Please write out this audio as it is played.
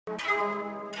Perfect.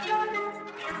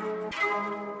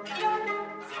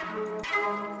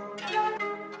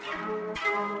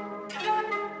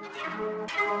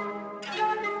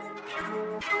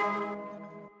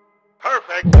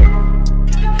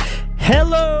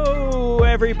 Hello,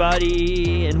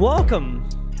 everybody, and welcome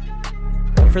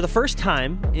for the first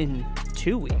time in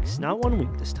 2 weeks, not 1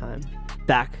 week this time,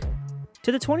 back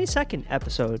to the 22nd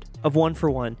episode of One for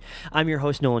One. I'm your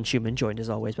host, Nolan Schumann, joined as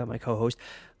always by my co-host,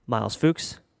 Miles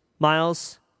Fuchs.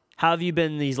 Miles, how have you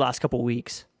been these last couple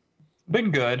weeks?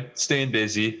 Been good, staying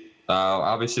busy.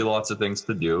 Obviously, lots of things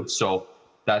to do, so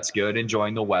that's good.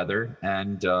 Enjoying the weather,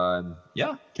 and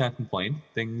yeah, can't complain.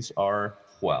 Things are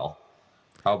well.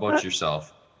 How about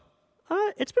yourself?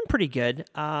 It's been pretty good.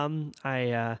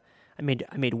 I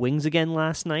made wings again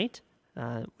last night,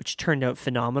 which turned out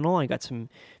phenomenal. I got some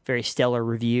very stellar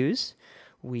reviews.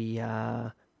 We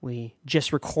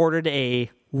just recorded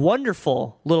a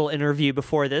wonderful little interview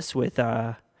before this with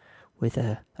a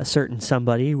certain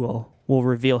somebody. We'll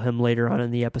reveal him later on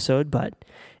in the episode, but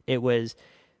it was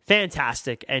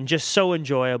fantastic and just so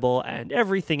enjoyable and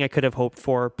everything I could have hoped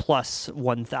for plus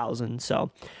 1,000.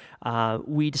 So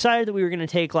we decided that we were going to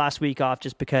take last week off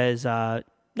just because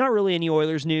not really any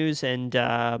Oilers news, and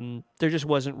there just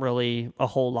wasn't really a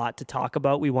whole lot to talk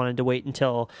about. We wanted to wait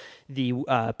until the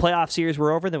playoff series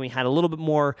were over. Then we had a little bit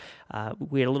more.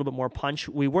 We had a little bit more punch.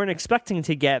 We weren't expecting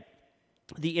to get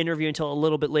the interview until a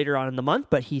little bit later on in the month,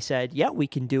 but he said, "Yeah, we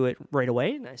can do it right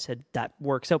away." And I said, "That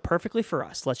works out perfectly for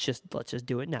us. Let's just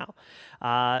do it now."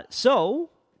 So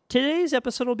today's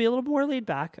episode will be a little more laid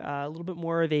back, a little bit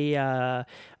more of a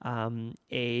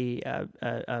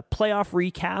playoff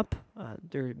recap.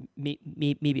 There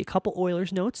maybe a couple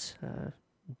Oilers notes.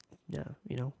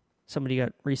 Somebody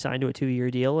got re-signed to a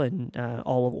 2-year deal, and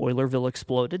all of Oilerville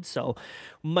exploded. So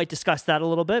we might discuss that a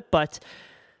little bit. But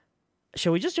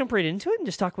shall we just jump right into it and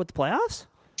just talk about the playoffs?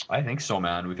 I think so,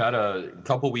 man. We've had a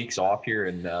couple weeks off here,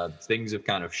 and things have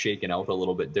kind of shaken out a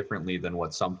little bit differently than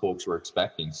what some folks were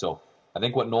expecting. So I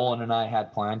think what Nolan and I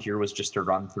had planned here was just to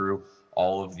run through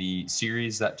all of the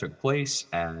series that took place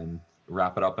and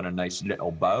wrap it up in a nice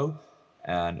little bow.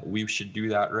 And we should do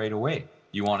that right away.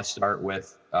 You want to start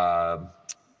with, where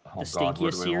do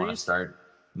we want to start?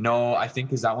 No, I think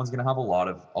because that one's going to have a lot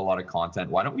of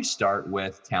content. Why don't we start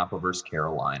with Tampa versus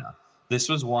Carolina? This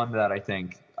was one that I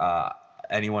think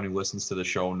anyone who listens to the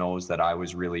show knows that I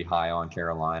was really high on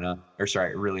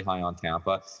really high on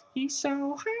Tampa. He's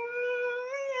so high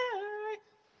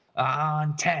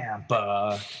on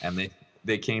Tampa. And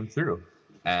they came through.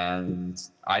 And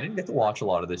I didn't get to watch a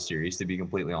lot of this series, to be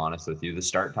completely honest with you. The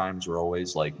start times were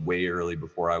always like way early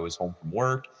before I was home from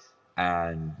work.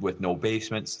 And with no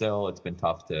basement still, it's been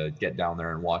tough to get down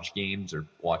there and watch games or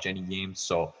watch any games.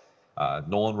 So,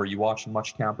 Nolan, were you watching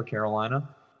much Tampa, Carolina?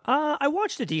 I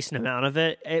watched a decent amount of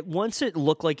it. Once it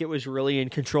looked like it was really in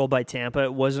control by Tampa,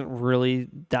 it wasn't really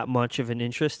that much of an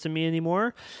interest to me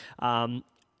anymore.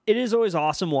 It is always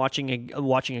awesome watching a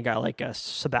guy like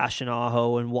Sebastian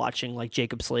Aho and watching like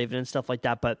Jacob Slavin and stuff like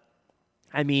that. But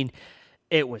I mean,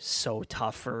 it was so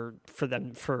tough for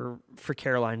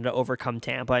Carolina to overcome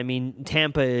Tampa. I mean,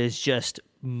 Tampa is just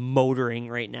motoring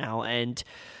right now, and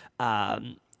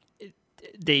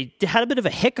they had a bit of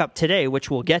a hiccup today, which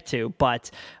we'll get to.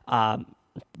 But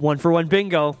 1 for 1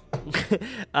 bingo.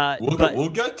 We'll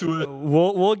get to it.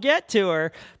 We'll get to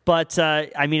her. But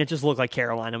I mean, it just looked like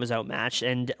Carolina was outmatched,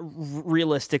 and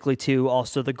realistically, too.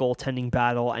 Also, the goaltending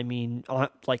battle. I mean,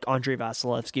 like Andrei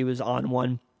Vasilevsky was on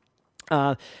one.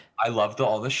 I loved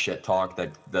all the shit talk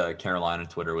that the Carolina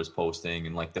Twitter was posting,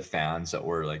 and like the fans that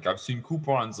were like, "I've seen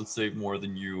coupons that save more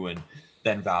than you," and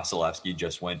then Vasilevsky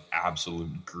just went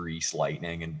absolute grease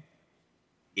lightning and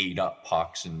ate up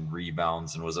pucks and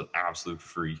rebounds and was an absolute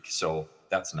freak. So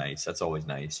that's nice. That's always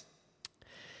nice.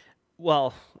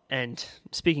 Well, and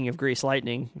speaking of grease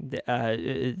lightning,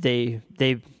 they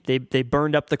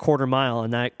burned up the quarter mile,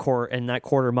 and that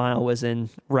quarter mile was in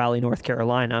Raleigh, North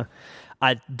Carolina.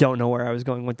 I don't know where I was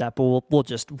going with that, but we'll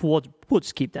just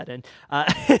keep that in.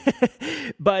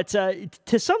 But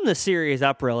to sum the series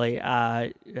up, really,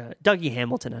 Dougie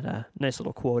Hamilton had a nice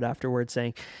little quote afterwards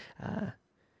saying,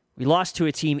 "We lost to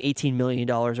a team $18 million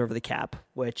over the cap,"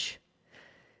 which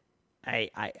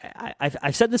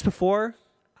I've said this before.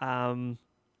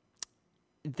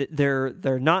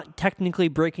 They're not technically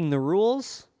breaking the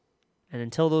rules, and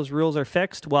until those rules are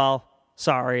fixed, well,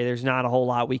 sorry, there's not a whole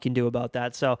lot we can do about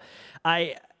that. So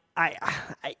I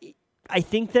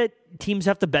think that teams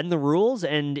have to bend the rules,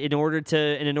 and in order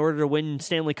to win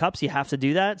Stanley Cups, you have to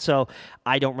do that. So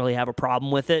I don't really have a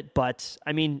problem with it. But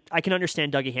I mean, I can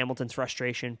understand Dougie Hamilton's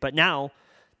frustration. But now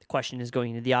the question is,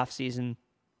 going into the offseason,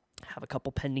 have a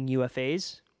couple pending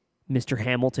UFAs, Mr.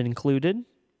 Hamilton included.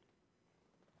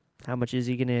 How much is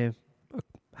he going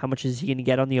to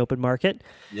get on the open market?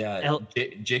 Yeah,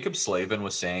 Jacob Slavin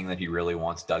was saying that he really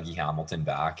wants Dougie Hamilton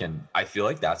back, and I feel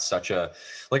like that's such a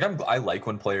I like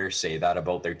when players say that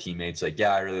about their teammates. Like,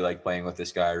 yeah, I really like playing with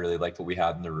this guy. I really liked what we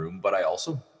had in the room, but I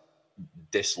also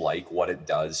dislike what it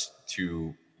does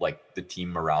to like the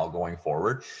team morale going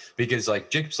forward, because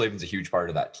like Jacob Slavin's a huge part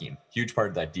of that team, huge part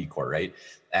of that decor, right?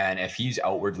 And if he's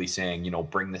outwardly saying,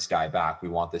 bring this guy back, we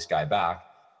want this guy back,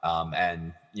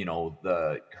 and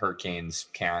the Hurricanes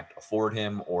can't afford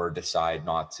him or decide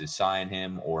not to sign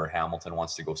him, or Hamilton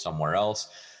wants to go somewhere else,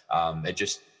 it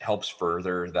just helps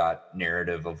further that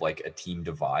narrative of like a team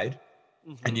divide.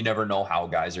 Mm-hmm. And you never know how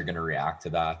guys are going to react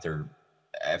to that, or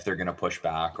if they're going to push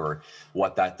back, or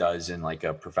what that does in like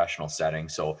a professional setting.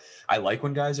 So I like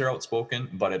when guys are outspoken,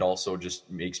 but it also just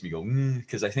makes me go,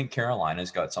 because I think Carolina's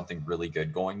got something really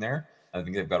good going there. I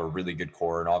think they've got a really good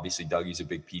core, and obviously Dougie's a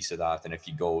big piece of that. And if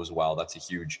he goes, well, that's a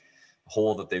huge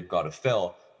hole that they've got to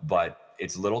fill. But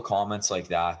it's little comments like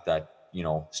that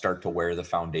start to wear the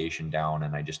foundation down.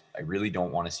 And I really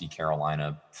don't want to see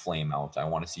Carolina flame out. I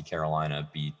want to see Carolina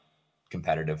be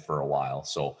competitive for a while.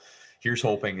 So here's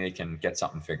hoping they can get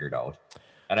something figured out.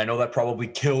 And I know that probably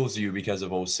kills you because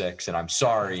of 06, and I'm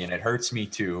sorry, and it hurts me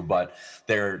too, but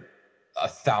they're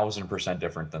 1,000%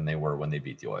 different than they were when they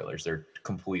beat the Oilers. They're a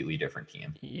completely different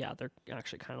team. Yeah, they're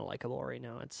actually kind of likable right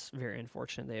now. It's very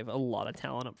unfortunate. They have a lot of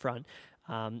talent up front.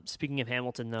 Speaking of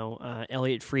Hamilton, though,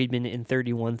 Elliot Friedman in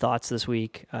 31 Thoughts this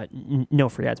week, no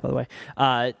free ads, by the way,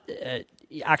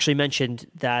 actually mentioned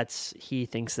that he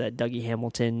thinks that Dougie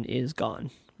Hamilton is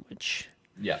gone, which...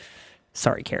 Yeah.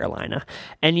 Sorry, Carolina.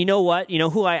 And you know what? You know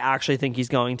who I actually think he's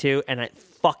going to, and it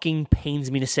fucking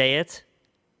pains me to say it?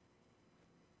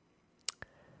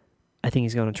 I think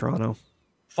he's going to Toronto.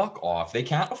 Fuck off. They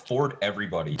can't afford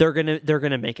everybody. They're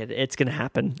gonna make it. It's gonna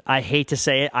happen. I hate to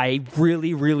say it. I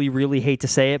really, really, really hate to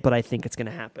say it, but I think it's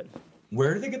gonna happen.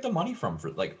 Where do they get the money from for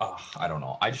I don't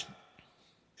know.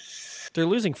 They're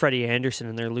losing Freddie Anderson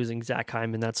and they're losing Zach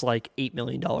Hyman. That's like $8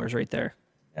 million right there.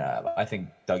 Yeah, I think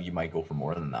Dougie might go for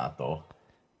more than that, though.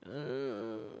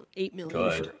 $8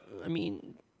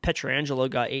 million. Pietrangelo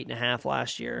got 8.5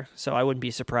 last year, so I wouldn't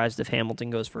be surprised if Hamilton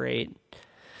goes for 8.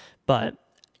 But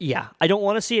yeah, I don't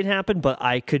want to see it happen, but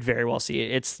I could very well see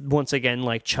it. It's once again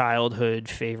like childhood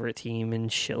favorite team and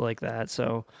shit like that.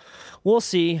 So we'll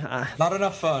see. Not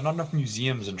enough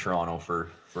museums in Toronto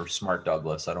for Smart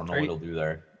Douglas. I don't know what he'll do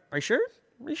there. Are you sure?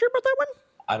 Are you sure about that one?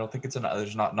 I don't think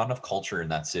there's not enough culture in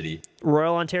that city.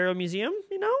 Royal Ontario Museum,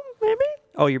 maybe?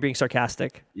 Oh, you're being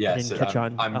sarcastic. Yes, I didn't catch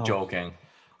on. I'm joking.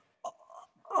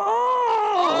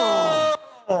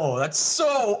 Oh, that's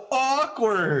so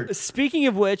awkward. Speaking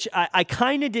of which, I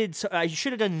kind of did. I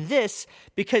should have done this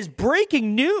because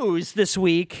breaking news this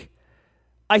week.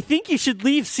 I think you should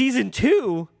leave season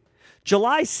 2,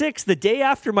 July 6th, the day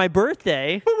after my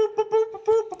birthday.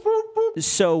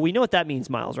 So we know what that means,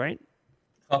 Miles, right?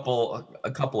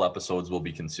 A couple episodes will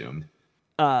be consumed.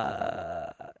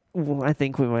 Well, I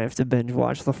think we might have to binge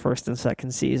watch the first and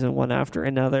second season one after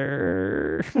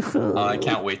another. I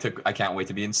can't wait to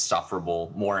be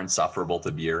more insufferable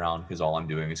to be around, because all I'm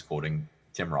doing is quoting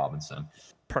Tim Robinson.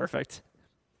 Perfect.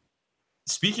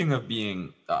 Speaking of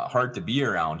being hard to be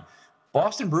around,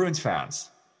 Boston Bruins fans.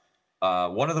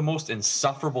 One of the most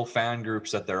insufferable fan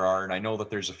groups that there are, and I know that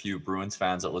there's a few Bruins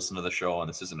fans that listen to the show, and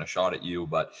this isn't a shot at you,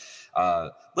 but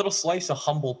little slice of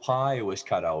humble pie was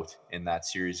cut out in that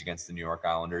series against the New York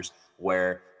Islanders,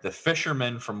 where the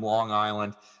fishermen from Long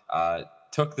Island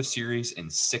took the series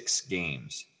in 6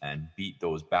 games and beat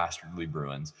those bastardly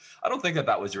Bruins. I don't think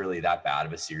that was really that bad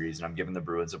of a series, and I'm giving the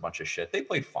Bruins a bunch of shit. They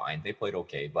played fine. They played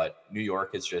okay, but New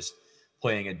York is just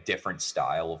playing a different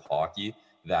style of hockey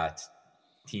that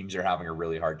teams are having a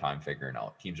really hard time figuring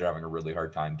out. Teams are having a really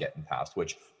hard time getting past,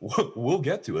 which we'll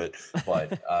get to it,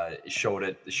 but showed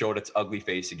its ugly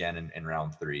face again in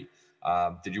round 3.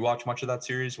 Did you watch much of that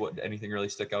series? Anything really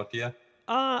stick out to you?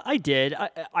 I did.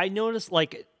 I noticed,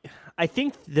 I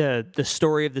think the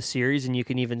story of the series, and you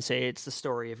can even say it's the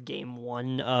story of game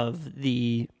 1 of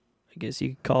the, I guess you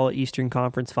could call it Eastern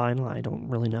Conference Final. I don't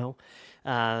really know.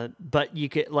 But you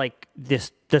could,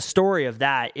 the story of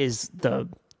that is the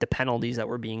penalties that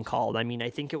were being called. I mean, I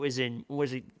think it was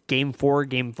game 4,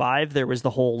 game 5, there was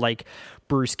the whole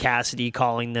Bruce Cassidy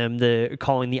calling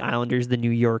the Islanders the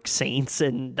New York Saints,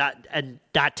 and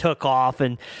that took off,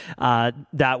 and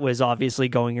that was obviously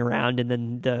going around, and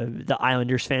then the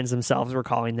Islanders fans themselves were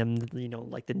calling them,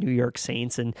 the New York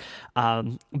Saints, and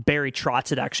Barry Trotz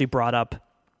had actually brought up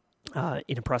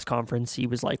in a press conference, he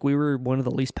was like, we were one of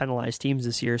the least penalized teams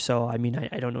this year. So, I mean,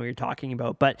 I don't know what you're talking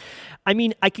about. But, I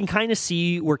mean, I can kind of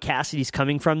see where Cassidy's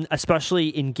coming from, especially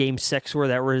in Game 6 where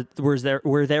there was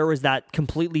that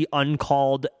completely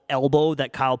uncalled elbow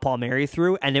that Kyle Palmieri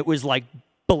threw, and it was like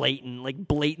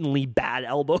blatantly bad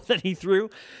elbow that he threw.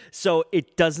 So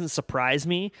it doesn't surprise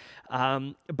me.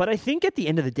 But I think at the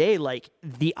end of the day, like,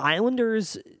 the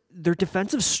Islanders, their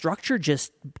defensive structure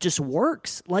just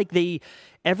works. Like,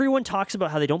 everyone talks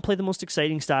about how they don't play the most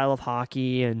exciting style of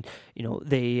hockey, and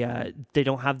they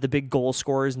don't have the big goal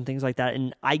scorers and things like that.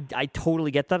 And I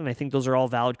totally get that, and I think those are all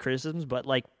valid criticisms. But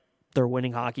like, they're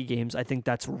winning hockey games. I think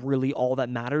that's really all that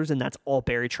matters, and that's all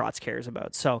Barry Trotz cares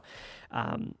about. So,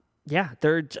 yeah,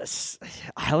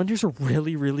 Islanders are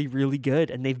really, really, really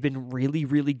good, and they've been really,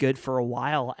 really good for a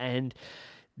while. And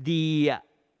the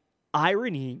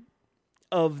irony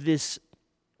of this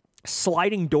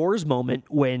sliding doors moment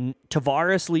when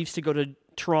Tavares leaves to go to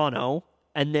Toronto,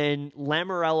 and then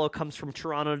Lamoriello comes from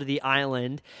Toronto to the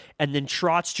Island, and then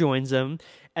Trotz joins him,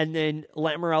 and then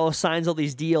Lamoriello signs all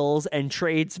these deals and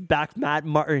trades back Matt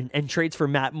Martin and trades for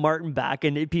Matt Martin back,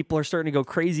 and people are starting to go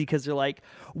crazy because they're like,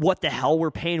 what the hell,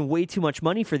 we're paying way too much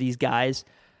money for these guys.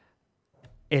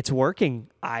 It's working.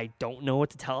 I don't know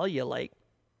what to tell you. Like,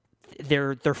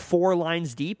 they're 4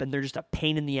 lines deep, and they're just a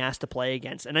pain in the ass to play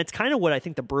against. And it's kind of what I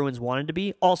think the Bruins wanted to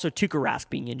be. Also, Tuukka Rask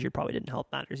being injured probably didn't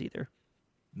help matters either.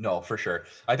 No, for sure.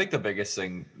 I think the biggest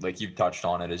thing, like you've touched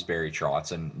on it, is Barry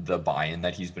Trotz and the buy-in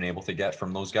that he's been able to get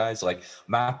from those guys. Like,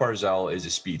 Matt Barzal is a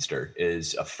speedster,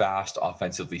 is a fast,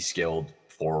 offensively skilled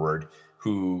forward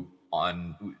who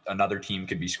on another team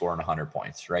could be scoring 100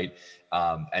 points, right?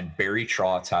 And Barry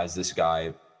Trotz has this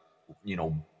guy,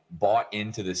 bought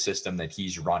into the system that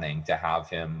he's running to have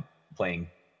him playing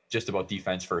just about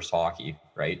defense first hockey,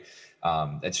 right?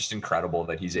 It's just incredible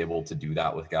that he's able to do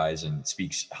that with guys, and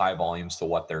speaks high volumes to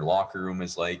what their locker room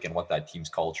is like and what that team's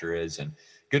culture is. And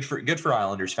good for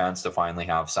Islanders fans to finally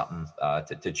have something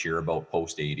to cheer about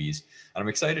post 80s. And I'm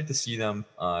excited to see them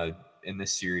in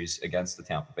this series against the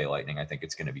Tampa Bay Lightning. I think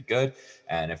it's going to be good.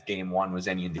 And if Game 1 was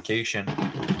any indication,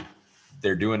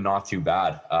 they're doing not too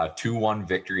bad. 2-1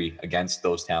 victory against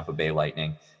those Tampa Bay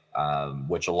Lightning,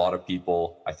 which a lot of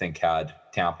people, I think, had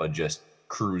Tampa just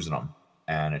cruising them.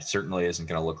 And it certainly isn't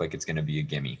going to look like it's going to be a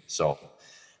gimme. So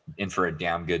in for a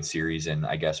damn good series, and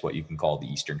I guess what you can call the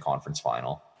Eastern Conference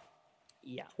Final.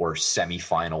 Yeah. Or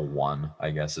semifinal 1, I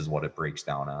guess, is what it breaks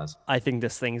down as. I think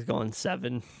this thing's going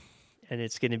 7, and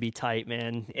it's going to be tight,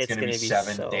 man. It's going to be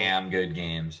 7 damn good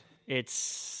games.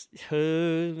 It's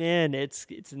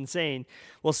insane.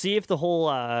 We'll see if the whole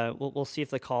we'll see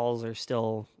if the calls are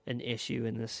still an issue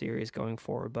in this series going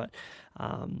forward. But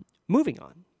moving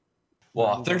on.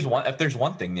 Well, if there's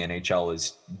one thing the NHL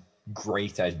is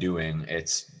great at doing,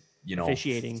 it's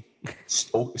officiating,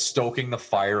 stoking the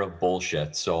fire of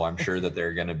bullshit. So I'm sure that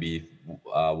they're going to be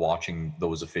watching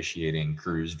those officiating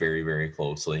crews very, very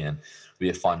closely, and it'll be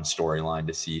a fun storyline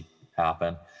to see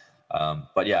happen.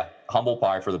 But yeah, humble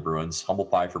pie for the Bruins, humble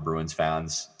pie for Bruins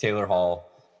fans. Taylor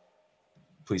Hall,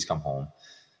 please come home.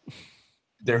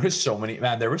 There were so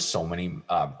many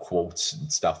quotes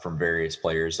and stuff from various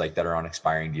players like that are on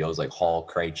expiring deals, like Hall,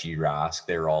 Krejci, Rask.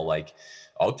 They're all like,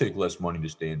 I'll take less money to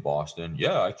stay in Boston.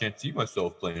 Yeah, I can't see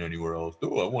myself playing anywhere else.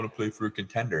 Oh, I want to play for a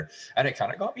contender. And it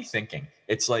kind of got me thinking.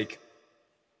 It's like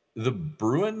the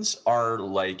Bruins are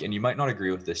like, and you might not agree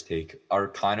with this take, are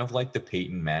kind of like the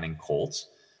Peyton Manning Colts,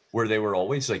 where they were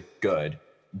always like good,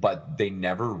 but they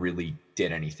never really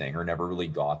did anything or never really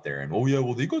got there. And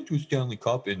they got to a Stanley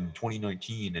Cup in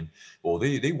 2019, and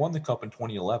they won the cup in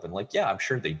 2011. Like, yeah, I'm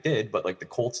sure they did, but like the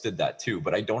Colts did that too.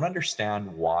 But I don't understand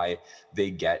why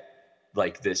they get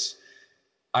like this.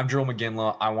 I'm Joe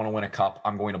McGinley. I want to win a cup.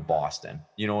 I'm going to Boston.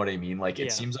 You know what I mean? Like,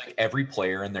 it seems like every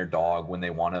player and their dog, when they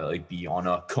want to like be on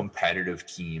a competitive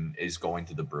team, is going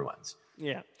to the Bruins.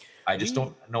 Yeah. I just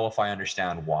don't know if I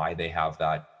understand why they have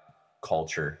that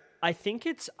culture. I think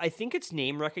it's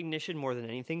name recognition more than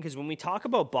anything, because when we talk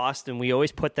about Boston, we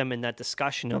always put them in that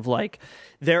discussion of like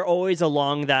they're always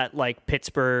along that like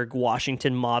Pittsburgh,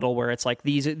 Washington model where it's like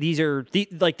these are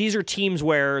teams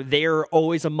where they're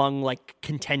always among like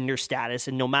contender status,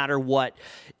 and no matter what,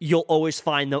 you'll always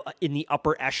find them in the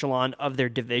upper echelon of their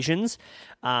divisions.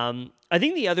 I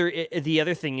think the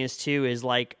other thing is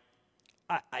like,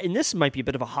 and this might be a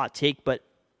bit of a hot take, but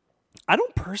I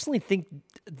don't personally think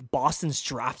Boston's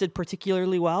drafted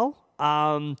particularly well.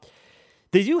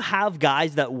 They do have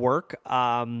guys that work,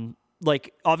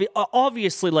 like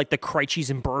obviously like the Krejcis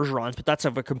and Bergerons, but that's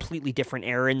of a completely different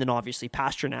era, and then obviously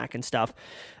Pasternak and stuff.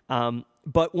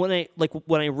 But when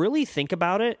I really think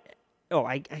about it,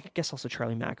 I guess also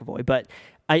Charlie McAvoy, but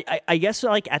I guess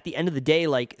like at the end of the day,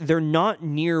 like they're not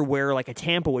near where like a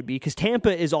Tampa would be, because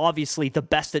Tampa is obviously the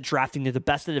best at drafting, they're the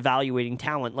best at evaluating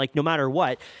talent. Like no matter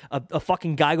what, a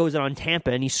fucking guy goes out on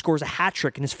Tampa and he scores a hat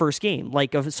trick in his first game.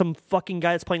 Like if some fucking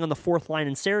guy that's playing on the fourth line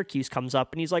in Syracuse comes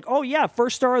up and he's like, oh yeah,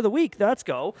 first star of the week, let's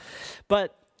go.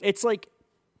 But it's like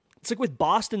with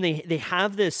Boston, they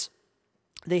have this.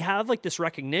 They have like this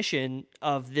recognition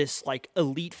of this like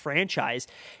elite franchise.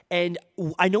 And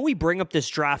I know we bring up this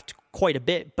draft quite a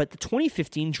bit, but the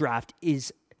 2015 draft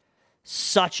is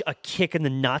such a kick in the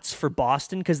nuts for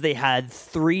Boston because they had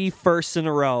 3 firsts in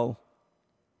a row.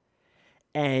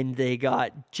 And they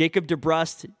got Jacob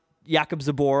DeBrust, Jakub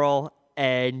Zaboral,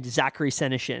 and Zachary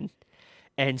Senyshyn.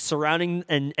 And surrounding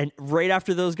and right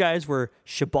after those guys were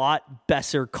Shabbat,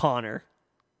 Besser, Connor.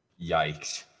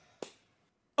 Yikes.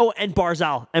 Oh, and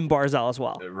Barzal as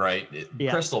well. Right.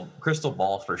 Yeah. Crystal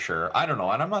ball for sure. I don't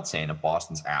know. And I'm not saying that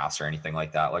Boston's ass or anything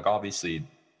like that. Like, obviously,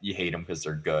 you hate them because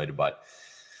they're good. But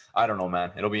I don't know,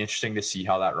 man. It'll be interesting to see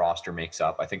how that roster makes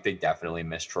up. I think they definitely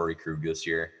missed Torrey Krug this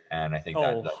year. And I think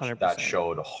that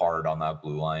showed hard on that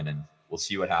blue line. And we'll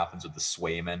see what happens with the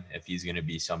Swayman, if he's going to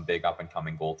be some big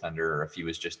up-and-coming goaltender or if he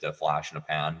was just a flash in a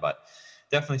pan. But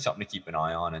definitely something to keep an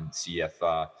eye on and see if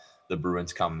the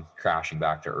Bruins come crashing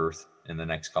back to earth in the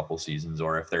next couple seasons,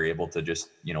 or if they're able to just,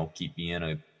 keep being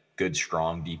a good,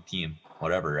 strong, deep team,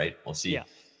 whatever, right? We'll see. Yeah.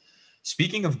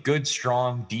 Speaking of good,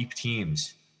 strong, deep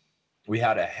teams, we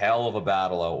had a hell of a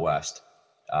battle out west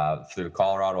through the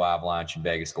Colorado Avalanche and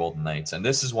Vegas Golden Knights. And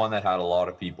this is one that had a lot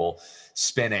of people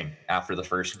spinning after the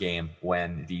first game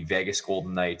when the Vegas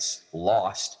Golden Knights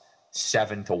lost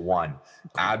 7-1,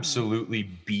 absolutely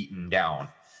beaten down.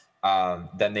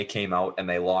 Then they came out and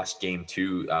they lost game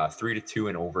 2, 3-2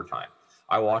 in overtime.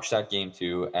 I watched that game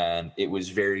too, and it was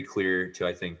very clear to,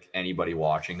 I think, anybody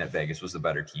watching that Vegas was the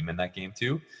better team in that game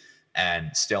too,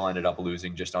 and still ended up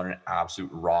losing just on an absolute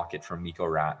rocket from Mikko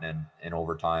Rantanen in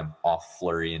overtime off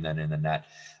Fleury and then in the net.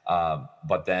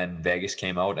 But then Vegas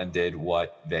came out and did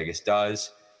what Vegas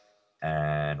does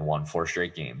and won 4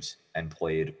 straight games and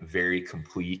played very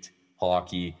complete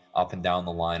hockey up and down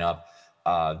the lineup.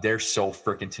 They're so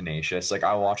freaking tenacious. Like,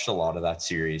 I watched a lot of that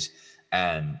series,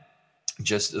 and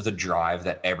just the drive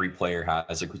that every player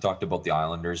has. Like, we talked about the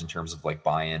Islanders in terms of like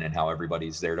buy-in and how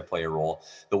everybody's there to play a role.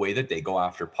 The way that they go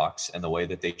after pucks and the way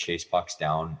that they chase pucks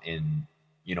down in,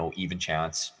 even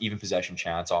possession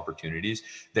chance opportunities,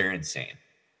 they're insane.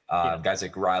 Guys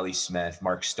like Riley Smith,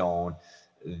 Mark Stone,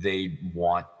 they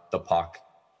want the puck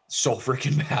so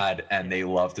freaking bad, and they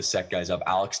love to set guys up.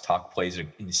 Alex Tuch plays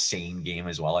an insane game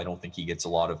as well. I don't think he gets a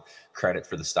lot of credit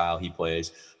for the style he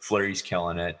plays. Fleury's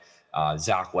killing it.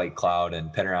 Zach Whitecloud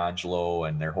and Pietrangelo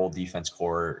and their whole defense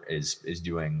core is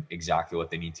doing exactly what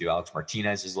they need to. Alex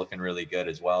Martinez is looking really good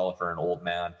as well for an old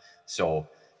man. So,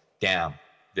 damn,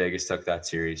 Vegas took that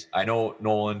series. I know,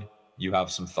 Nolan, you have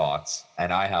some thoughts,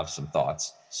 and I have some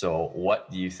thoughts. So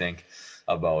what do you think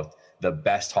about the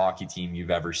best hockey team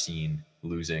you've ever seen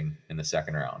losing in the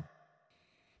second round?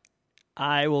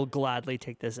 I will gladly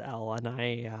take this L, and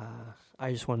I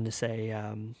just wanted to say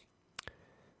I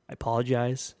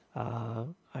apologize.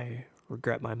 I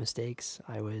regret my mistakes.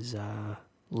 I was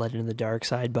led into the dark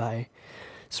side by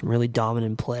some really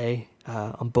dominant play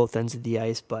on both ends of the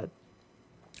ice. But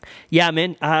yeah,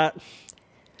 man, I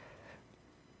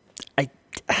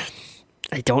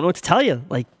don't know what to tell you.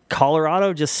 Like,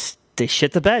 Colorado just, they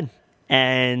shit the bed,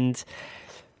 and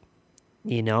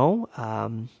I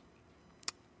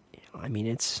mean,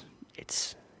 it's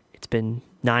been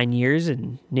 9 years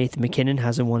and Nathan MacKinnon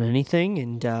hasn't won anything,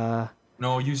 and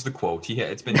no, use the quote.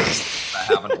 It's been I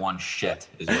haven't won shit,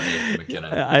 is what Nathan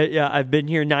MacKinnon. I've been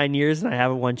here 9 years and I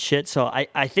haven't won shit. So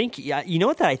I think, you know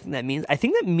what I think that means? I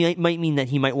think that might mean that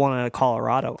he might want out of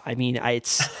Colorado. I mean,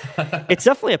 it's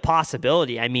definitely a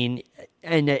possibility. I mean,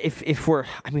 and if we're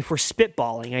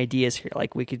spitballing ideas here,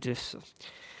 like we could just,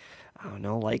 I don't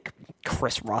know, like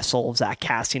Chris Russell, Zach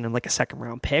Kassian, and like a second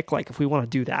round pick. Like, if we want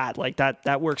to do that, like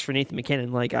that works for Nathan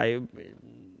MacKinnon. Like,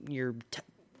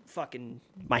 fucking,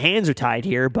 my hands are tied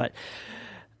here, but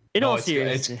in all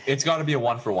seriousness, it's got to be a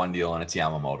 1-for-1 deal, and it's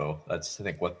Yamamoto. That's, I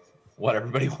think, what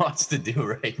everybody wants to do,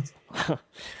 right?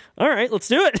 All right, let's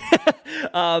do it.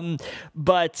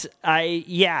 But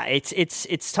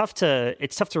it's tough to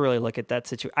really look at that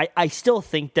situation. I still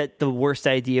think that the worst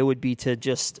idea would be to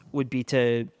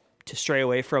stray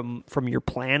away from your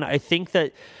plan. I think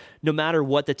that no matter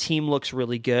what, the team looks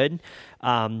really good.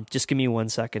 Just give me 1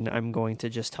 second. I'm going to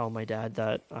just tell my dad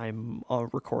that I'm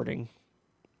recording.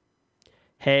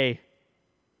 Hey.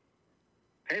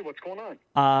 Hey, what's going on?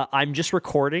 I'm just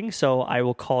recording, so I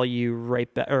will call you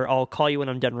right back, or I'll call you when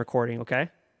I'm done recording, okay?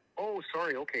 Oh,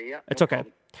 sorry. Okay, yeah. It's no okay.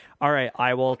 problem. All right,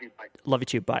 I will. Love you, bye. Love you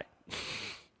too. Bye.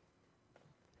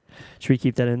 Should we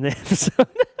keep that in the episode?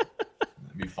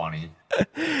 It'd be funny.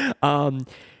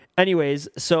 Anyways,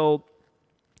 so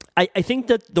I think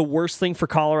that the worst thing for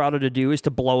Colorado to do is to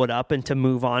blow it up and to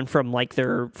move on from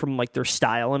their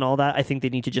style and all that. I think they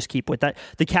need to just keep with that.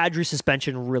 The Kadri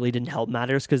suspension really didn't help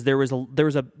matters because there was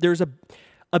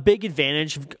a big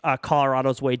advantage of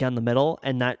Colorado's way down the middle,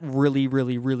 and that really,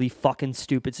 really, really fucking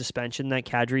stupid suspension that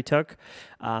Kadri took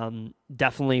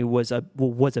definitely was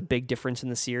a big difference in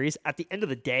the series. At the end of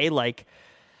the day, like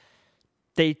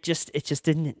it just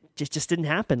didn't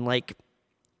happen. Like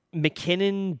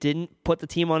McKinnon didn't put the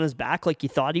team on his back like you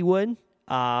thought he would.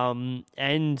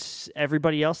 And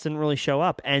everybody else didn't really show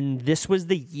up. And this was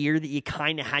the year that you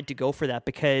kind of had to go for that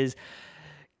because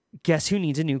guess who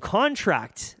needs a new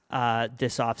contract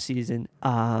this offseason?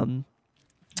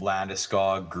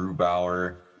 Landeskog,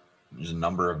 Grubauer. There's a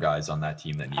number of guys on that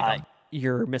team that need them.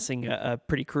 You're missing a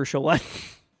pretty crucial one.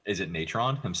 Is it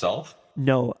Natron himself?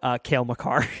 No, Cale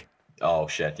Makar. Oh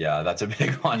shit! Yeah, that's a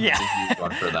big one. Yeah. That's a huge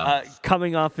one for them.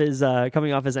 coming off his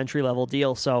entry level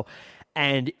deal. So,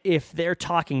 and if they're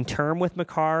talking term with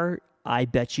Makar, I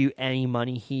bet you any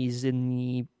money he's in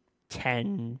the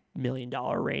 $10 million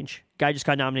range. Guy just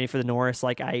got nominated for the Norris.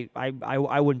 Like I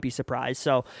wouldn't be surprised.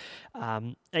 So,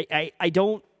 I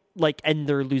don't like, and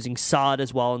they're losing Saad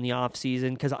as well in the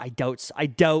offseason because I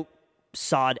doubt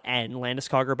Saad and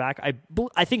Landeskog are back.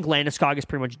 I think Landeskog is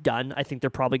pretty much done. I think they're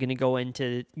probably going to go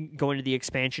into the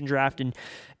expansion draft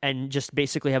and just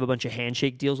basically have a bunch of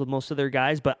handshake deals with most of their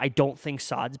guys. But I don't think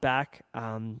Saad's back.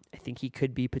 I think he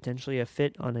could be potentially a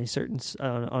fit on a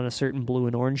certain blue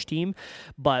and orange team.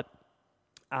 But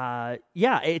I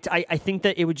think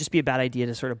that it would just be a bad idea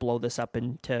to sort of blow this up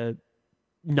and to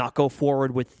not go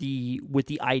forward with the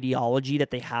ideology that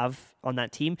they have on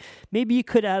that team. Maybe you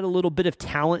could add a little bit of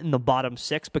talent in the bottom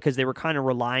six because they were kind of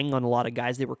relying on a lot of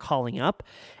guys they were calling up,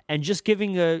 and just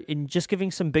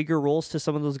giving some bigger roles to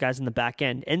some of those guys in the back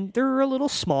end. And they're a little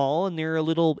small and they're a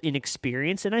little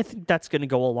inexperienced, and I think that's going to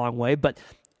go a long way. But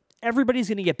everybody's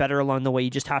going to get better along the way. You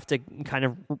just have to kind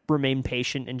of remain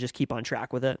patient and just keep on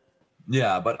track with it.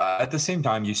 Yeah, but at the same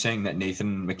time, you saying that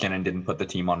Nathan McKinnon didn't put the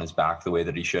team on his back the way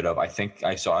that he should have. I think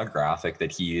I saw a graphic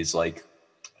that he is like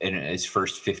in his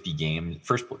first 50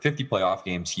 playoff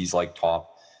games, he's like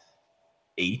top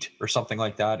 8 or something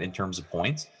like that in terms of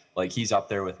points. Like he's up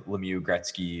there with Lemieux,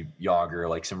 Gretzky, Yager,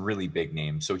 like some really big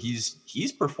names. So he's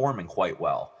performing quite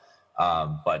well.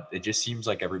 But it just seems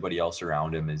like everybody else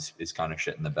around him is kind of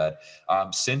shit in the bed.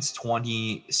 Since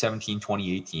 2017,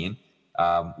 2018,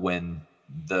 when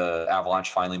the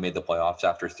Avalanche finally made the playoffs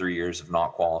after 3 years of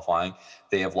not qualifying,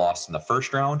 they have lost in the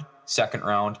first round, second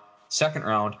round,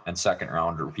 and second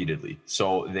round repeatedly.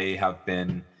 So they have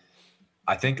been,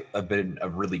 I think, a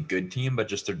really good team, but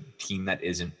just a team that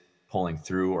isn't pulling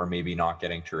through or maybe not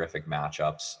getting terrific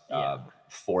matchups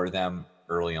for them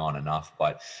early on enough.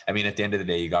 But I mean, at the end of the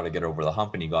day, you got to get over the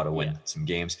hump and you got to win some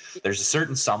games. There's a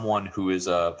certain someone who is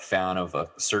a fan of a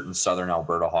certain Southern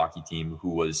Alberta hockey team who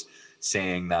was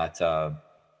saying that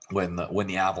when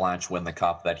the Avalanche win the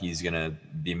cup, that he's going to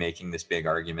be making this big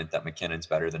argument that McKinnon's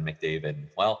better than McDavid.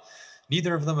 Well,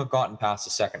 neither of them have gotten past the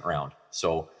second round.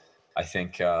 So I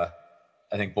think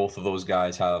both of those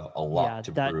guys have a lot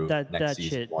to prove next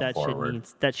season going forward.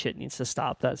 That shit needs to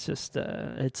stop. That's just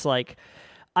it's like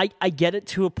I get it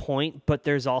to a point, but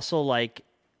there's also like,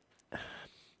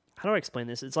 how do I explain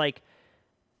this? It's like,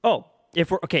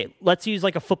 let's use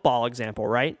like a football example,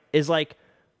 right? Is like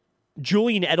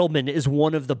Julian Edelman is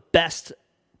one of the best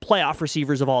playoff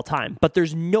receivers of all time, but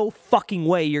there's no fucking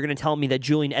way you're going to tell me that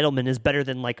Julian Edelman is better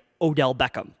than like Odell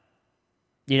Beckham.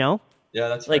 You know? Yeah,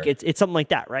 that's like fair. it's something like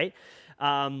that, right?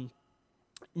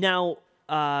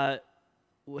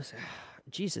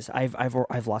 Jesus,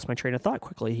 I've lost my train of thought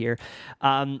quickly here.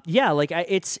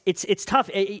 It's tough.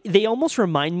 They almost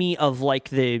remind me of like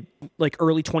the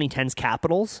early 2010s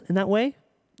Capitals in that way.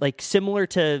 Like similar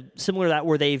to that,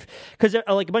 where because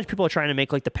like a bunch of people are trying to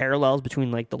make like the parallels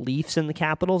between like the Leafs and the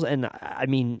Capitals, and I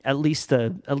mean at least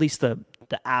the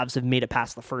Avs have made it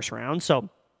past the first round, so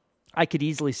I could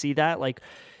easily see that. Like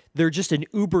they're just an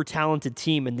uber talented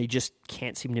team, and they just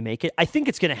can't seem to make it. I think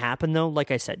it's going to happen though. Like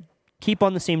I said, keep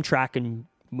on the same track and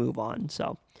move on.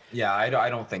 So yeah, I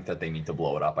don't think that they need to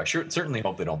blow it up. I certainly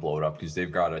hope they don't blow it up because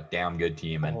they've got a damn good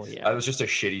team, and it was just a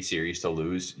shitty series to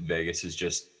lose. Vegas is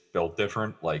just built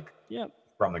different,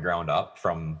 from the ground up,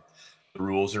 from the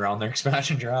rules around their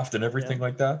expansion draft and everything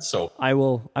like that. So I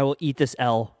will eat this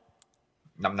L.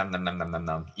 Num num num num num num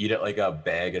num. Eat it like a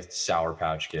bag of Sour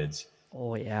Patch Kids.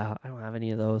 Oh yeah, I don't have any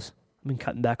of those. I've been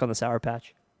cutting back on the Sour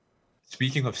Patch.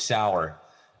 Speaking of sour,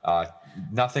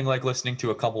 nothing like listening to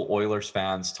a couple Oilers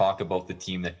fans talk about the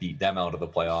team that beat them out of the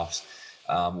playoffs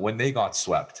when they got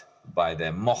swept by the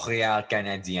Montréal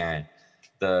Canadiens,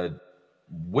 the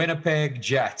Winnipeg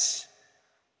Jets.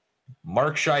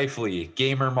 Mark Scheifele,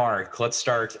 Gamer Mark. Let's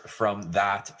start from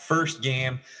that first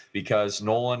game because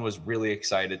Nolan was really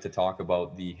excited to talk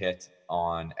about the hit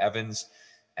on Evans,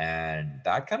 and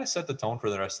that kind of set the tone for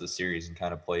the rest of the series and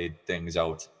kind of played things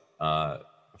out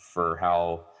for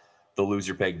how the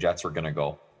loser peg Jets were going to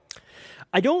go.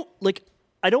 I don't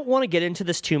want to get into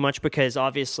this too much because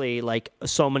obviously like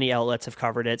so many outlets have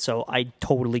covered it. So I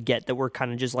totally get that we're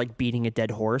kind of just like beating a dead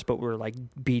horse, but we're like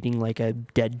beating like a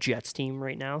dead Jets team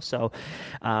right now. So,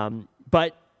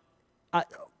 what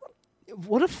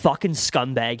a fucking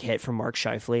scumbag hit from Mark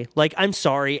Scheifele. Like, I'm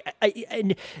sorry.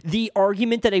 And the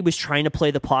argument that I was trying to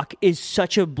play the puck is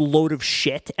such a load of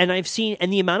shit. And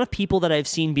the amount of people that I've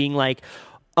seen being like,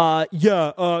 Mark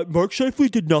Scheifele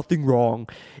did nothing wrong.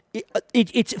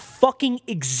 It's fucking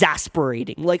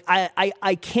exasperating. Like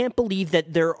I can't believe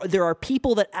that there are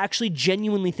people that actually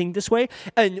genuinely think this way.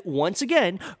 And once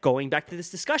again, going back to this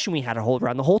discussion we had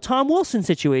around the whole Tom Wilson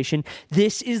situation,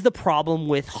 this is the problem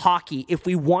with hockey. If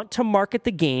we want to market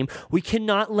the game, we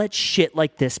cannot let shit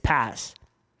like this pass.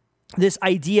 This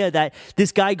idea that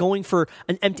this guy going for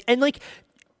an empty, and like,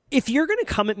 if you're going to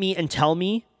come at me and tell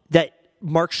me that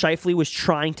Mark Scheifele was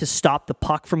trying to stop the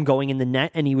puck from going in the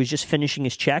net and he was just finishing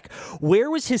his check,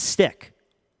 where was his stick?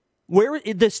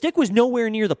 The stick was nowhere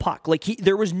near the puck. Like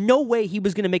there was no way he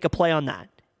was going to make a play on that.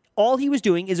 All he was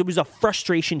doing is it was a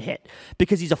frustration hit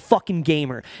because he's a fucking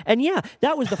gamer. And yeah,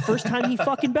 that was the first time he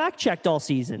fucking back-checked all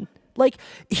season. Like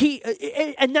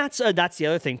and that's the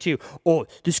other thing too. Oh,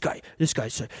 this guy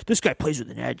plays with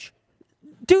an edge.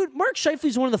 Dude, Mark Scheifele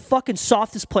is one of the fucking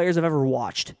softest players I've ever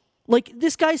watched. Like,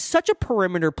 this guy's such a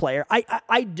perimeter player.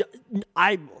 I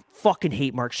fucking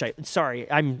hate Mark Scheifele. Sorry,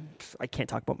 I can't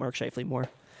talk about Mark Scheifele more.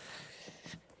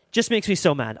 Just makes me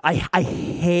so mad. I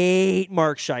hate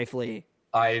Mark Scheifele.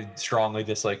 I strongly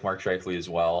dislike Mark Scheifele as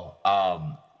well.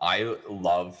 I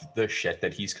love the shit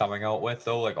that he's coming out with,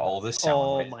 though. Like, all this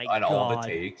sound and all the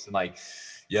takes. And, like,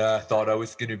 yeah, I thought I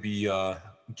was going to be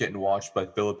getting watched by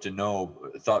Philip Deneau.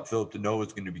 Thought Philip Deneau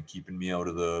was going to be keeping me out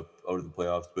of the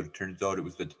playoffs, but it turns out it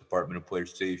was the Department of Player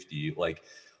Safety. Like,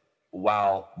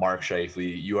 wow, Mark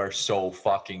Scheifele, you are so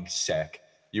fucking sick.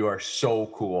 You are so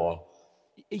cool.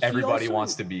 Everybody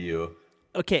wants to be you.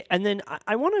 Okay, and then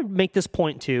I want to make this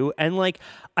point too, and like,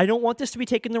 I don't want this to be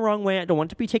taken the wrong way. I don't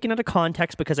want it to be taken out of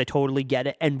context because I totally get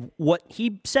it, and what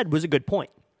he said was a good point.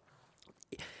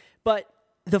 But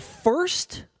the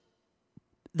first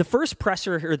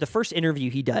presser or the first interview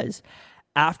he does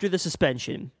after the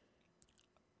suspension,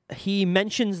 he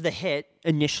mentions the hit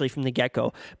initially from the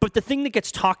get-go. But the thing that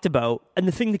gets talked about and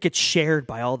the thing that gets shared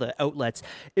by all the outlets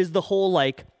is the whole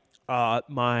like,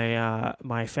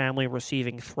 my family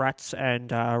receiving threats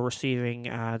and receiving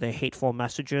the hateful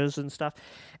messages and stuff.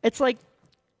 It's like,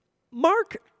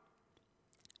 Mark,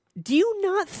 do you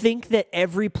not think that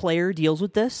every player deals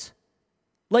with this?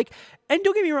 Like, and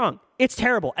don't get me wrong, it's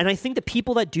terrible. And I think the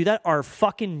people that do that are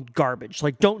fucking garbage.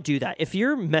 Like, don't do that. If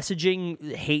you're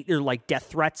messaging hate or like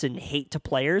death threats and hate to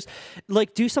players,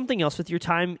 like, do something else with your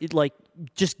time. Like,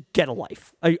 just get a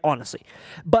life, honestly.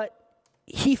 But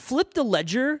he flipped the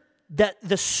ledger that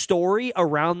the story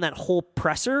around that whole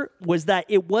presser was that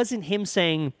it wasn't him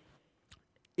saying,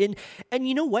 and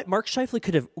you know what? Mark Scheifele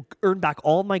could have earned back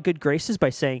all my good graces by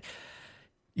saying,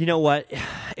 you know what?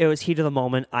 It was heat of the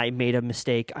moment. I made a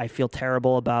mistake. I feel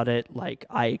terrible about it. Like,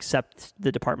 I accept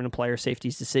the Department of Player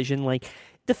Safety's decision. Like,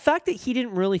 the fact that he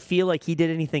didn't really feel like he did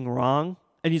anything wrong,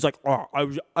 and he's like, oh,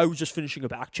 I was just finishing a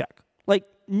back check. Like,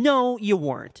 no, you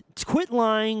weren't. Quit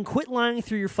lying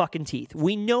through your fucking teeth.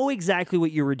 We know exactly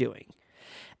what you were doing.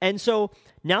 And so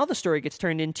now the story gets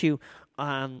turned into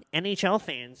NHL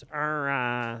fans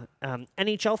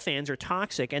are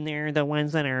toxic, and they're the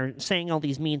ones that are saying all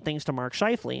these mean things to Mark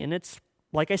Scheifele. And it's,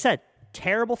 like I said,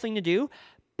 terrible thing to do,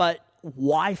 but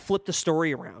why flip the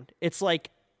story around? It's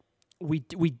like we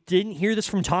didn't hear this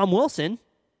from Tom Wilson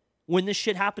when this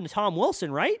shit happened to Tom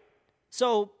Wilson, right?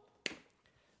 So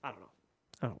I don't know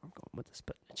where I'm going with this,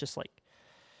 but it's just like,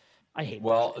 I hate.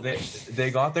 Well,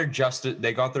 they got their just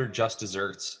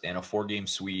desserts in a 4-game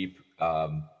sweep,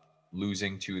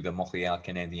 losing to the Montréal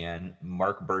Canadiens.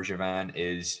 Marc Bergevin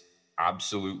is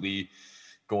absolutely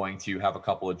going to have a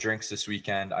couple of drinks this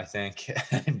weekend, I think,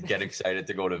 and get excited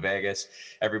to go to Vegas.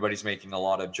 Everybody's making a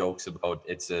lot of jokes about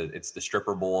it's the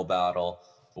stripper bowl battle.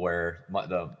 where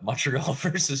the Montreal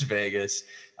versus Vegas.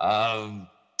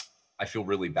 I feel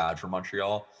really bad for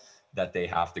Montreal that they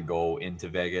have to go into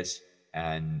Vegas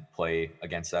and play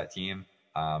against that team.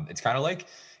 It's kind of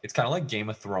like Game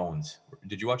of Thrones.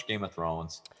 Did you watch Game of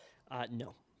Thrones?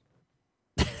 No.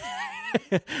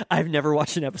 I've never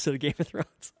watched an episode of Game of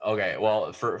Thrones. Okay,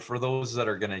 well, for those that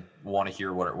are gonna want to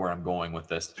hear where I'm going with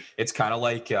this, it's kind of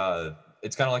like the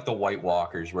White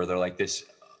Walkers, where they're like this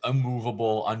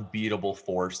immovable, unbeatable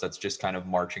force that's just kind of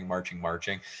marching,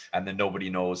 and then nobody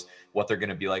knows what they're going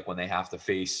to be like when they have to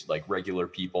face like regular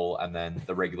people, and then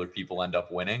the regular people end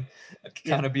up winning. It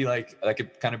could kind of be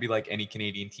like any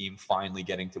Canadian team finally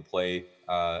getting to play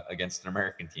against an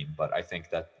American team. But I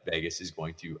think that Vegas is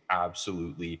going to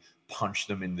absolutely punch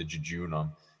them in the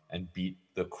jejunum and beat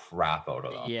the crap out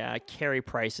of them. Yeah, Carey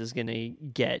Price is going to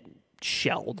get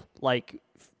shelled. Like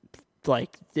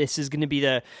this is going to be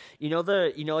the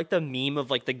like the meme of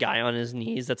like the guy on his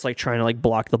knees that's like trying to like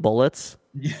block the bullets.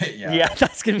 Yeah,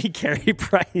 that's going to be Carey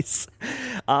Price.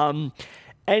 And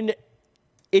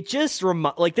it just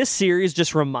this series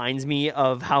just reminds me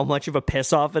of how much of a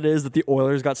piss off it is that the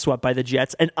Oilers got swept by the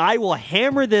Jets, and I will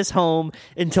hammer this home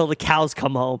until the cows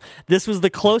come home. This was the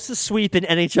closest sweep in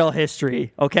NHL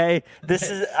history. Okay,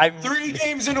 this is 3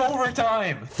 games in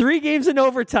overtime. 3 games in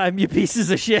overtime, you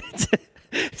pieces of shit.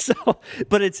 So,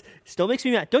 but it still makes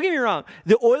me mad. Don't get me wrong.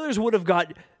 The Oilers would have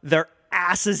got their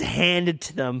asses handed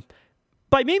to them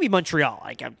by maybe Montreal.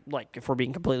 Like if we're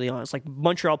being completely honest, like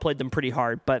Montreal played them pretty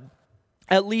hard, but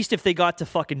at least if they got to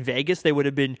fucking Vegas, they would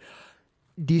have been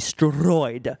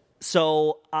destroyed.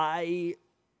 So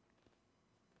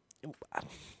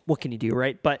what can you do,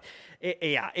 right? But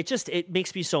it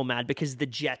makes me so mad because the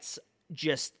Jets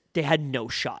they had no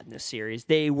shot in this series.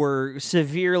 They were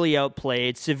severely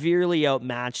outplayed, severely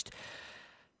outmatched.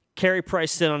 Carey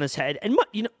Price stood on his head. And,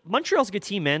 Montreal's a good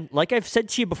team, man. Like I've said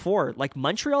to you before, like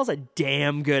Montreal's a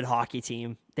damn good hockey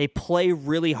team. They play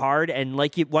really hard. And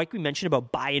like we mentioned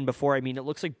about buy-in before, I mean, it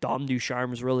looks like Dom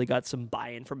Ducharme's really got some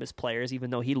buy-in from his players, even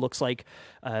though he looks like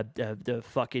the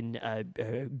fucking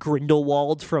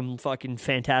Grindelwald from fucking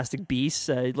Fantastic Beasts.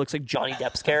 He looks like Johnny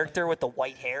Depp's character with the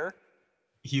white hair.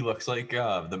 He looks like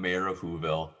the mayor of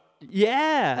Whoville.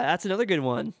 Yeah, that's another good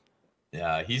one.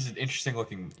 Yeah, he's an interesting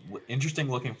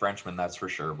looking Frenchman, that's for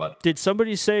sure. But did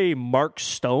somebody say Mark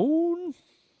Stone?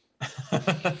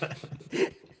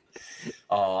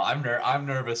 Oh, I'm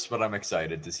nervous, but I'm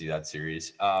excited to see that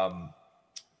series. Now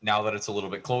that it's a little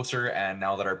bit closer, and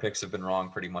now that our picks have been wrong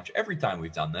pretty much every time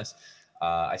we've done this,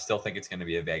 I still think it's going to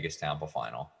be a Vegas Tampa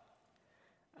final.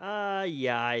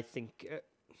 Yeah, I think.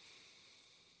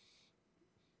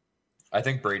 I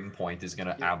think Braden Point is going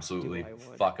to absolutely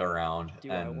fuck around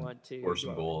and score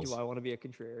some goals. Do I want to be a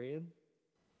contrarian?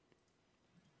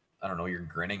 I don't know. You're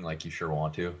grinning like you sure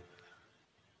want to.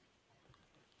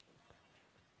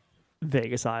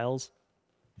 Vegas Isles.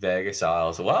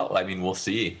 Well, I mean, we'll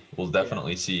see. We'll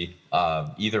definitely see.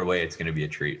 Either way, it's going to be a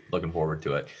treat. Looking forward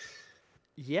to it.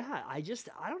 Yeah, I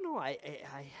don't know.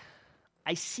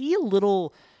 I see a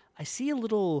little.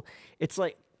 It's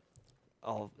like.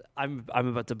 Oh, I'm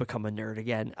about to become a nerd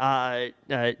again.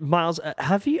 Miles,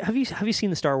 have you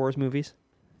seen the Star Wars movies?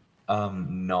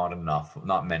 Not enough.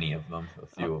 Not many of them. A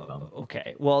few of them.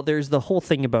 Okay. Well, there's the whole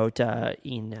thing about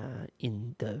in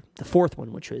the fourth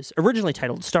one, which was originally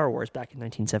titled Star Wars back in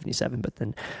 1977, but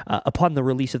then upon the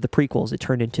release of the prequels, it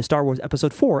turned into Star Wars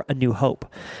Episode 4: A New Hope.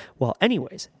 Well,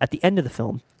 anyways, at the end of the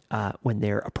film, when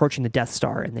they're approaching the Death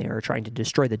Star and they are trying to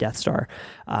destroy the Death Star,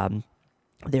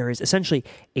 there is essentially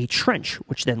a trench,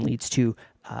 which then leads to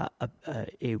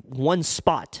a one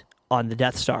spot on the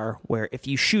Death Star where if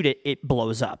you shoot it, it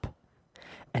blows up.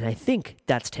 And I think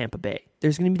that's Tampa Bay.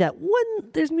 There's going to be that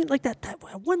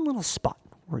one little spot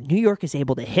where New York is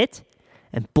able to hit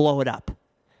and blow it up.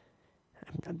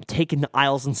 I'm taking the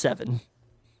Isles in 7.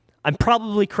 I'm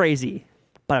probably crazy,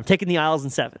 but I'm taking the Isles in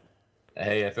 7.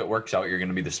 Hey, if it works out, you're going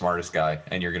to be the smartest guy,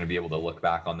 and you're going to be able to look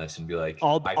back on this and be like,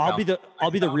 I'll be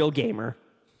the real gamer.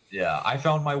 Yeah, I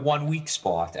found my 1 weak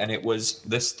spot, and it was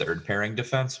this third pairing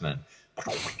defenseman.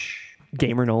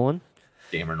 Gamer Nolan.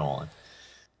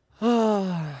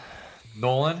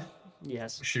 Nolan?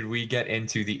 Yes. Should we get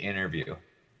into the interview?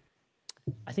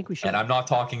 I think we should. And I'm not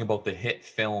talking about the hit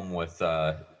film with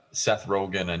Seth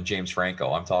Rogen and James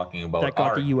Franco. I'm talking about that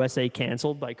got the USA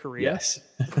canceled by Korea. Yes.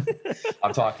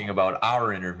 I'm talking about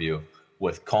our interview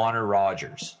with Connor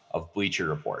Rogers of Bleacher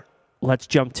Report. Let's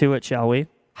jump to it, shall we?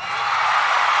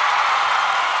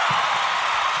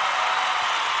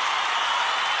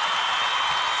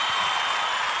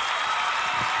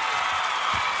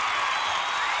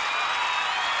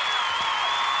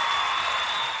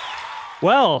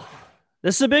 Well,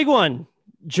 This is a big one.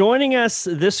 Joining us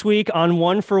this week on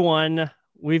One for One,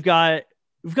 we've got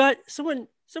someone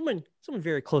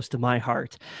very close to my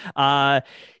heart.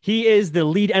 He is the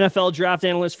lead NFL draft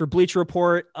analyst for Bleacher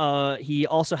Report. He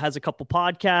also has a couple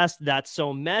podcasts, That's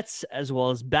So Mets, as well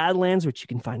as Badlands, which you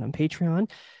can find on Patreon.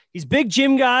 He's big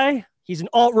gym guy. He's an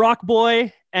alt rock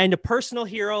boy and a personal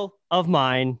hero of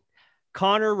mine.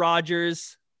 Connor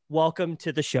Rogers, welcome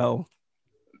to the show.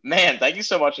 Man, thank you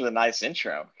so much for the nice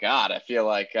intro. God, I feel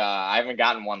like I haven't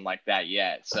gotten one like that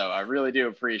yet. So I really do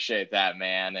appreciate that,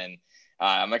 man. And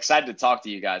I'm excited to talk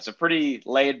to you guys. A pretty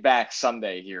laid back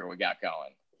Sunday here we got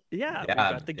going. Yeah, we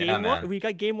got the game one. We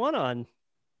got game one on.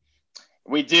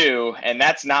 We do, and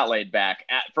that's not laid back.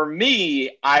 For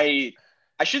me, I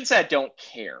shouldn't say I don't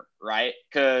care, right?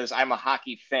 Because I'm a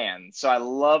hockey fan. So I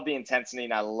love the intensity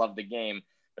and I love the game.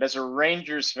 But as a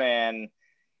Rangers fan,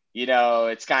 you know,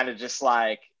 it's kind of just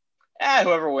like,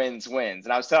 whoever wins, wins.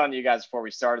 And I was telling you guys before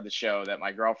we started the show that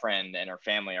my girlfriend and her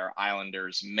family are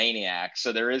Islanders maniacs.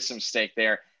 So there is some stake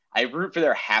there. I root for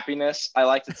their happiness, I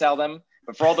like to tell them.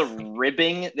 But for all the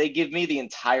ribbing they give me the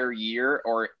entire year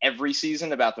or every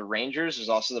season about the Rangers, there's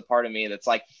also the part of me that's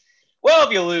like, well,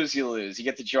 if you lose, you lose. You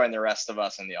get to join the rest of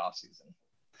us in the offseason.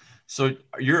 So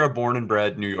you're a born and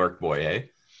bred New York boy, eh?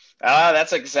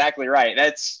 That's exactly right.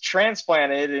 That's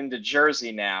transplanted into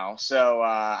Jersey now. So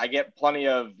I get plenty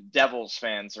of Devils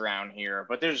fans around here,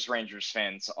 but there's Rangers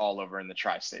fans all over in the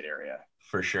tri-state area.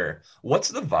 For sure. What's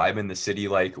the vibe in the city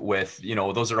like with, you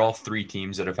know, those are all three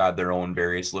teams that have had their own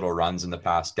various little runs in the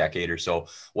past decade or so.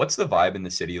 What's the vibe in the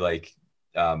city like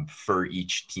for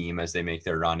each team as they make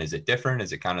their run? Is it different?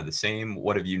 Is it kind of the same?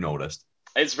 What have you noticed?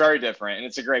 It's very different, and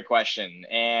it's a great question.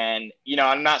 And, you know,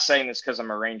 I'm not saying this because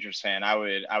I'm a Rangers fan. I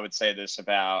would say this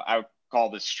about – I would call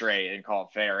this straight and call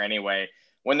it fair anyway.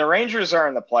 When the Rangers are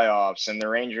in the playoffs and the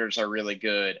Rangers are really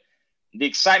good, the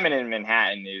excitement in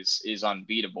Manhattan is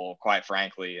unbeatable, quite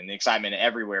frankly, and the excitement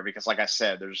everywhere because, like I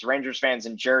said, there's Rangers fans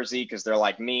in Jersey because they're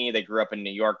like me. They grew up in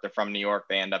New York. They're from New York.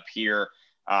 They end up here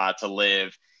to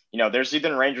live. You know, there's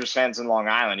even Rangers fans in Long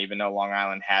Island, even though Long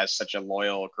Island has such a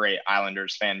loyal, great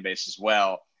Islanders fan base as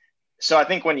well. So I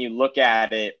think when you look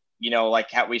at it, you know, like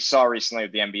how we saw recently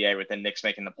with the NBA with the Knicks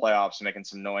making the playoffs and making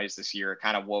some noise this year, it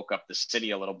kind of woke up the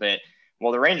city a little bit.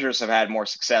 Well, the Rangers have had more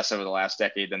success over the last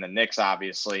decade than the Knicks,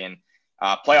 obviously. And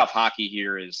playoff hockey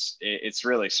here it's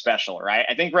really special, right?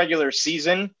 I think regular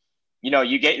season, you know,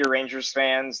 you get your Rangers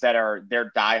fans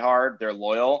they're diehard, they're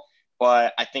loyal.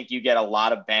 But I think you get a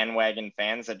lot of bandwagon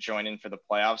fans that join in for the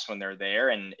playoffs when they're there,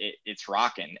 and it's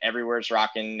rocking. Everywhere's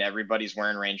rocking. Everybody's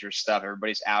wearing Rangers stuff.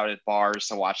 Everybody's out at bars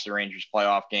to watch the Rangers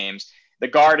playoff games. The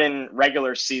Garden,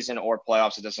 regular season or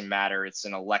playoffs, it doesn't matter. It's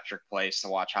an electric place to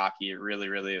watch hockey. It really,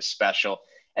 really is special.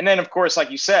 And then, of course,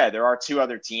 like you said, there are two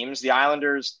other teams. The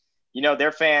Islanders, you know,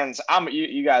 their fans,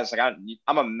 you guys, like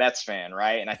I'm a Mets fan,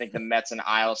 right? And I think the Mets and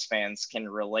Isles fans can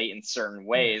relate in certain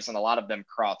ways, and a lot of them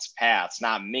cross paths.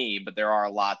 Not me, but there are a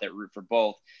lot that root for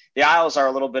both. The Isles are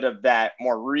a little bit of that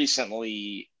more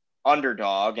recently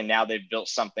underdog, and now they've built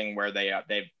something where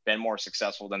they've been more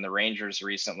successful than the Rangers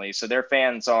recently. So their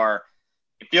fans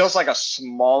it feels like a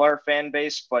smaller fan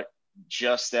base, but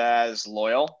just as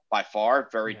loyal by far,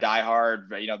 very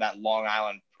diehard, you know, that Long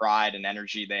Island pride and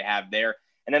energy they have there.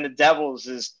 And then the Devils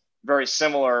is very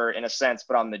similar in a sense,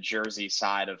 but on the Jersey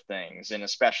side of things, and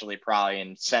especially probably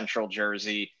in central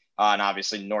Jersey and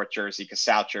obviously North Jersey, because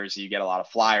South Jersey, you get a lot of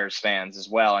Flyers fans as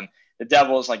well. And the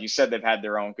Devils, like you said, they've had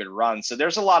their own good run. So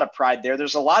there's a lot of pride there.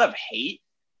 There's a lot of hate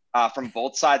from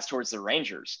both sides towards the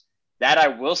Rangers. That I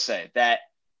will say that,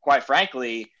 quite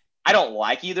frankly, I don't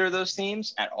like either of those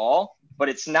teams at all, but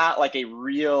it's not like a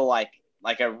real, like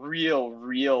a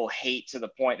real hate to the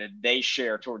point that they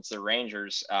share towards the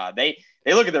Rangers. They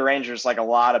look at the Rangers like a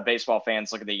lot of baseball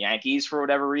fans look at the Yankees for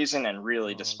whatever reason and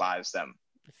really despise them.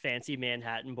 Fancy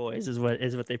Manhattan boys is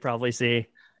what they probably see.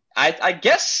 I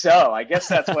guess so. I guess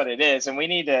that's what it is. And we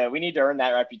need to earn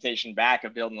that reputation back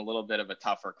of building a little bit of a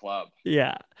tougher club.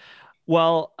 Yeah.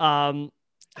 Well,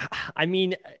 I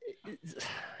mean,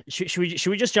 should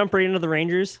we just jump right into the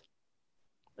Rangers?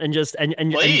 And just get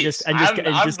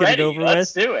it over with.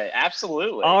 Let's do it.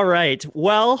 Absolutely. All right.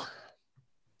 Well,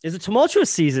 it's a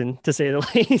tumultuous season to say the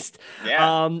least.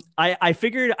 Yeah. I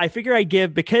figured I'd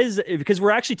give because we're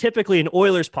actually typically an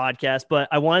Oilers podcast, but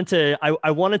I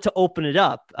wanted to open it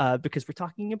up because we're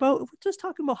just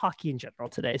talking about hockey in general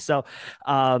today. So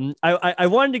I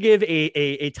wanted to give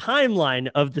a timeline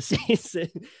of the season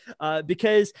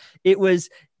because it was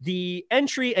the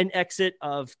entry and exit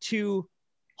of two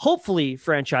hopefully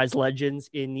franchise legends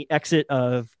in the exit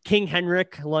of King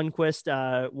Henrik Lundqvist,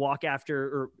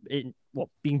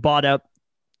 being bought out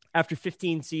after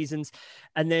 15 seasons.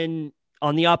 And then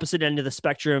on the opposite end of the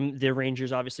spectrum, the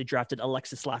Rangers obviously drafted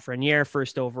Alexis Lafreniere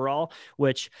first overall,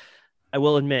 which I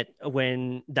will admit,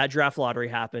 when that draft lottery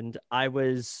happened, I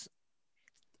was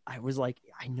like,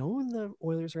 I know the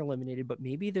Oilers are eliminated, but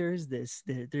maybe there's this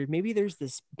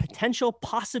potential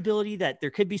possibility that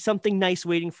there could be something nice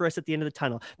waiting for us at the end of the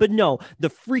tunnel. But no, the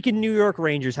freaking New York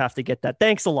Rangers have to get that.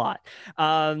 Thanks a lot.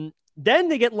 Then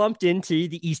they get lumped into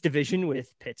the East Division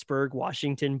with Pittsburgh,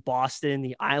 Washington, Boston,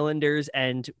 the Islanders,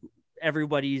 and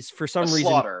everybody's for some reason.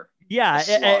 Slaughter. Yeah,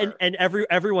 and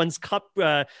everyone's cup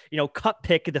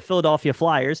pick, the Philadelphia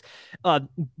Flyers.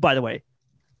 By the way,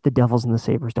 the Devils and the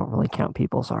Sabres don't really count,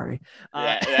 people. Sorry.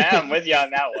 Yeah, I'm with you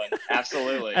on that one.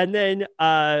 Absolutely. And then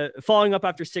following up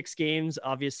after 6 games,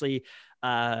 obviously,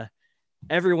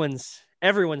 everyone's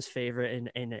favorite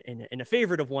and a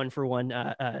favorite of one for one,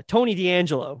 Tony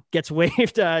DeAngelo gets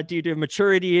waived due to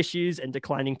maturity issues and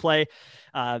declining play,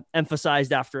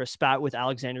 emphasized after a spat with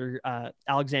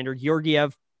Alexander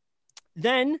Georgiev.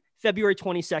 Then February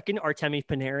 22nd, Artemi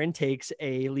Panarin takes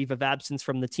a leave of absence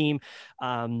from the team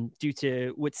due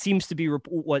to what seems to be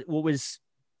what was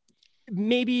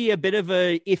maybe a bit of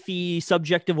a iffy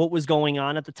subject of what was going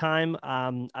on at the time.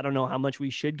 I don't know how much we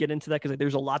should get into that because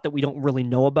there's a lot that we don't really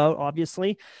know about,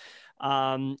 obviously.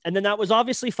 And then that was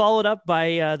obviously followed up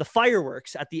by the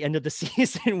fireworks at the end of the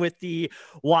season with the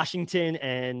Washington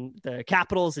and the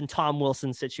Capitals and Tom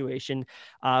Wilson situation.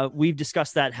 We've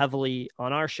discussed that heavily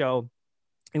on our show,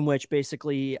 in which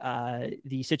basically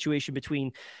the situation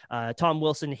between Tom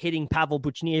Wilson hitting Pavel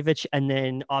Buchnevich and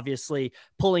then obviously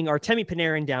pulling Artemi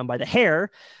Panarin down by the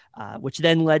hair, which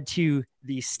then led to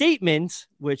the statement,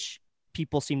 which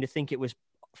people seem to think it was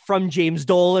from James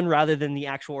Dolan rather than the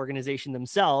actual organization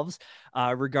themselves,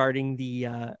 regarding the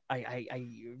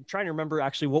I'm trying to remember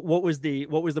actually what was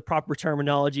the proper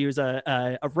terminology. It was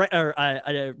a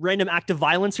random act of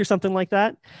violence or something like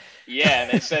that. Yeah,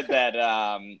 and they said that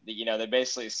they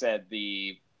basically said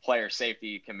the player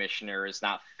safety commissioner is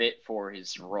not fit for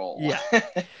his role. Yeah.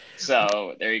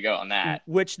 So there you go on that.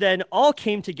 Which then all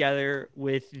came together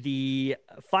with the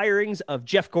firings of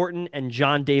Jeff Gorton and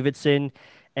John Davidson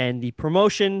and the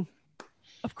promotion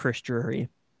of Chris Drury.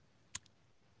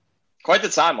 Quite the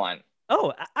timeline.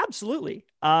 Oh, absolutely.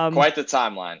 Quite the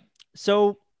timeline.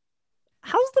 So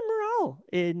how's the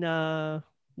morale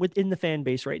within the fan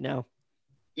base right now?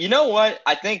 You know what?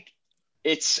 I think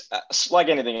it's like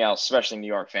anything else, especially New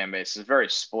York fan base, is very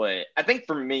split. I think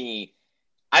for me,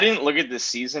 I didn't look at this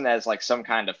season as like some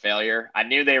kind of failure. I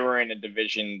knew they were in a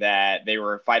division that they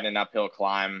were fighting an uphill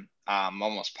climb.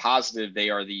 Almost positive they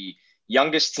are the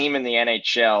youngest team in the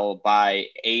NHL by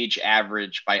age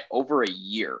average by over a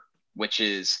year, which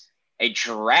is a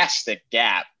drastic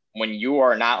gap when you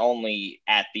are not only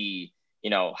at the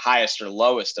highest or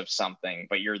lowest of something,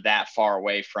 but you're that far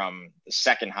away from the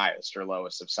second highest or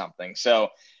lowest of something. So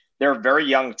they're a very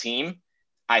young team.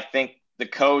 I think the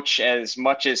coach, as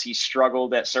much as he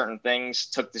struggled at certain things,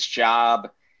 took this job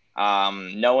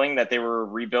knowing that they were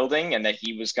rebuilding and that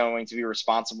he was going to be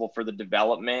responsible for the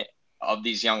development of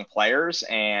these young players.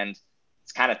 And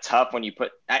it's kind of tough when you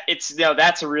put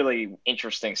that's a really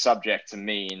interesting subject to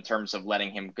me in terms of letting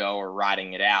him go or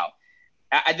riding it out.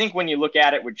 I think when you look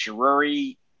at it with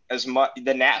Drury, as much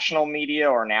the national media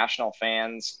or national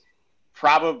fans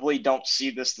probably don't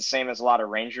see this the same as a lot of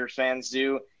Rangers fans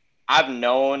do. I've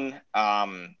known,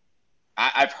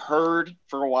 I've heard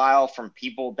for a while from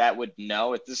people that would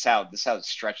know this is how it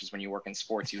stretches when you work in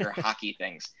sports, these are hockey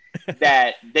things,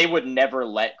 that they would never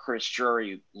let Chris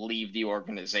Drury leave the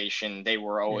organization. They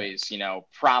were always,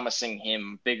 promising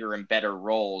him bigger and better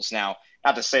roles. Now,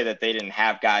 not to say that they didn't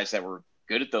have guys that were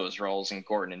good at those roles in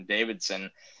Gorton and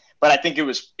Davidson, but I think it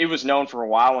was known for a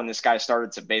while when this guy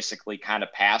started to basically kind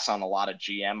of pass on a lot of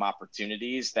GM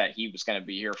opportunities that he was going to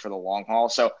be here for the long haul.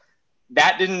 So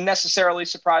that didn't necessarily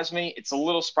surprise me. It's a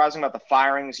little surprising about the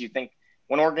firings. You think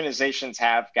when organizations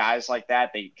have guys like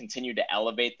that, they continue to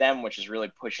elevate them, which is really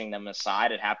pushing them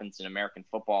aside. It happens in American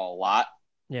football a lot.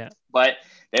 Yeah. But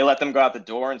they let them go out the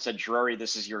door and said, Drury,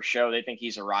 this is your show. They think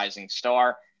he's a rising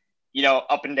star.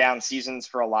 Up and down seasons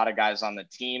for a lot of guys on the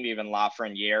team, even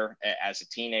Lafreniere as a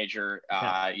teenager,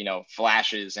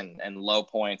 flashes and low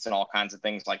points and all kinds of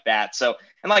things like that. So,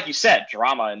 and like you said,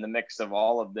 drama in the mix of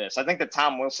all of this. I think the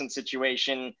Tom Wilson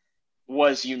situation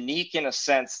was unique in a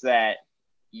sense that,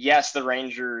 yes, the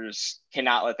Rangers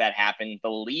cannot let that happen. The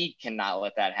league cannot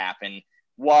let that happen.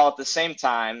 While at the same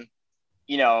time,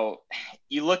 you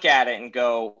look at it and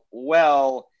go,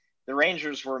 well, the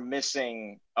Rangers were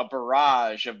missing a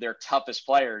barrage of their toughest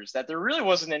players, that there really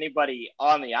wasn't anybody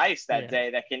on the ice that day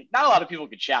that not a lot of people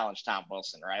could challenge Tom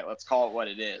Wilson, right? Let's call it what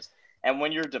it is. And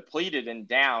when you're depleted and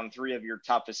down three of your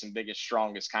toughest and biggest,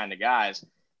 strongest kind of guys,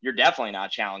 you're definitely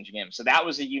not challenging him. So that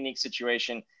was a unique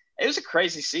situation. It was a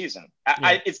crazy season.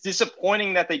 It's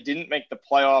disappointing that they didn't make the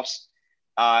playoffs.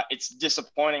 It's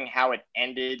disappointing how it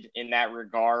ended in that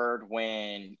regard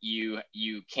when you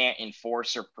can't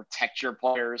enforce or protect your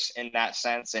players in that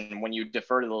sense. And when you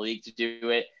defer to the league to do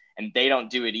it and they don't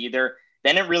do it either,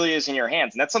 then it really is in your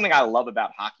hands. And that's something I love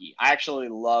about hockey. I actually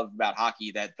love about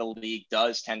hockey that the league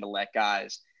does tend to let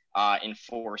guys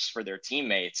enforce for their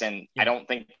teammates. And I don't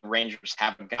think the Rangers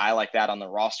have a guy like that on the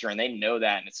roster, and they know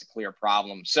that, and it's a clear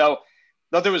problem. So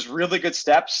though there was really good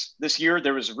steps this year,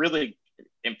 there was really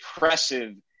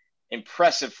impressive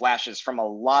flashes from a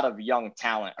lot of young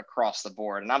talent across the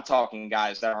board. And I'm talking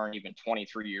guys that aren't even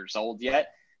 23 years old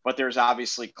yet, but there's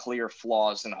obviously clear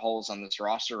flaws and holes on this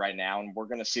roster right now. And we're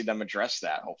going to see them address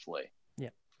that, hopefully. Yeah,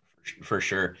 for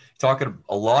sure. Talking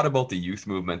a lot about the youth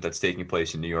movement that's taking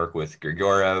place in New York with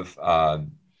Grigoriev,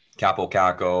 Capo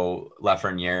Caco,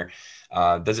 Lafreniere.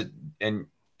 And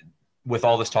with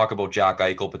all this talk about Jack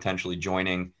Eichel potentially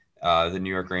joining the New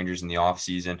York Rangers in the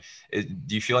offseason,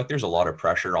 do you feel like there's a lot of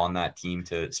pressure on that team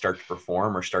to start to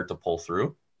perform or start to pull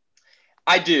through?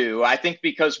 I do. I think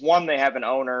because, one, they have an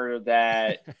owner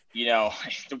that,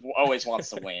 always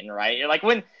wants to win, right? Like,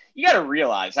 when you got to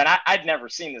realize, and I'd never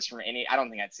seen this from I don't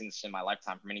think I'd seen this in my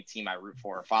lifetime from any team I root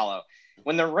for or follow.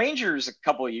 When the Rangers a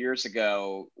couple of years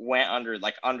ago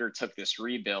undertook this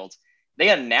rebuild, they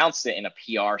announced it in a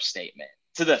PR statement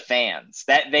to the fans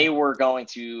that they were going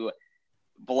to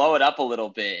blow it up a little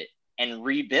bit and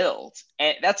rebuild.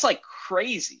 And that's like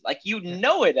crazy. Like,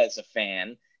 it as a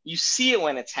fan, you see it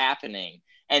when it's happening.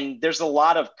 And there's a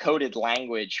lot of coded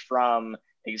language from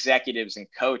executives and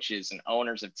coaches and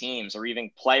owners of teams, or even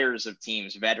players of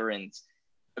teams, veterans,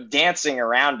 dancing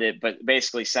around it, but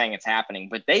basically saying it's happening.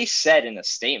 But they said in a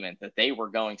statement that they were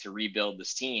going to rebuild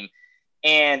this team.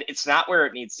 And it's not where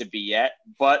it needs to be yet,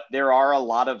 but there are a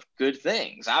lot of good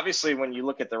things. Obviously, when you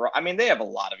look at they have a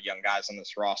lot of young guys on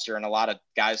this roster and a lot of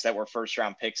guys that were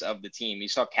first-round picks of the team. You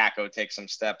saw Kako take some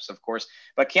steps, of course,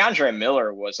 but Keandre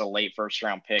Miller was a late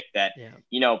first-round pick that,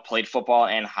 played football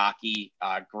and hockey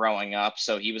growing up.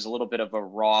 So he was a little bit of a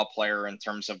raw player in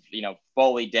terms of,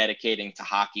 fully dedicating to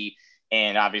hockey.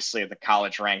 And obviously at the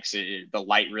college ranks, the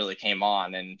light really came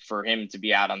on. And for him to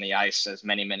be out on the ice as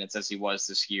many minutes as he was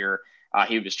this year,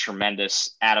 he was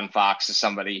tremendous. Adam Fox is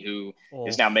somebody who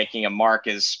is now making a mark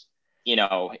as,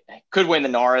 could win the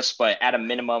Norris, but at a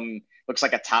minimum looks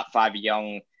like a top 5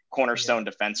 young cornerstone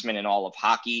defenseman in all of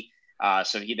hockey.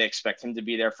 So they expect him to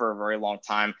be there for a very long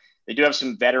time. They do have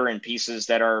some veteran pieces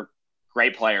that are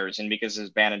great players. And because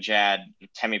of Zibanejad,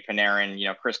 Temi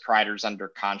Panarin, Chris Kreider's under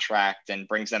contract and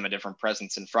brings them a different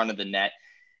presence in front of the net.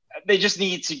 They just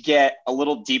need to get a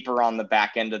little deeper on the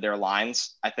back end of their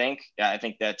lines, I think. I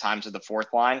think the times of the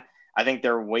fourth line. I think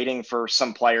they're waiting for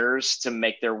some players to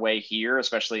make their way here,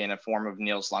 especially in a form of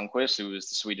Nils Lundkvist, who is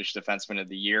the Swedish Defenseman of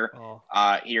the Year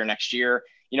here next year.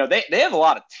 They have a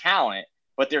lot of talent,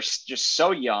 but they're just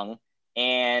so young,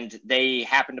 and they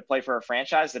happen to play for a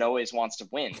franchise that always wants to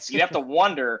win. So you have to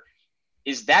wonder,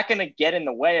 is that going to get in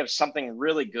the way of something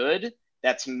really good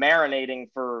that's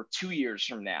marinating for 2 years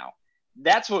from now?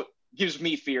 That's what gives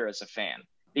me fear as a fan,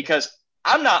 because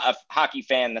I'm not a hockey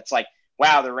fan that's like,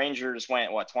 wow, the Rangers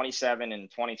went 27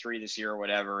 and 23 this year or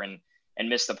whatever, and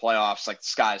missed the playoffs. Like, the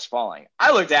sky is falling.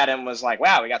 I looked at him and was like,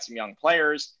 wow, we got some young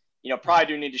players, probably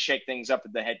do need to shake things up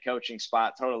at the head coaching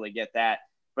spot. Totally get that.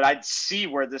 But I'd see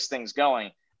where this thing's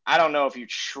going. I don't know if you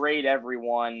trade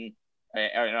everyone,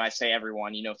 I say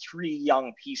everyone, 3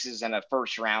 young pieces and a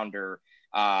first rounder,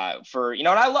 for, and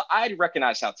I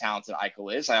recognize how talented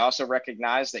Eichel is. I also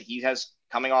recognize that he has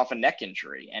coming off a neck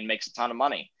injury and makes a ton of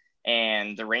money.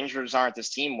 And the Rangers aren't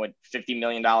this team with $50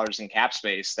 million in cap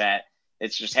space that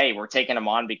it's just, hey, we're taking him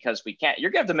on because we can't. You're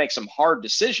going to have to make some hard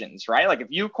decisions, right? Like, if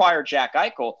you acquire Jack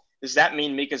Eichel, does that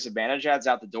mean Mika Zibanejad's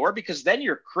out the door? Because then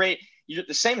you're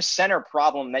the same center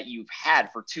problem that you've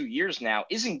had for 2 years now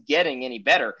isn't getting any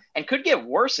better and could get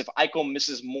worse if Eichel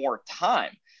misses more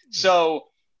time. So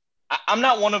I'm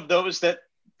not one of those that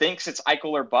thinks it's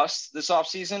Eichel or bust this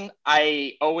offseason.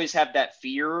 I always have that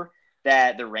fear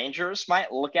that the Rangers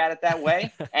might look at it that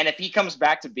way. And if he comes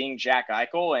back to being Jack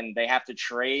Eichel and they have to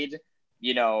trade,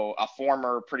 a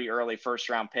former pretty early first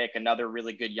round pick, another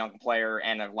really good young player,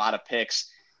 and a lot of picks,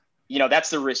 that's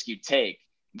the risk you take.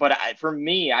 But for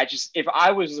me, if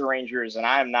I was the Rangers, and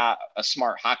I'm not a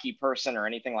smart hockey person or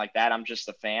anything like that, I'm just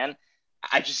a fan,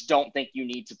 I just don't think you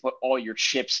need to put all your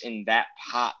chips in that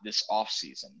pot this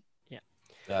offseason. Yeah,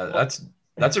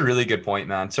 That's a really good point,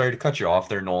 man. Sorry to cut you off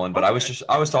there, Nolan, but Okay.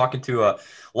 I was talking to a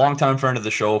longtime friend of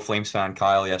the show, Flames fan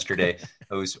Kyle, yesterday,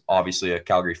 who's obviously a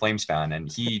Calgary Flames fan,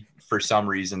 and he, for some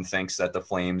reason, thinks that the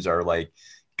Flames are like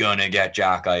gonna get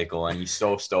Jack Eichel, and he's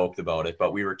so stoked about it.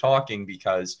 But we were talking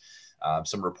because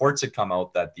some reports had come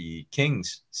out that the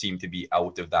Kings seem to be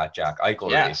out of that Jack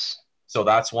Eichel race. Yes. So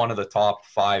that's one of the top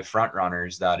 5 front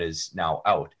runners that is now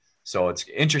out. So it's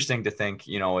interesting to think,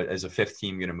 is a 5th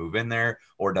team going to move in there,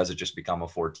 or does it just become a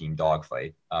 4-team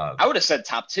dogfight? I would have said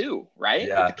top 2, right? With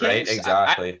Yeah, the Kings. right.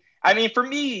 Exactly. I mean, for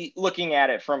me, looking at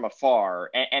it from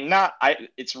afar,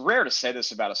 it's rare to say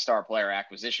this about a star player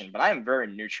acquisition, but I am very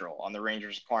neutral on the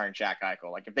Rangers acquiring Jack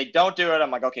Eichel. Like, if they don't do it,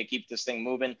 I'm like, okay, keep this thing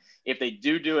moving. If they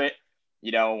do it,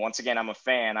 once again, I'm a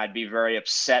fan. I'd be very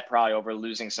upset probably over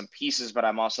losing some pieces, but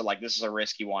I'm also like, this is a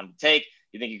risk you wanted to take.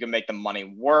 You think you can make the money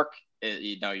work?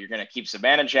 You're going to keep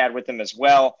Zibanejad with him as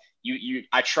well.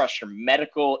 I trust your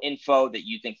medical info that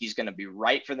you think he's going to be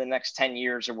right for the next 10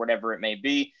 years or whatever it may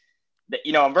be. That,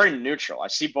 I'm very neutral. I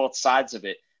see both sides of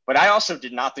it, but I also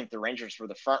did not think the Rangers were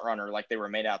the front runner like they were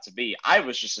made out to be. I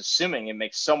was just assuming it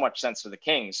makes so much sense for the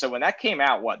Kings. So when that came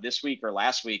out, this week or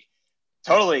last week,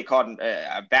 totally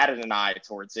I batted an eye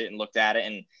towards it and looked at it.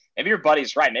 And maybe your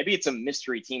buddy's right. Maybe it's a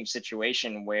mystery team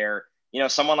situation where,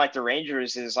 someone like the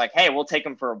Rangers is like, hey, we'll take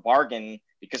him for a bargain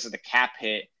because of the cap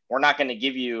hit. We're not going to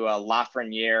give you a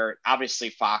Lafreniere. Obviously,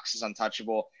 Fox is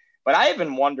untouchable. But I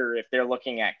even wonder if they're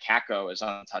looking at Kakko as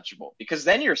untouchable, because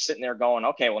then you're sitting there going,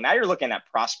 okay, well, now you're looking at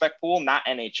prospect pool, not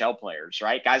NHL players,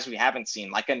 right? Guys we haven't seen,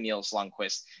 like a Niels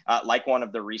Lundqvist, like one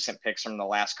of the recent picks from the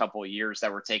last couple of years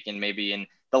that were taken maybe in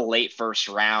the late first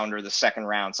round or the second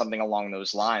round, something along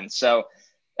those lines. So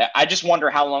I just wonder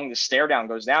how long the stare down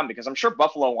goes down, because I'm sure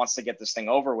Buffalo wants to get this thing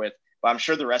over with, but I'm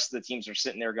sure the rest of the teams are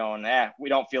sitting there going, we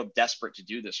don't feel desperate to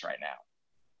do this right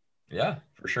now. Yeah,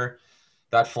 for sure.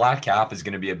 That flat cap is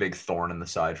going to be a big thorn in the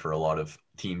side for a lot of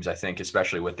teams, I think,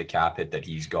 especially with the cap hit that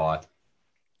he's got.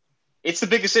 It's the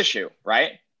biggest issue,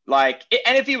 right? Like,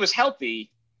 and if he was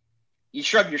healthy, you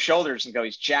shrug your shoulders and go,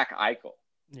 he's Jack Eichel.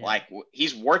 Yeah. Like,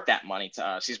 he's worth that money to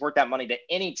us. He's worth that money to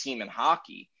any team in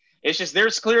hockey. It's just,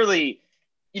 there's clearly,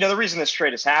 the reason this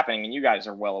trade is happening, and you guys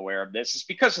are well aware of this, is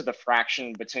because of the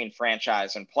fraction between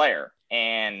franchise and player.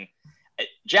 And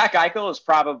Jack Eichel is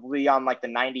probably on like the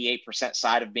 98%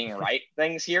 side of being right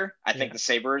things here. I think the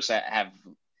Sabres have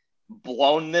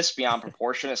blown this beyond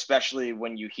proportion, especially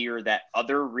when you hear that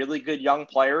other really good young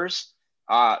players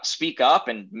speak up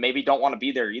and maybe don't want to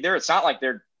be there either. It's not like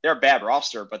they're a bad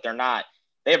roster, but they're not.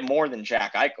 They have more than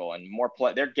Jack Eichel and more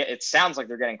play. It sounds like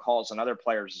they're getting calls on other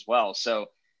players as well. So,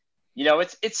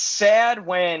 it's sad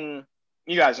when.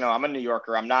 You guys know I'm a New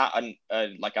Yorker. I'm not I'm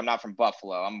not from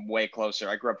Buffalo. I'm way closer.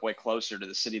 I grew up way closer to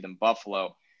the city than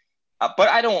Buffalo. But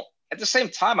I don't, at the same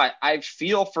time, I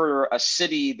feel for a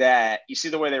city that you see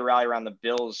the way they rally around the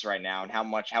Bills right now and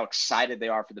how excited they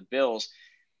are for the Bills.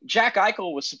 Jack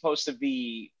Eichel was supposed to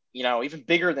be, even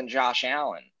bigger than Josh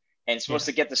Allen and supposed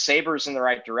to get the Sabres in the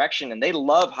right direction. And they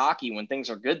love hockey when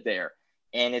things are good there.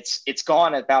 And it's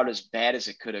gone about as bad as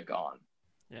it could have gone.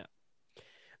 Yeah.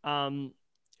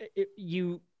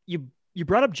 You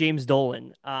brought up James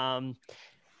Dolan,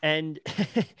 and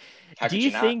do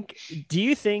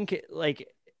you think like,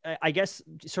 I guess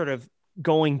sort of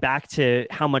going back to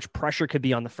how much pressure could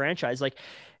be on the franchise, like,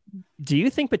 do you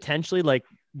think potentially like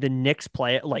the Knicks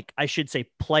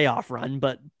playoff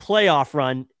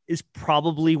run is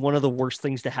probably one of the worst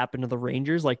things to happen to the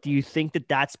Rangers? Like, do you think that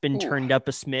that's been turned up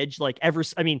a smidge?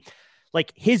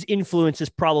 Like his influence has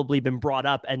probably been brought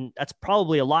up, and that's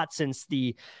probably a lot since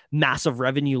the massive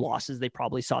revenue losses they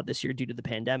probably saw this year due to the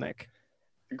pandemic.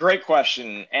 Great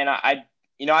question. And I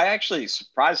actually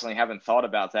surprisingly haven't thought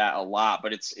about that a lot,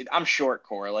 but I'm sure it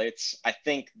correlates. I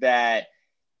think that,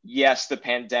 yes, the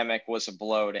pandemic was a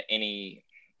blow to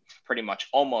pretty much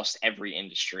almost every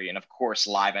industry. And of course,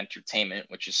 live entertainment,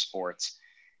 which is sports.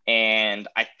 And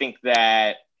I think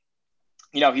that,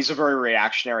 he's a very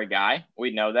reactionary guy.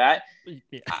 We know that.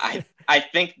 Yeah. I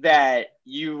think that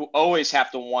you always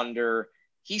have to wonder,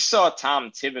 he saw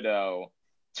Tom Thibodeau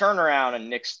turn around a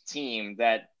Knicks team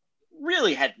that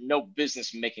really had no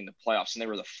business making the playoffs, and they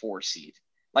were the 4 seed.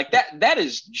 Like that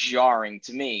is jarring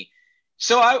to me.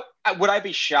 So would I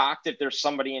be shocked if there's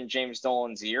somebody in James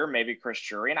Dolan's ear, maybe Chris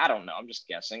Drury, and I don't know, I'm just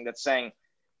guessing, that's saying,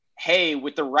 hey,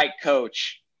 with the right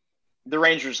coach, the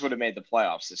Rangers would have made the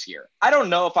playoffs this year. I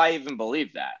don't know if I even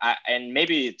believe that. And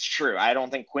maybe it's true. I don't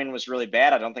think Quinn was really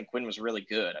bad. I don't think Quinn was really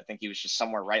good. I think he was just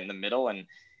somewhere right in the middle. And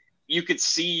you could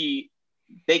see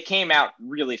they came out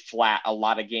really flat a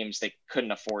lot of games they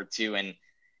couldn't afford to. And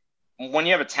when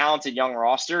you have a talented young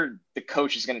roster, the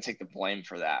coach is going to take the blame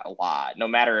for that a lot, no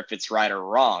matter if it's right or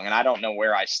wrong. And I don't know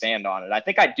where I stand on it. I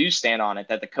think I do stand on it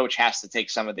that the coach has to take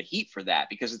some of the heat for that,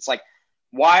 because it's like,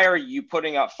 why are you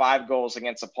putting up 5 goals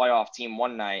against a playoff team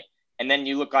one night and then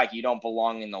you look like you don't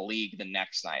belong in the league the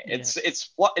next night? Yeah.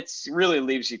 It's really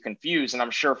leaves you confused. And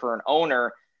I'm sure for an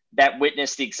owner that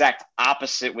witnessed the exact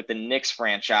opposite with the Knicks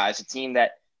franchise, a team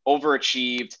that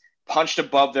overachieved, punched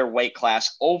above their weight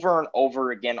class over and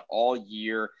over again all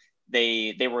year.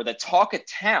 They were the talk of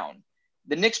town.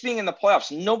 The Knicks being in the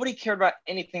playoffs, nobody cared about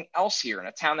anything else here in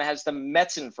a town that has the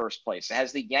Mets in first place. It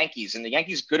has the Yankees, and the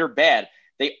Yankees, good or bad,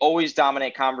 they always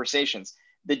dominate conversations.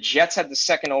 The Jets had the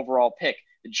second overall pick.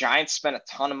 The Giants spent a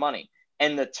ton of money.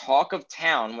 And the talk of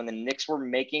town when the Knicks were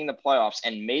making the playoffs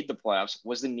and made the playoffs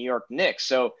was the New York Knicks.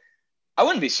 So I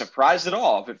wouldn't be surprised at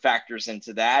all if it factors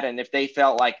into that. And if they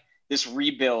felt like this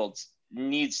rebuild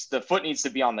the foot needs to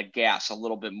be on the gas a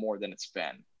little bit more than it's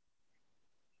been.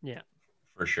 Yeah,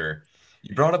 for sure.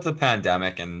 You brought up the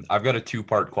pandemic, and I've got a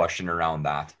 2-part question around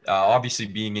that. Obviously,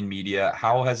 being in media,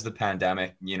 how has the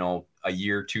pandemic, a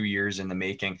year, 2 years in the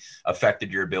making,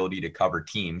 affected your ability to cover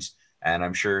teams? And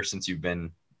I'm sure since you've been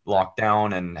locked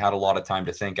down and had a lot of time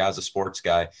to think as a sports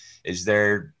guy, is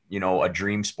there, a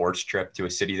dream sports trip to a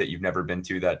city that you've never been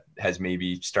to that has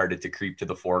maybe started to creep to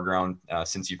the foreground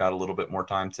since you've had a little bit more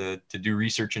time to do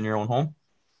research in your own home?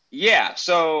 Yeah.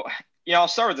 So, I'll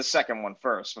start with the second one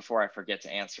first before I forget to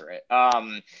answer it.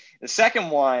 The second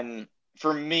one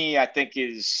for me, I think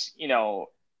is,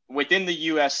 within the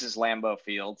U.S. is Lambeau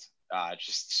Field,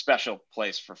 just a special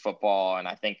place for football. And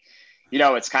I think,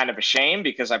 it's kind of a shame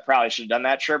because I probably should have done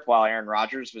that trip while Aaron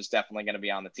Rodgers was definitely going to be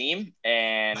on the team.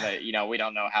 And, we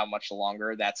don't know how much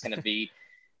longer that's going to be.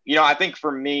 I think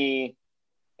for me,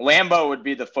 Lambeau would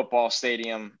be the football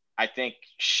stadium. I think,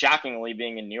 shockingly,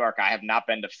 being in New York, I have not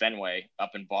been to Fenway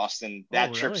up in Boston.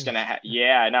 That trip's going to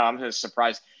yeah, no, I'm just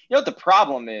surprised. What the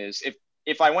problem is,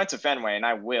 if I went to Fenway, and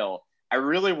I will, I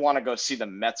really want to go see the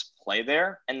Mets play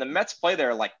there. And the Mets play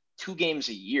there like 2 games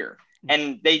a year.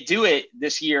 And they do it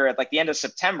this year at like the end of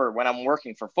September when I'm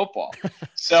working for football.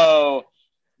 So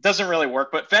it doesn't really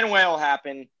work, but Fenway will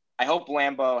happen. I hope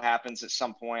Lambeau happens at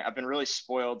some point. I've been really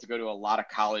spoiled to go to a lot of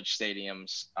college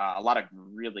stadiums, a lot of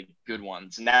really good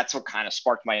ones. And that's what kind of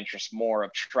sparked my interest more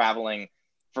of traveling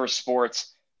for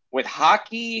sports. With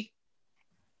hockey's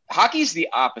the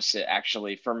opposite,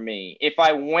 actually, for me. If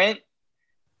I went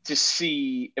to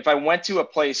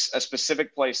a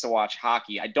specific place to watch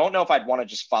hockey, I don't know if I'd want to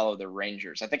just follow the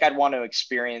Rangers. I think I'd want to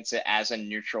experience it as a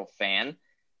neutral fan.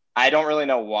 I don't really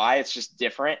know why. It's just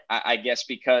different, I guess,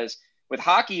 because with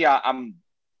hockey, I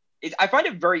find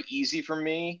it very easy for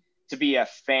me to be a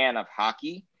fan of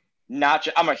hockey.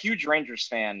 I'm a huge Rangers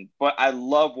fan, but I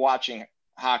love watching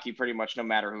hockey pretty much no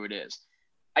matter who it is.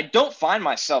 I don't find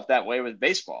myself that way with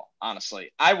baseball,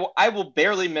 honestly. I will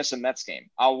barely miss a Mets game.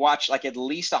 I'll watch like at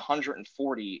least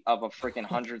 140 of a freaking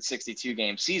 162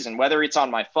 game season, whether it's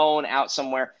on my phone, out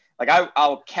somewhere. Like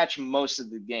I'll catch most of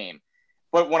the game.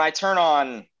 But when I turn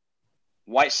on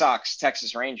White Sox,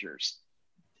 Texas Rangers,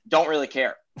 don't really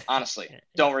care, honestly.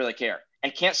 Don't really care.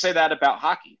 And can't say that about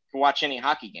hockey. Can watch any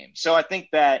hockey game. So I think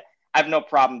that I have no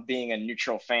problem being a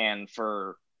neutral fan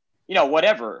for,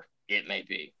 whatever it may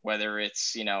be, whether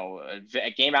it's,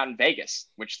 a game out in Vegas,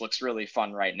 which looks really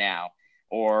fun right now,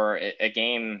 or a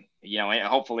game,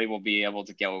 hopefully we'll be able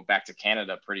to go back to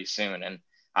Canada pretty soon. And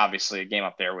obviously a game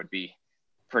up there would be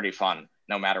pretty fun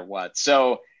no matter what.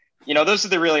 So, those are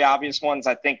the really obvious ones.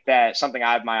 I think that something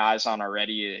I have my eyes on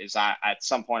already is at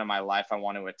some point in my life, I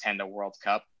want to attend a World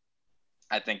Cup.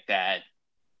 I think that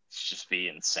it's just be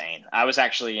insane. I was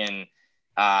actually in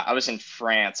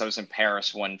France. I was in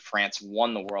Paris when France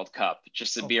won the World Cup.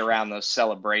 Just to be around those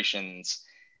celebrations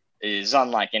is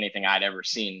unlike anything I'd ever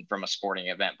seen from a sporting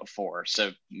event before.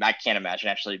 So I can't imagine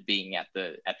actually being at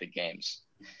the games.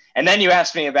 And then you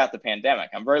asked me about the pandemic.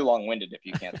 I'm very long-winded if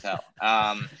you can't tell.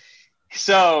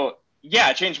 So yeah,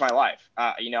 it changed my life.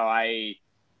 I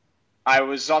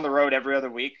was on the road every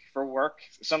other week for work,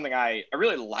 something I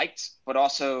really liked, but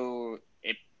also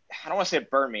I don't want to say it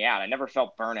burned me out. I never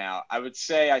felt burnout. I would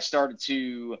say I started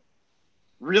to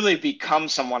really become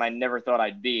someone I never thought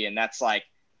I'd be. And that's like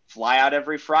fly out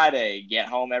every Friday, get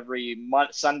home every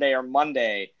Sunday or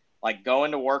Monday, like go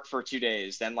into work for 2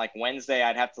 days. Then like Wednesday,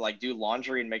 I'd have to like do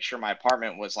laundry and make sure my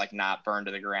apartment was like not burned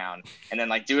to the ground. And then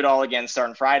like do it all again,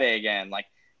 starting Friday again. Like,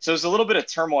 so it was a little bit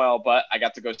of turmoil, but I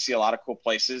got to go see a lot of cool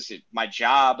places. My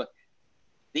job,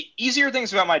 the easier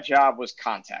things about my job was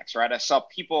contacts, right? I saw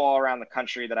people all around the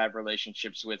country that I have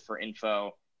relationships with for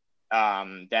info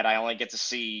that I only get to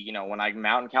see, when I'm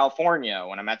out in California,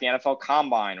 when I'm at the NFL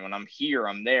Combine, when I'm here,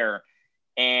 I'm there.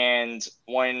 And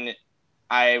when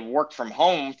I worked from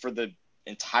home for the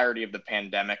entirety of the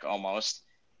pandemic almost,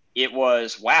 it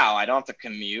was, wow, I don't have to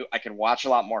commute. I could watch a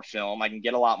lot more film. I can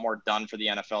get a lot more done for the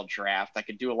NFL draft. I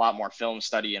could do a lot more film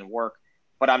study and work,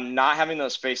 but I'm not having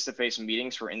those face-to-face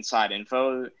meetings for inside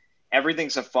info.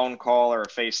 Everything's a phone call or a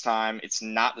FaceTime. It's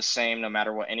not the same no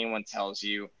matter what anyone tells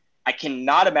you. I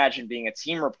cannot imagine being a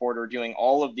team reporter doing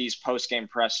all of these post-game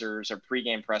pressers or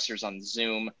pre-game pressers on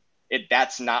Zoom.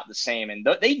 That's not the same. And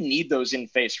they need those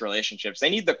in-face relationships. They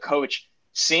need the coach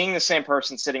seeing the same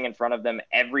person sitting in front of them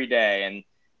every day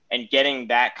and getting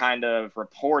that kind of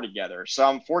rapport together. So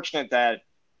I'm fortunate that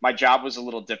my job was a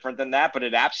little different than that, but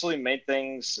it absolutely made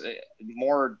things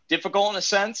more difficult in a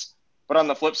sense. But on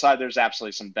the flip side, there's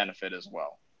absolutely some benefit as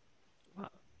well. Wow.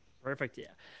 Perfect.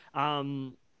 Yeah.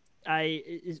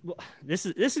 This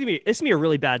is gonna be a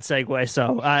really bad segue.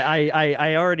 So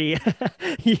I already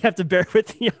you have to bear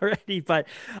with me already. But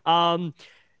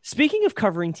speaking of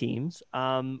covering teams,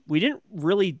 we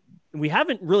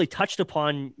haven't really touched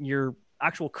upon your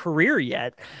actual career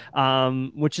yet,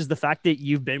 which is the fact that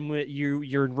you've been with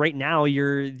you're right now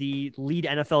you're the lead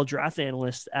NFL draft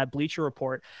analyst at Bleacher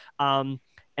Report.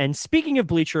 And speaking of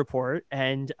Bleacher Report,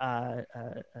 and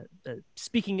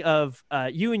speaking of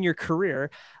you and your career,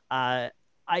 I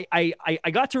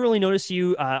got to really notice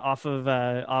you off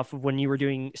of when you were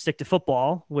doing Stick to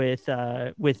Football with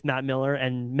Matt Miller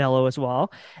and Mello as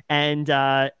well. And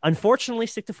unfortunately,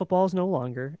 Stick to Football is no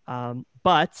longer.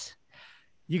 But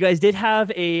you guys did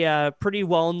have a pretty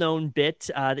well-known bit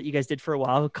that you guys did for a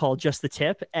while called Just the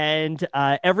Tip. And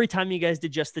every time you guys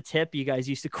did Just the Tip, you guys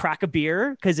used to crack a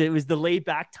beer because it was the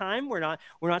laid-back time. We're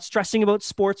not stressing about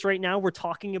sports right now. We're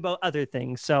talking about other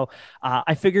things. So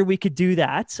I figured we could do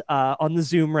that on the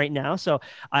Zoom right now. So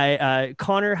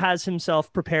Connor has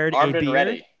himself prepared Armed a beer. and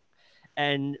ready.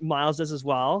 And Miles does as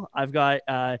well. I've got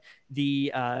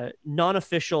the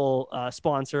non-official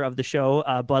sponsor of the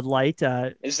show, Bud Light.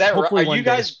 Is that right?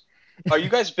 Are you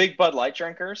guys big Bud Light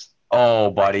drinkers?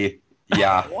 Oh, buddy.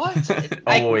 Yeah. What?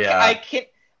 Yeah. I can't.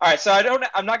 All right, so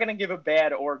I'm not going to give a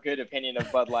bad or good opinion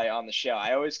of Bud Light on the show.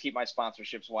 I always keep my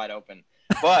sponsorships wide open.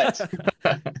 But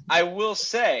I will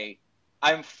say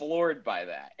I'm floored by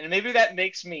that. And maybe that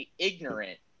makes me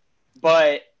ignorant,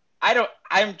 but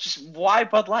why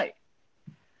Bud Light?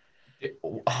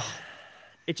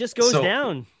 It just goes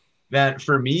down. Man,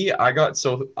 for me,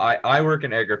 I work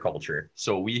in agriculture.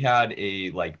 So we had a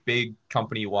big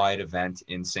company-wide event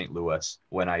in St. Louis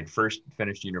when I'd first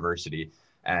finished university,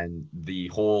 and the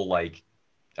whole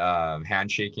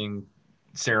handshaking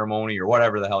ceremony or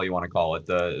whatever the hell you want to call it,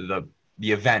 the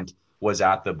event was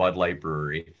at the Bud Light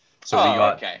Brewery.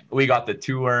 So we got the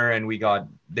tour, and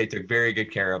they took very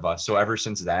good care of us. So ever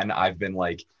since then, I've been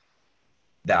like,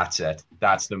 that's it.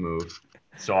 That's the move.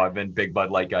 So I've been big Bud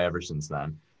Light guy ever since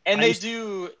then. And they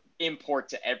do import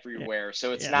to everywhere,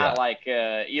 so it's not like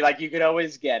you could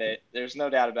always get it. There's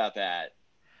no doubt about that.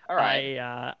 All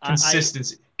right.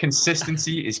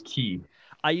 Consistency is key.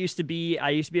 I used to be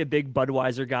a big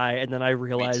Budweiser guy, and then I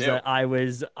realized that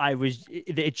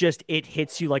it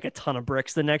hits you like a ton of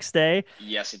bricks the next day.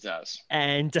 Yes, it does.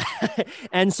 And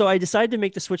and so I decided to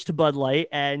make the switch to Bud Light,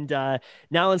 and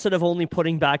now instead of only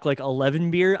putting back 11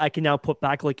 beer, I can now put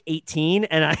back 18,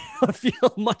 and I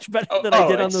feel much better than I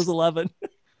did on those 11.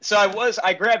 So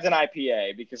I grabbed an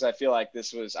IPA because I feel like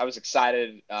I was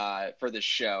excited for this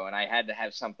show, and I had to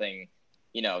have something,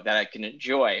 that I can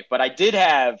enjoy. But I did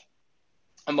have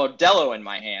a Modelo in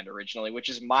my hand originally, which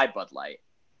is my Bud Light.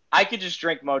 I could just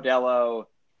drink Modelo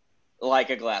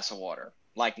like a glass of water,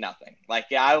 like nothing.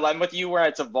 I'm with you where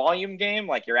it's a volume game.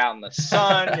 Like you're out in the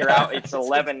sun, you're out. It's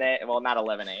 11 not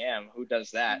 11 a.m. Who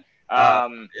does that?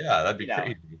 That'd be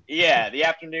crazy. Yeah, the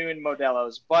afternoon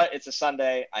Modelos, but it's a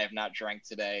Sunday. I have not drank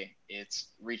today. It's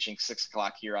reaching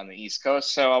 6:00 here on the East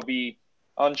Coast, so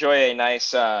I'll enjoy a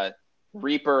nice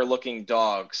Reaper looking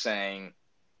dog saying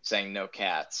no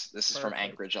cats. This is from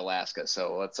Anchorage, Alaska.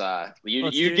 So let's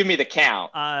give me the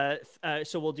count.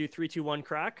 So we'll do 3, 2, 1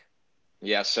 crack.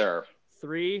 Yes, sir.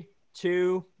 3,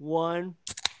 2, 1.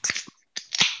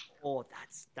 Oh,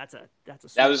 that's a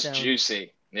that was sound.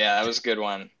 Juicy. Yeah, that was a good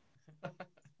one.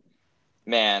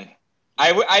 Man,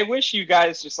 I wish you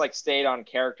guys just stayed on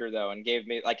character though and gave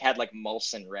me had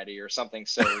Molson ready or something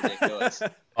so ridiculous.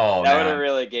 That would have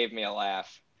really gave me a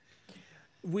laugh.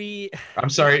 I'm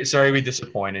sorry we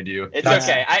disappointed you. It's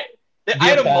okay. I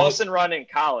had a Molson run in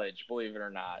college, believe it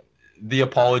or not. The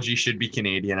apology should be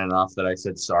Canadian enough that I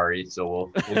said sorry, so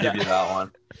we'll give you that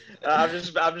one. I'm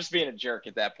just being a jerk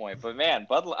at that point. But man,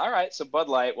 Bud Light. All right, so Bud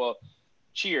Light. Well,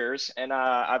 cheers, and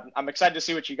I'm excited to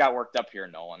see what you got worked up here,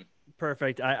 Nolan.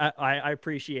 Perfect. I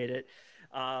appreciate it.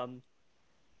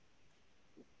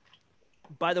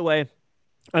 By the way,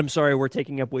 I'm sorry we're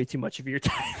taking up way too much of your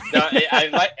time. No,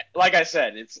 like I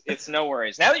said, it's no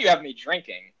worries. Now that you have me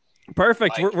drinking,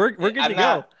 Perfect. like, We're good to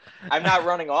go. I'm not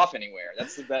running off anywhere.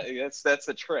 That's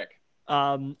the trick.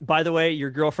 By the way, your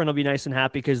girlfriend will be nice and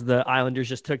happy because the Islanders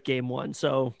just took game 1.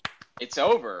 So it's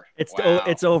over. It's Wow.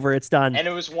 it's over. It's done. And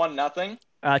it was 1-0.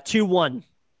 2-1.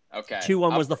 Okay.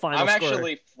 2-1 was the final I'm score.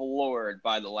 actually floored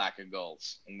by the lack of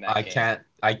goals in that game.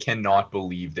 I cannot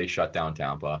believe they shut down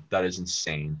Tampa. That is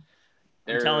insane.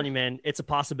 I'm telling you, man, it's a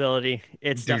possibility.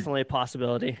 It's Dude, definitely a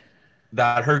possibility.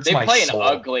 That hurts They my play soul.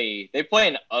 They play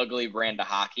an ugly brand of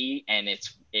hockey, and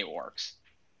it works.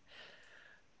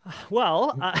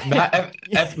 Well,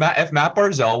 if Matt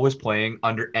Barzal was playing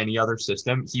under any other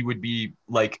system, he would be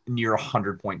like near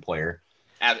 100-point player.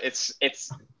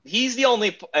 He's the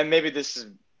only, and maybe this is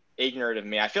ignorant of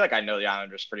me. I feel like I know the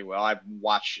Islanders pretty well. I've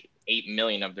watched 8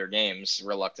 million of their games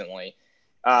reluctantly.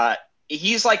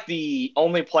 He's like the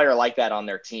only player like that on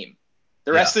their team.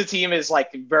 The rest of the team is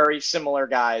like very similar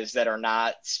guys that are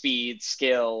not speed,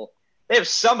 skill. They have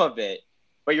some of it,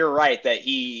 but you're right that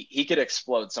he could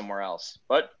explode somewhere else.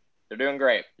 But they're doing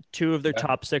great. 2 of their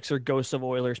top 6 are ghosts of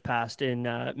Oilers past in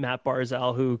Matt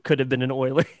Barzal, who could have been an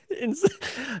Oiler.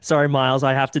 Sorry, Miles,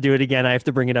 I have to do it again. I have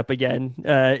to bring it up again.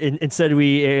 Instead,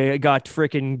 we got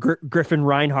freaking Griffin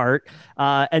Reinhart,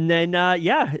 and then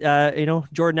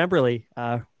Jordan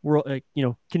Eberle, world,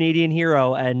 Canadian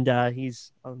hero, and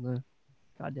he's on the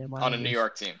goddamn Islanders. On a New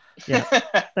York team. Yeah,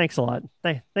 thanks a lot.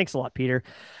 Thanks a lot, Peter.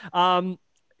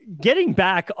 Getting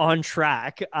back on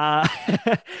track,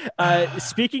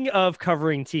 speaking of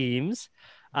covering teams,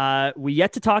 we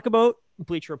yet to talk about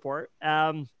Bleacher Report.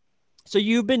 So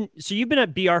you've been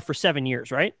at BR for 7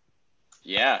 years, right?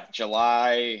 Yeah,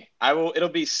 July. It'll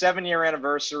be 7-year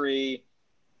anniversary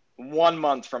 1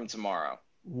 month from tomorrow.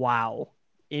 Wow.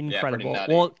 Incredible. Yeah,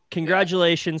 well,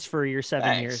 congratulations for your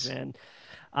 7 years, man.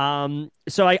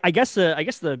 So I guess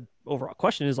the overall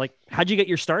question is like, how'd you get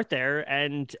your start there,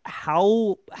 and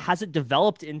how has it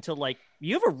developed into like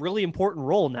you have a really important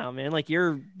role now, man? Like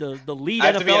you're the lead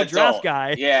NFL draft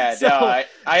guy. Yeah, so, no,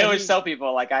 I always tell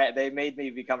people like they made me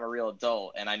become a real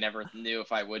adult, and I never knew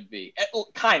if I would be.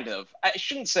 Kind of. I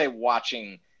shouldn't say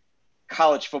watching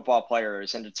college football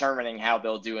players and determining how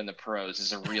they'll do in the pros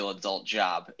is a real adult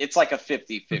job. It's like a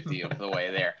 50-50 of the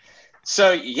way there.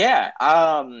 So yeah,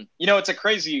 it's a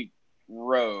crazy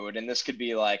road, and this could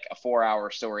be like a 4-hour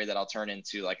story that I'll turn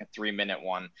into like a 3-minute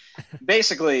one.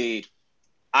 Basically,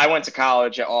 I went to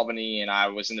college at Albany, and I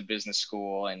was in the business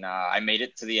school, and I made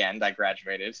it to the end. I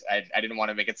graduated. I didn't want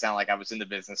to make it sound like I was in the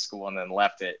business school and then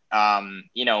left it.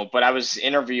 But I was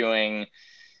interviewing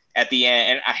at the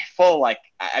end,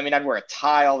 and I'd wear a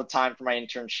tie all the time for my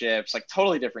internships, like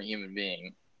totally different human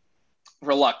being,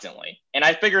 reluctantly. And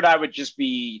I figured I would just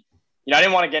be, I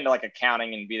didn't want to get into like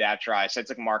accounting and be that dry. So I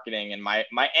took marketing, and my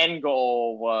end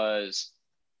goal was,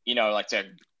 like to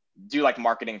do like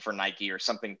marketing for Nike or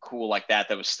something cool like that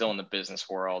was still in the business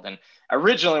world. And I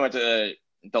originally went to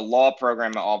the law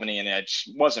program at Albany, and it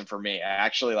just wasn't for me. I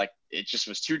actually it just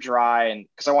was too dry, and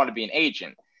because I wanted to be an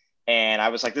agent. And I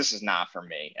was like, this is not for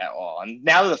me at all. And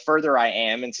now the further I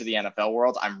am into the NFL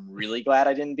world, I'm really glad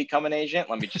I didn't become an agent.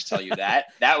 Let me just tell you that.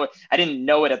 I didn't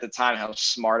know it at the time how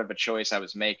smart of a choice I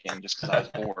was making just because I was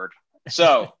bored.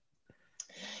 So,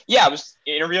 yeah, I was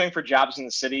interviewing for jobs in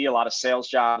the city, a lot of sales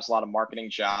jobs, a lot of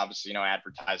marketing jobs,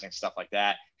 advertising, stuff like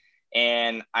that.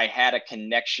 And I had a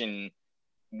connection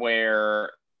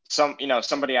where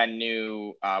somebody I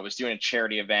knew was doing a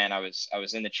charity event. I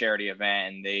was in the charity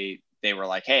event, and they were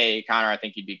like, hey, Connor, I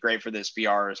think you'd be great for this.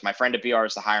 My friend at BR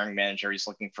is the hiring manager. He's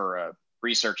looking for a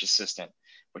research assistant,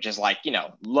 which is like,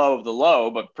 low of the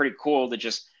low, but pretty cool to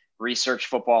just research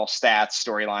football stats,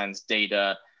 storylines,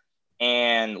 data.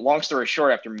 And long story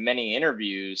short, after many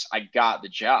interviews, I got the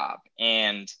job,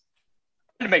 and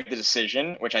I had to make the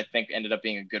decision, which I think ended up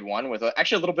being a good one, with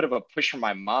actually a little bit of a push from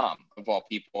my mom, of all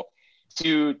people,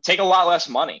 to take a lot less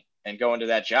money and go into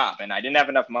that job. And I didn't have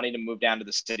enough money to move down to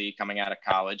the city coming out of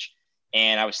college.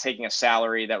 And I was taking a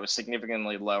salary that was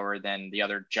significantly lower than the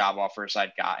other job offers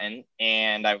I'd gotten.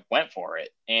 And I went for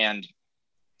it. And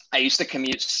I used to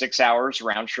commute 6 hours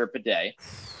round trip a day,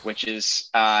 which is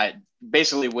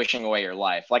basically wishing away your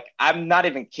life. Like, I'm not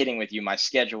even kidding with you. My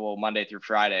schedule Monday through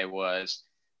Friday was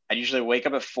I'd usually wake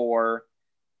up at 4,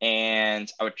 and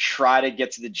I would try to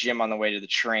get to the gym on the way to the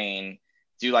train,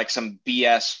 do like some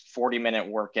BS 40-minute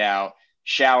workout,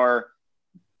 shower,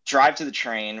 drive to the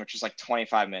train, which is like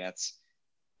 25 minutes,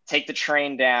 take the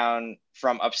train down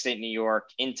from upstate New York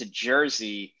into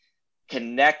Jersey,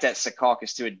 connect at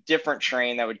Secaucus to a different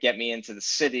train that would get me into the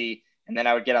city, and then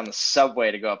I would get on the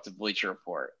subway to go up to Bleacher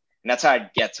Report. And that's how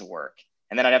I'd get to work.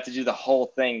 and then I'd have to do the whole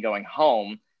thing going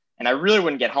home. And I really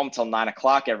wouldn't get home till 9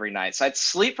 o'clock every night. So I'd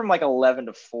sleep from like 11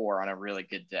 to 4 on a really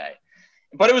good day.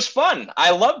 But it was fun.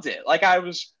 I loved it. Like, I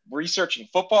was researching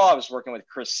football. I was working with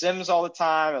Chris Sims all the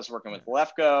time. I was working with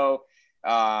Lefko,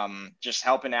 just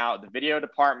helping out the video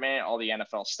department, all the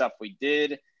NFL stuff we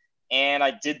did. And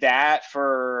I did that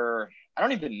for, I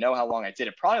don't even know how long I did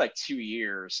it, probably like 2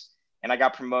 years. And I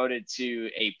got promoted to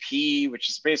AP, which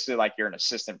is basically like you're an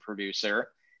assistant producer.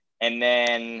 And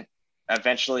then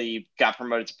eventually got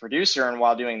promoted to producer. And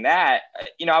while doing that,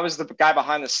 I was the guy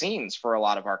behind the scenes for a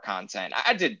lot of our content.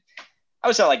 I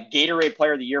was at like Gatorade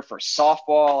Player of the Year for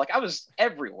softball. Like, I was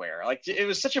everywhere. Like, it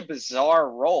was such a bizarre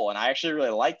role, and I actually really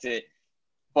liked it.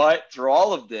 But through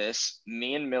all of this,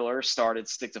 me and Miller started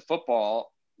Stick to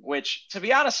Football, which, to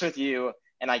be honest with you,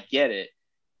 and I get it,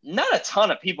 not a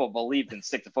ton of people believed in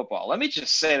Stick to Football. Let me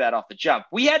just say that off the jump.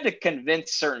 We had to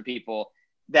convince certain people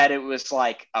that it was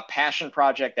like a passion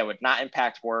project that would not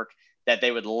impact work, that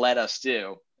they would let us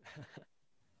do.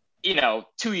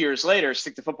 2 years later,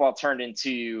 Stick to Football turned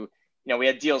into, we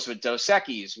had deals with Dos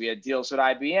Equis, we had deals with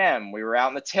IBM, we were out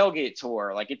on the tailgate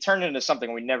tour. Like, it turned into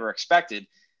something we never expected.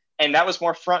 And that was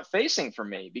more front facing for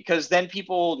me, because then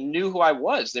people knew who I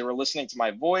was. They were listening to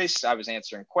my voice. I was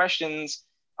answering questions.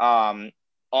 On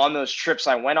those trips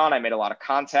I went on, I made a lot of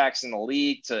contacts in the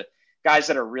league to guys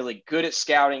that are really good at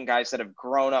scouting, guys that have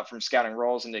grown up from scouting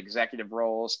roles into executive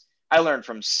roles. I learned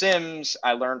from Sims.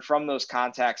 I learned from those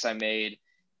contacts I made.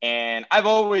 And I've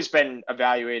always been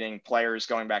evaluating players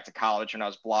going back to college when I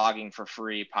was blogging for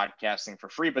free, podcasting for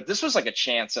free. But this was like a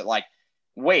chance at like,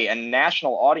 wait, a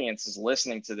national audience is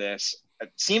listening to this.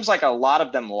 It seems like a lot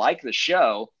of them like the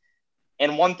show.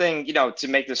 And one thing, to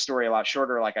make this story a lot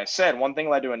shorter, like I said, one thing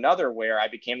led to another, where I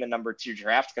became the number 2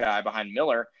 draft guy behind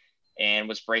Miller and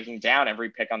was breaking down every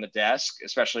pick on the desk,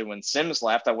 especially when Sims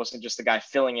left. I wasn't just the guy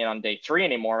filling in on day 3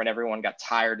 anymore when everyone got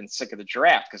tired and sick of the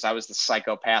draft, because I was the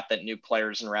psychopath that knew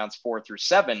players in rounds 4 through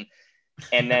 7.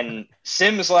 And then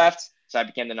Sims left, so I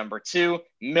became the number 2.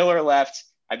 Miller left,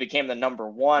 I became the number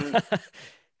 1.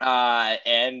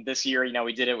 And this year,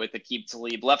 we did it with Aqib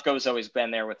Talib. Lefko's always been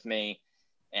there with me.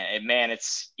 And man,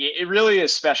 it really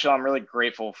is special. I'm really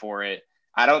grateful for it.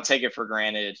 I don't take it for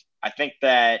granted. I think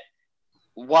that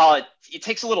while it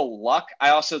takes a little luck, I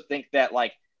also think that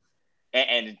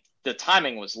and the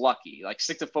timing was lucky. Like,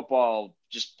 Stick to Football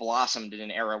just blossomed in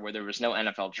an era where there was no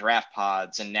NFL draft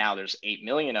pods, and now there's 8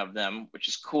 million of them, which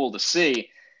is cool to see.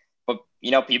 But,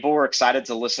 people were excited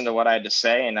to listen to what I had to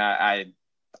say. And I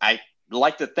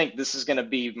like to think this is going to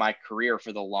be my career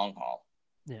for the long haul.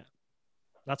 Yeah.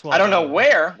 That's what I don't know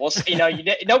where. Well,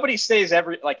 nobody stays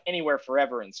anywhere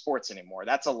forever in sports anymore.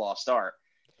 That's a lost art.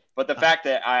 But the fact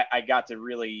that I got to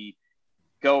really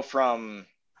go from,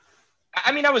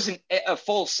 I was a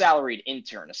full salaried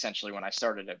intern essentially when I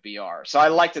started at BR. So I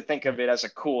like to think of it as a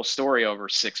cool story over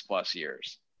 6+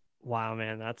 years. Wow,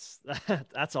 man,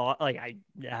 that's all. Like,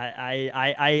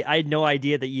 I had no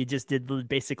idea that you just did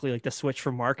basically like the switch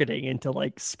from marketing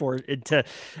into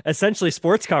essentially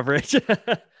sports coverage.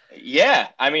 Yeah,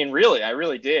 really, I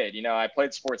really did. I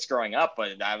played sports growing up,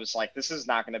 but I was like, this is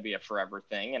not going to be a forever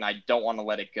thing, and I don't want to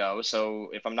let it go. So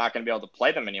if I'm not going to be able to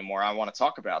play them anymore, I want to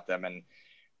talk about them. And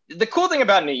the cool thing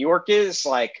about New York is,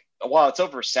 like, while it's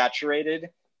oversaturated,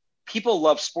 people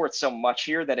love sports so much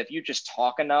here that if you just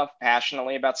talk enough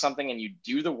passionately about something and you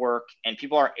do the work and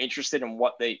people are interested in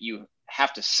what you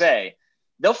have to say,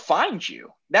 they'll find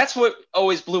you. That's what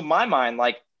always blew my mind.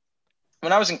 Like,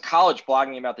 when I was in college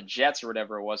blogging about the Jets or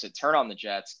whatever it was at Turn on the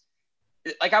Jets,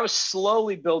 like, I was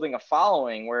slowly building a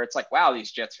following where it's like, wow,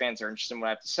 these Jets fans are interested in what I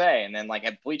have to say. And then, like,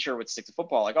 at Bleacher would Stick to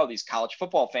Football, like, oh, these college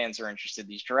football fans are interested.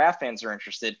 These draft fans are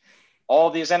interested. All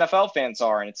these NFL fans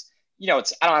are. And it's,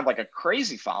 I don't have like a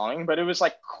crazy following, but it was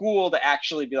like cool to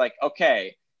actually be like,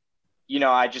 okay,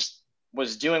 I just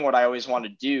was doing what I always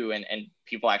wanted to do. And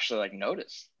people actually like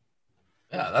noticed.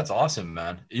 Yeah, that's awesome,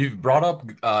 man. You've brought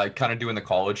up kind of doing the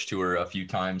college tour a few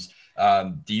times.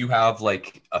 Do you have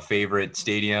like a favorite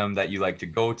stadium that you like to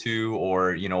go to,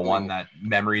 or, one that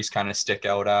memories kind of stick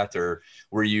out at, or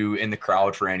were you in the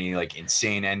crowd for any like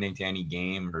insane ending to any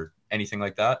game or anything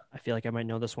like that? I feel like I might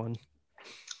know this one.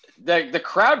 The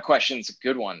crowd question is a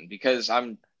good one, because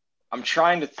I'm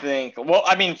trying to think. Well,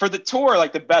 for the tour,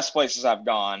 like, the best places I've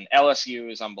gone,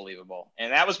 LSU is unbelievable.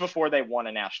 And that was before they won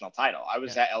a national title. I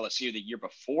was at LSU the year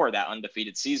before that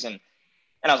undefeated season.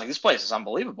 And I was like, this place is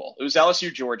unbelievable. It was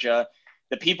LSU, Georgia.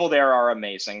 The people there are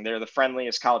amazing. They're the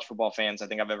friendliest college football fans I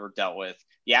think I've ever dealt with.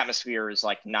 The atmosphere is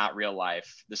like not real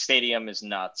life. The stadium is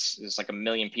nuts. There's like 1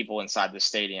 million people inside the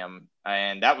stadium.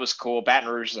 And that was cool. Baton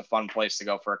Rouge is a fun place to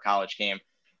go for a college game.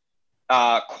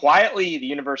 Quietly, the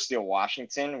University of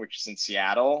Washington, which is in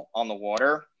Seattle on the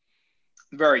water,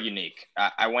 very unique.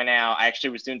 I went out. I actually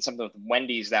was doing something with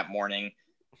Wendy's that morning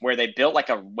where they built like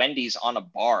a Wendy's on a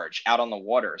barge out on the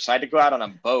water. So I had to go out on a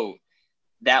boat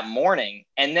that morning.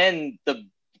 And then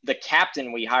the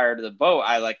captain we hired the boat,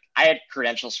 I had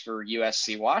credentials for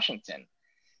USC Washington.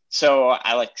 So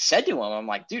I said to him, I'm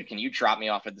like, dude, can you drop me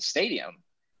off at the stadium?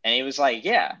 And he was like,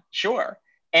 yeah, sure.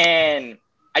 And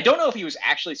I don't know if he was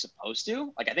actually supposed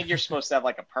to. I think you're supposed to have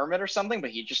a permit or something,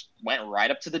 but he just went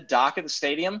right up to the dock of the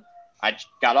stadium. I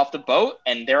got off the boat,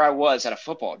 and there I was at a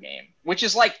football game, which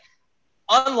is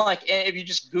unlike if you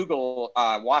just Google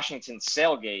Washington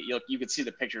Sailgate, you could see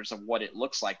the pictures of what it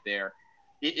looks like there.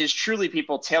 It is truly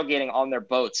people tailgating on their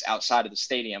boats outside of the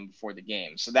stadium before the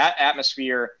game. So that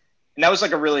atmosphere, and that was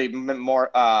a really more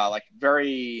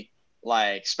very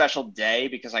special day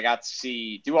because I got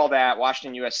to do all that,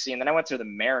 Washington USC, and then I went to the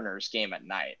Mariners game at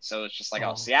night. So it's just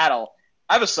Seattle.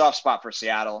 I have a soft spot for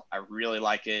Seattle. I really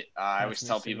like it. I always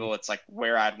tell people it's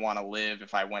where I'd want to live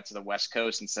if I went to the West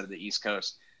Coast instead of the East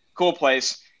Coast. Cool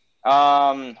place.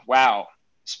 Wow.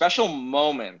 Special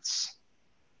moments.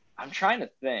 I'm trying to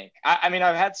think. I mean,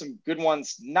 I've had some good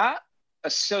ones, not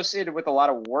associated with a lot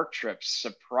of work trips,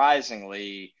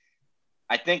 surprisingly.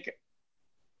 I think,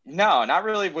 no, not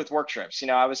really with work trips.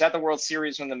 I was at the World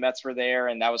Series when the Mets were there,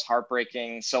 and that was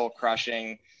heartbreaking,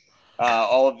 soul-crushing,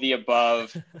 all of the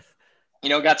above.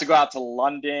 Got to go out to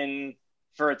London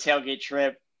for a tailgate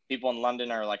trip. People in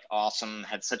London are awesome.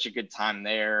 Had such a good time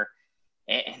there.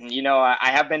 And,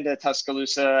 I have been to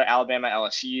Tuscaloosa, Alabama,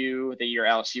 LSU, the year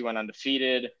LSU went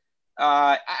undefeated.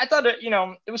 I thought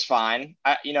it was fine.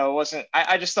 It wasn't,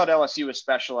 I just thought LSU was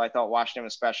special. I thought Washington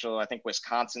was special. I think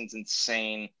Wisconsin's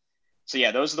insane. So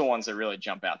yeah, those are the ones that really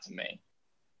jump out to me.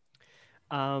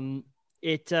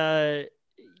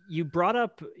 You brought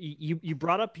up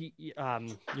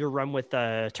your run with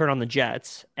Turn on the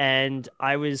Jets, and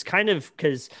I was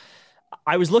because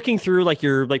I was looking through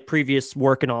your previous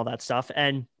work and all that stuff,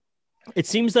 and it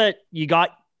seems that you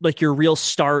got your real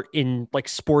start in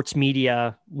sports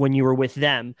media when you were with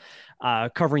them,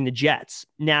 covering the Jets.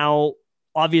 Now,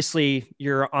 obviously,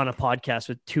 you're on a podcast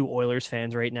with two Oilers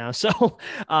fans right now, so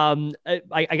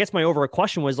I guess my overall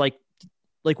question was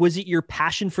was it your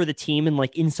passion for the team and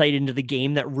insight into the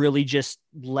game that really just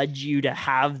led you to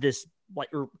have this,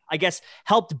 or I guess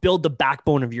helped build the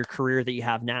backbone of your career that you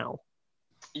have now?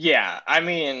 Yeah, I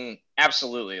mean,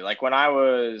 absolutely. When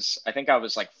I think I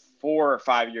was 4 or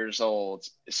 5 years old.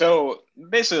 So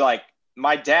basically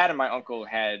my dad and my uncle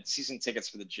had season tickets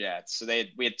for the Jets. So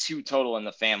we had 2 total in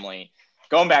the family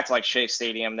going back to Shea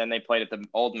Stadium. Then they played at the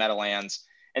old Meadowlands.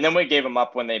 And then we gave them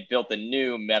up when they built the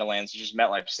new Meadowlands, which is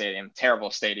MetLife Stadium.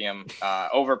 Terrible stadium,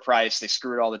 overpriced. They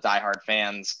screwed all the diehard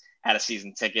fans out of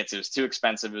season tickets. It was too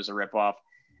expensive. It was a ripoff.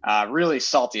 Really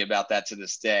salty about that to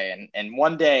this day. And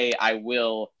one day I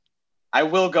will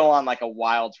go on a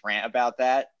wild rant about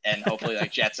that, and hopefully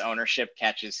Jets ownership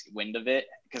catches wind of it.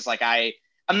 Because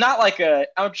I'm not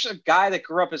I'm just a guy that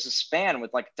grew up as a fan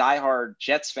with diehard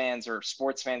Jets fans or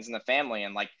sports fans in the family,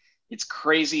 and it's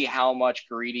crazy how much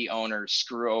greedy owners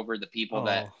screw over the people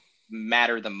that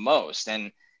matter the most.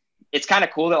 And it's kind of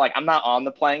cool that I'm not on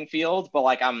the playing field, but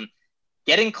I'm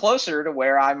getting closer to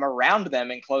where I'm around them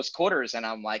in close quarters. And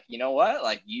I'm you know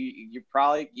what? You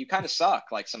kind of suck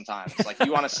sometimes.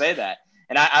 You want to say that.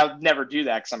 And I'll never do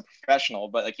that because I'm professional,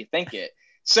 but you think it.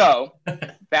 So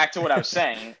back to what I was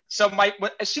saying. So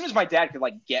as soon as my dad could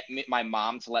get my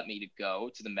mom to let me to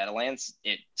go to the Meadowlands,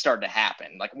 it started to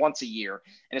happen once a year.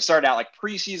 And it started out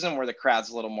preseason where the crowd's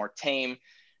a little more tame.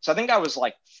 So I think I was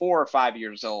 4 or 5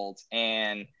 years old,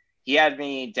 and he had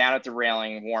me down at the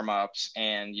railing warm-ups,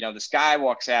 and this guy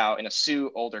walks out in a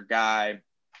suit, older guy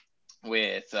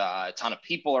with a ton of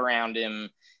people around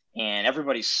him, and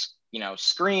everybody's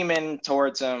screaming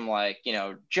towards him,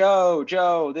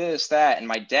 Joe, this, that. And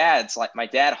my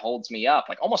dad holds me up,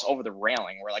 almost over the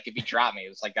railing where, if he dropped me, it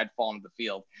was I'd fall into the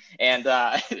field. And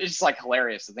it's just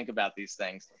hilarious to think about these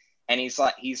things. And he's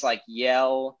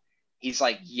yell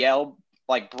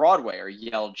Broadway or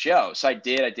yell Joe. So I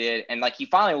did. And he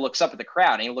finally looks up at the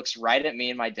crowd, and he looks right at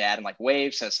me and my dad and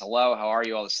waves, says, hello, how are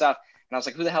you? All this stuff. And I was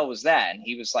who the hell was that? And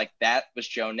he was that was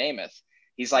Joe Namath.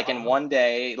 He's and one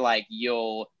day,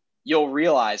 you'll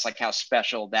realize how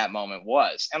special that moment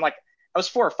was. And I was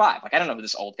 4 or 5. I don't know who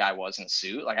this old guy was in a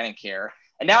suit. I didn't care.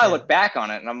 And now I look back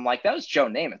on it and I'm that was Joe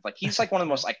Namath. He's one of the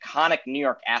most iconic New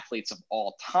York athletes of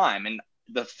all time, and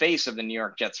the face of the New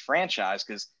York Jets franchise,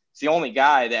 because it's the only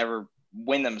guy to ever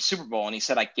win them a Super Bowl. And he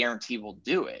said, I guarantee we'll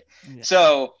do it. Yeah.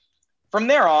 So from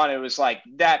there on, it was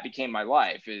that became my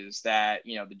life, is that,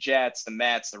 the Jets, the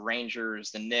Mets, the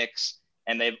Rangers, the Knicks,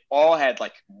 And they've all had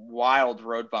like wild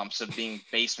road bumps of being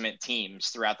basement teams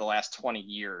throughout the last 20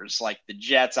 years. Like the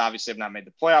Jets obviously have not made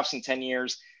the playoffs in 10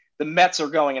 years. The Mets are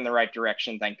going in the right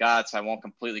direction, thank God. So I won't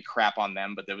completely crap on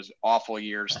them, but there was awful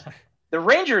years. The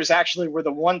Rangers actually were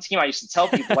the one team I used to tell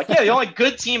people, like, yeah, the only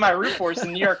good team I root for is the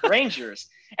New York Rangers.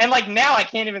 And like now I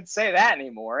can't even say that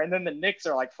anymore. And then the Knicks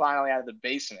are like finally out of the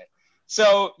basement.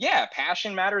 So yeah,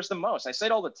 passion matters the most. I say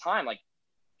it all the time. Like,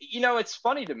 you know, it's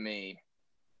funny to me.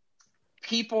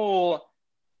 People,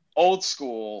 old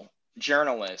school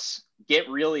journalists, get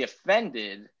really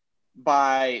offended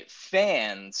by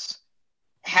fans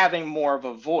having more of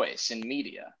a voice in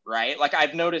media, right? Like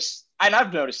I've noticed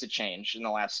a change in the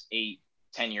last 8-10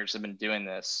 years I've been doing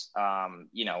this,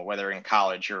 you know, whether in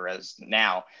college or as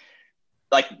now.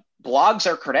 Like blogs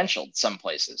are credentialed some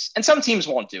places, and some teams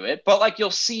won't do it, but like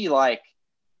you'll see like,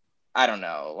 I don't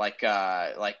know, like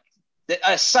a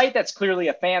site that's clearly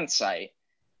a fan site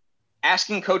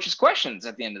asking coaches questions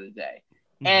at the end of the day.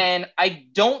 Mm-hmm. And I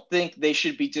don't think they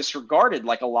should be disregarded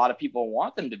like a lot of people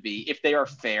want them to be if they are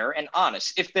fair and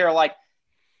honest. If they're like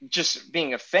just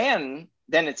being a fan,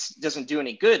 then it doesn't do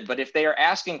any good. But if they are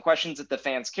asking questions that the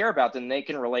fans care about, then they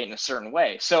can relate in a certain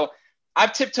way. So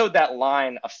I've tiptoed that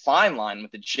line, a fine line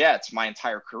with the Jets my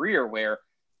entire career where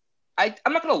I'm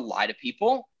not going to lie to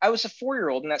people. I was a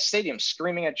 4-year-old in that stadium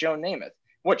screaming at Joe Namath.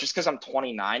 What, just because I'm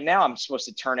 29 now, I'm supposed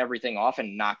to turn everything off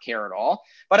and not care at all?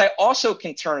 But I also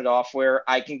can turn it off where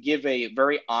I can give a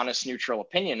very honest, neutral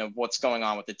opinion of what's going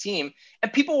on with the team.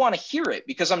 And people want to hear it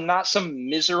because I'm not some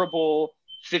miserable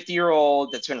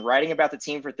 50-year-old that's been writing about the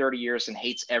team for 30 years and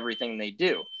hates everything they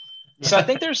do. So I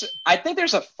think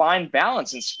there's a fine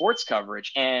balance in sports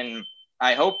coverage. And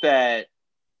I hope that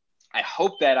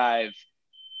I've,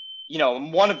 you know,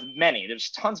 I'm one of many, there's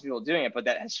tons of people doing it, but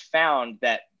that has found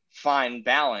that fine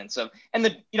balance of, and the,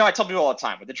 you know, I tell people all the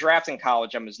time with the draft in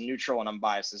college, I'm as neutral and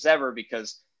unbiased as ever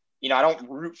because, you know, I don't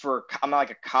root for, I'm not like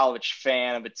a college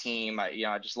fan of a team.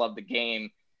 I just love the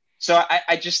game. So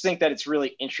I just think that it's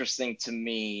really interesting to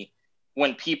me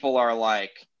when people are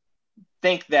like,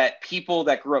 think that people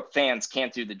that grew up fans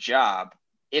can't do the job.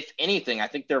 If anything, I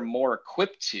think they're more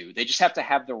equipped to, they just have to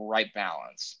have the right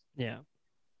balance. Yeah.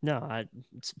 No,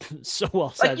 it's so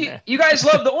well said. Like you guys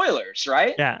love the Oilers,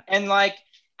 right? Yeah. And like,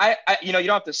 I, you know, you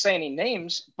don't have to say any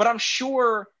names, but I'm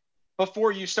sure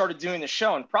before you started doing the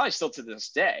show, and probably still to this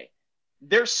day,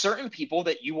 there's certain people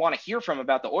that you want to hear from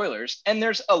about the Oilers, and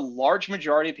there's a large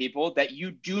majority of people that you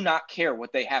do not care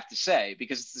what they have to say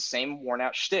because it's the same worn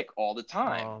out shtick all the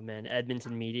time. Oh man,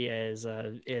 Edmonton media is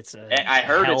it's a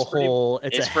hellhole.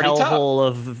 It's a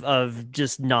hellhole of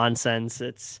just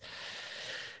nonsense.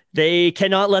 They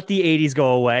cannot let the 80s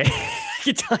go away. I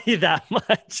can tell you that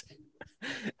much.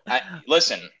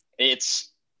 Listen, it's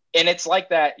like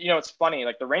that. You know, it's funny.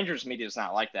 Like the Rangers media is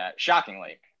not like that.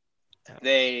 Shockingly,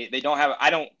 they don't have. I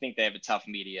don't think they have a tough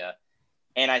media,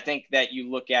 and I think that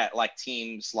you look at like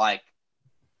teams like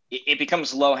it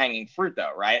becomes low hanging fruit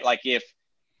though, right? Like if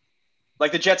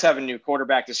like the Jets have a new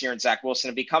quarterback this year in Zach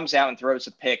Wilson, if he comes out and throws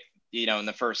a pick, you know, in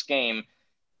the first game,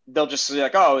 they'll just be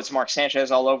like, oh, it's Mark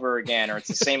Sanchez all over again, or it's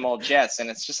the same old Jets, and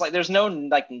it's just like there's no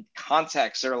like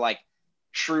context or like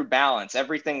true balance.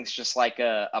 Everything's just like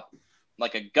a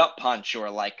gut punch or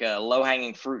like a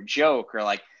low-hanging fruit joke or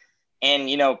like, and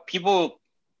you know, people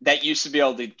that used to be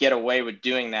able to get away with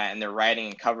doing that in their writing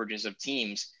and coverages of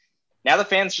teams, now the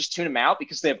fans just tune them out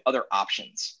because they have other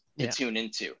options to tune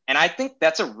into. And I think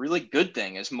that's a really good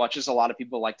thing, as much as a lot of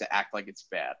people like to act like it's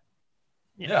bad.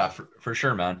 Yeah, for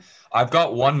sure, man. I've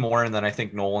got one more, and then I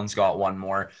think Nolan's got one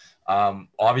more.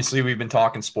 Obviously, we've been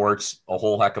talking sports a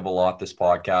whole heck of a lot this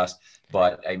podcast,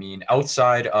 but I mean,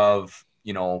 outside of,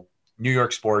 you know, New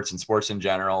York sports and sports in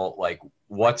general, like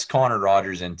what's Connor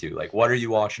Rogers into? Like, what are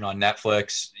you watching on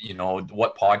Netflix? You know,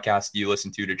 what podcasts do you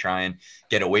listen to try and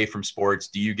get away from sports?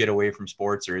 Do you get away from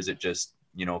sports, or is it just,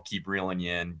 you know, keep reeling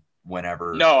you in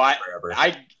whenever? No,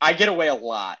 I get away a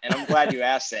lot, and I'm glad you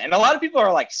asked it. And a lot of people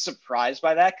are like surprised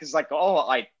by that because like all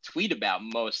I tweet about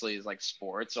mostly is like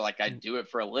sports, or like I do it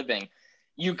for a living.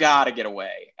 You gotta get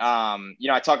away. You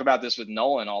know, I talk about this with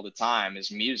Nolan all the time, is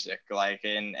music. Like,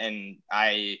 and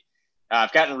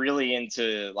I've gotten really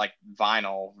into like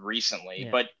vinyl recently,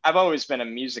 but I've always been a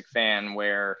music fan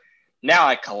where now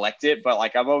I collect it, but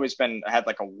like I've always had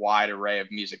like a wide array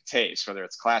of music tastes, whether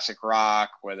it's classic rock,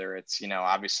 whether it's, you know,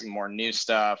 obviously more new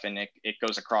stuff. And it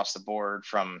goes across the board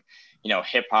from, you know,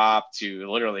 hip hop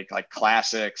to literally like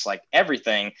classics, like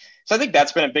everything. So I think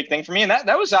that's been a big thing for me. And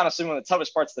that was honestly one of the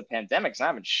toughest parts of the pandemic, is not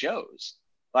having shows.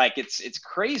 Like it's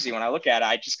crazy when I look at it.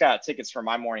 I just got tickets for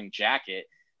My Morning Jacket.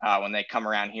 when they come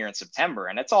around here in September.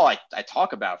 And that's all I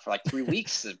talk about for like 3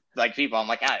 weeks. Like people, I'm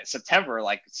like, September,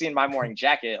 like seeing my morning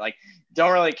jacket, like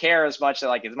don't really care as much that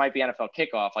like it might be NFL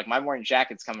kickoff. Like my morning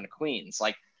jacket's coming to Queens.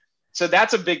 Like, so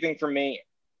that's a big thing for me.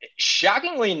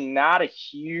 Shockingly, not a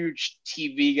huge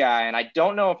TV guy. And I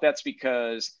don't know if that's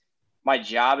because my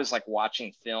job is like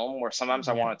watching film where sometimes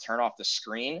I want to turn off the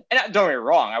screen. And don't get me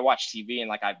wrong, I watch TV and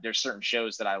like there's certain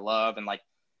shows that I love and like,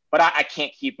 but I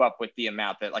can't keep up with the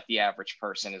amount that like the average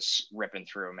person is ripping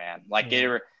through, man. Like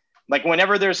like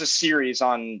whenever there's a series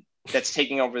on that's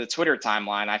taking over the Twitter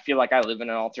timeline, I feel like I live in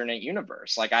an alternate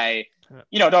universe. Like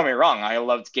don't get me wrong, I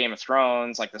loved Game of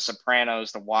Thrones, like The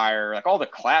Sopranos, The Wire, like all the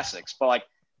classics. But like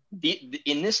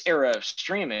in this era of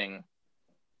streaming,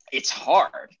 it's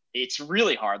hard. It's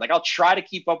really hard. Like I'll try to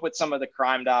keep up with some of the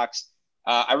crime docs.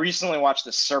 I recently watched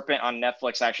The Serpent on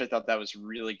Netflix. I actually thought that was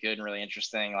really good and really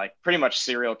interesting. Like pretty much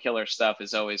serial killer stuff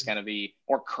is always going to be,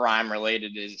 or crime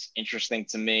related is interesting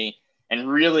to me and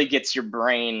really gets your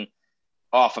brain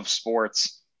off of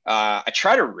sports. I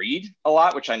try to read a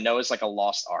lot, which I know is like a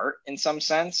lost art in some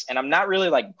sense. And I'm not really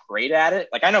like great at it.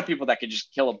 Like I know people that could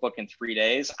just kill a book in 3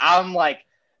 days. I'm like,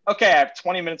 okay, I have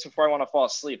 20 minutes before I want to fall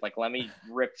asleep. Like, let me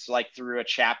rip like through a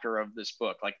chapter of this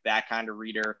book, like that kind of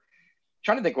reader.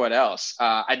 Trying to think what else.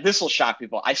 This will shock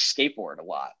people. I skateboard a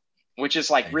lot, which is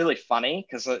like really funny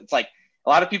because it's like a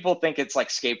lot of people think it's like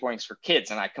skateboarding's for kids,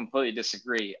 and I completely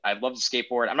disagree. I love to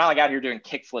skateboard. I'm not like out here doing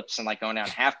kick flips and like going down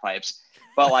half pipes,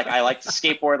 but like I like to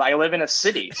skateboard. I live in a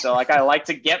city, so like I like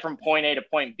to get from point A to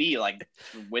point B like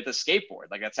with a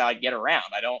skateboard. Like that's how I get around.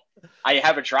 I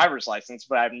have a driver's license,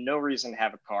 but I have no reason to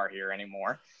have a car here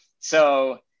anymore.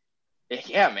 So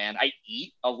yeah, man, I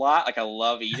eat a lot. Like I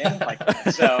love eating. Like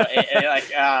so,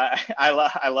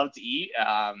 I love to eat.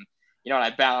 And I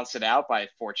balance it out by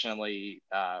fortunately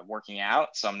working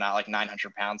out. So I'm not like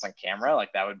 900 pounds on camera.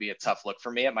 Like that would be a tough look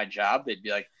for me at my job. They'd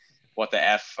be like, "What the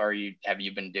f have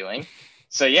you been doing?"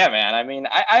 So yeah, man. I mean,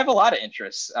 I have a lot of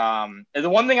interests. The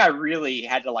one thing I really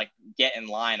had to like get in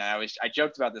line. I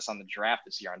joked about this on the draft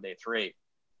this year on day 3.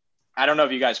 I don't know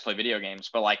if you guys play video games,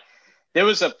 but like. There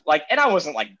was and I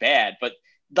wasn't like bad, but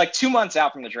like 2 months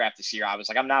out from the draft this year, I was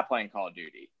like, I'm not playing Call of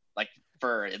Duty like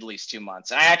for at least 2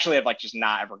 months. And I actually have like just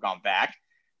not ever gone back.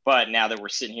 But now that we're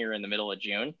sitting here in the middle of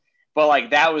June, but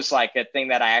like that was like a thing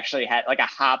that I actually had like a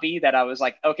hobby that I was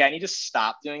like, okay, I need to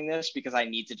stop doing this because I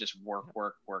need to just work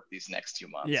these next 2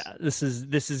 months. Yeah, this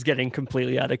is getting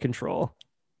completely out of control.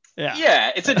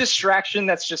 Yeah, it's a distraction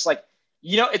that's just like,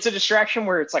 it's a distraction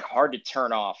where it's like hard to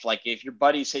turn off. Like if your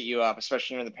buddies hit you up,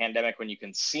 especially during the pandemic when you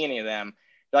can see any of them,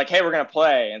 they're like, hey, we're going to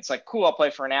play. And it's like, cool, I'll play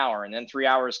for an hour. And then 3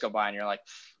 hours go by and you're like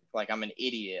I'm an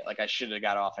idiot. Like I should have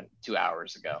got off 2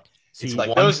 hours ago. It's like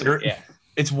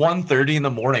it's 1:30 in the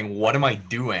morning. What am I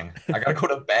doing? I got to go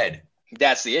to bed.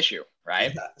 That's the issue,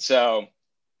 right? Yeah. So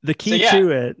the key to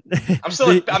it.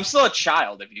 I'm still a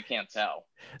child if you can't tell.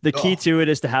 The key to it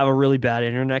is to have a really bad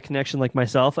internet connection like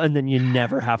myself, and then you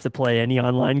never have to play any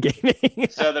online gaming.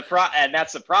 So and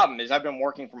that's the problem is I've been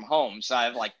working from home, so I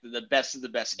have like the best of the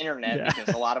best internet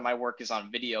because a lot of my work is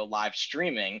on video live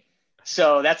streaming.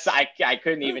 So that's I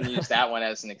couldn't even use that one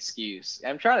as an excuse.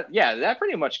 I'm trying to that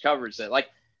pretty much covers it. Like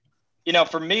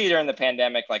for me during the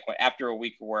pandemic, like after a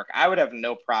week of work, I would have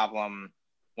no problem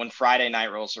when Friday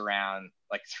night rolls around,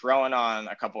 like throwing on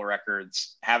a couple of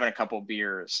records, having a couple of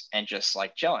beers, and just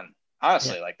like chilling.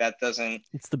 Honestly, like that doesn't.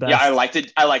 It's the best. Yeah, I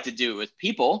like to do it with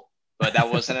people, but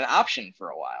that wasn't an option for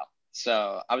a while.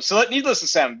 So needless to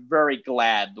say, I'm very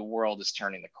glad the world is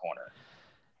turning the corner.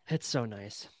 It's so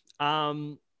nice.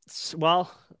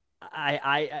 Well,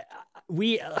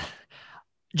 we.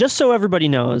 Just so everybody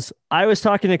knows, I was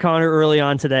talking to Connor early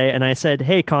on today, and I said,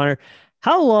 "Hey, Connor.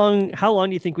 How long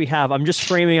do you think we have? I'm just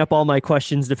framing up all my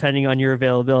questions depending on your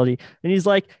availability." And he's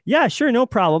like, "Yeah, sure. No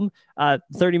problem.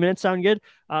 30 minutes sound good."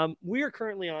 We are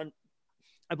currently on,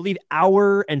 I believe,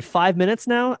 hour and 5 minutes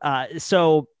now.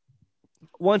 So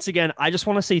once again, I just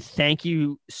want to say thank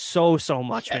you so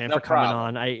much, man, for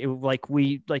coming on.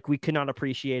 We could not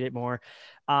appreciate it more.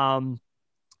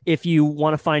 If you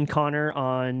want to find Connor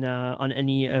on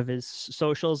any of his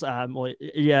socials, I'm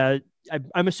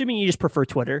assuming you just prefer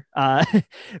Twitter,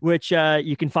 which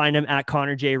you can find him at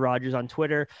Connor J. Rogers on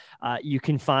Twitter. You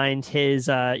can find his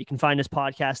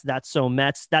podcast, That's So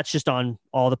Mets. That's just on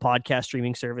all the podcast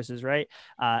streaming services, right?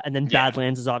 And then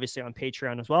Badlands is obviously on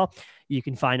Patreon as well. You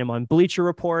can find him on Bleacher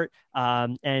Report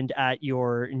and at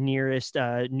your nearest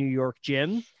New York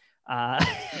gym.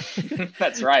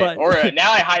 That's right. Or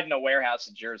now I hide in a warehouse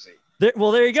in Jersey.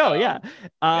 There you go. Yeah.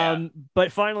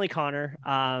 But finally, Connor,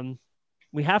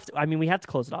 we have to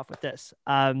close it off with this.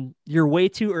 Your way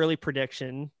too early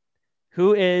prediction.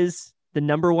 Who is the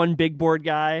number one big board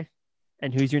guy,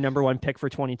 and who's your number one pick for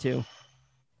 22?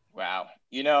 Wow.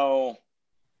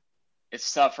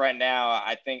 It's tough right now.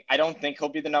 I don't think he'll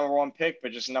be the number one pick,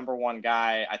 but just number one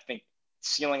guy. I think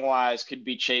ceiling wise could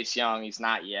be Chase Young. He's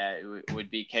not yet. It would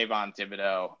be Kayvon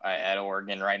Thibodeau at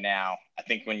Oregon right now. I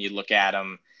think when you look at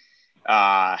him,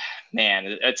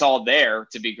 man, it's all there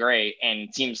to be great.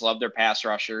 And teams love their pass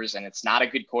rushers, and it's not a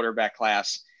good quarterback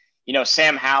class.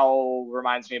 Sam Howell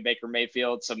reminds me of Baker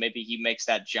Mayfield, so maybe he makes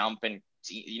that jump and,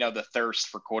 the thirst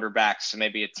for quarterbacks. So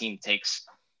maybe a team takes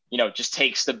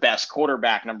the best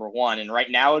quarterback, number one. And right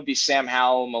now it would be Sam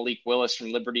Howell. Malik Willis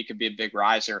from Liberty could be a big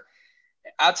riser.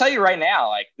 I'll tell you right now,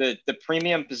 like the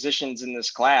premium positions in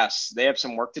this class, they have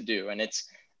some work to do. And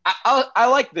I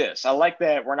like this. I like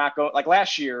that we're not going – like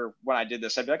last year when I did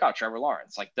this, I'd be like, oh, Trevor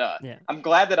Lawrence, like, duh. Yeah. I'm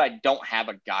glad that I don't have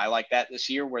a guy like that this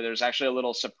year where there's actually a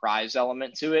little surprise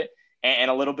element to it and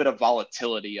a little bit of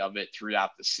volatility of it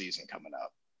throughout the season coming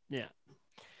up. Yeah.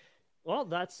 Well,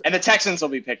 and the Texans will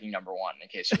be picking number one, in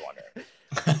case you're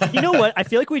wondering. You know what? I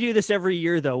feel like we do this every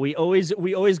year, though. We always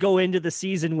go into the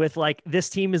season with like this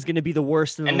team is going to be the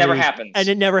worst in the league. Never happens. And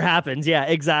it never happens. Yeah,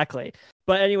 exactly.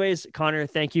 But anyways, Connor,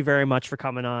 thank you very much for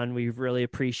coming on. We really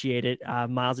appreciate it.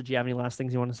 Miles, did you have any last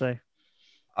things you want to say?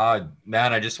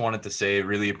 Man, I just wanted to say,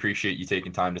 really appreciate you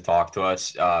taking time to talk to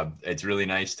us. It's really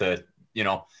nice to,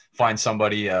 find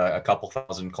somebody a couple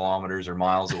thousand kilometers or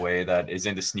miles away that is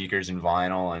into sneakers and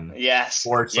vinyl and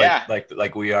sports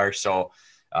like we are. So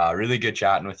really good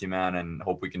chatting with you, man, and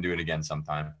hope we can do it again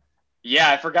sometime.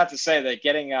 Yeah, I forgot to say that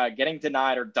getting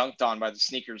denied or dunked on by the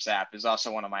sneakers app is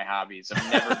also one of my hobbies. I'm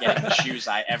never getting the shoes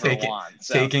I ever want.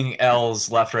 So. Taking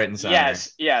L's left, right, and center.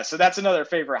 Yes, yeah. So that's another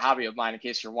favorite hobby of mine, in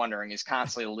case you're wondering, is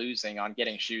constantly losing on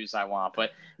getting shoes I want.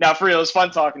 But no, for real, it was fun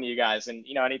talking to you guys. And,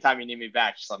 anytime you need me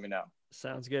back, just let me know.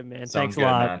 Sounds good, man. Thanks a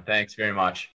lot. Man. Thanks very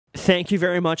much. Thank you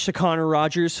very much to Connor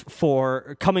Rogers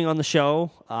for coming on the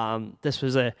show. This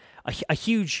was a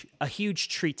huge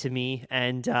treat to me,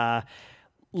 and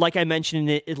like I mentioned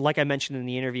in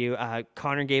the interview,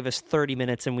 Connor gave us 30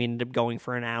 minutes, and we ended up going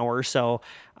for an hour. So,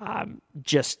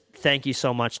 just thank you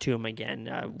so much to him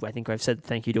again. I think I've said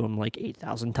thank you to him like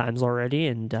 8,000 times already,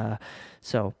 and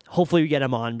so hopefully we get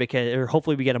him on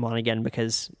again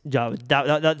because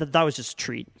that was just a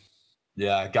treat.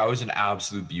 Yeah, guy was an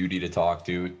absolute beauty to talk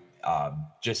to.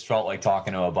 Just felt like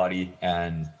talking to a buddy,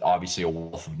 and obviously a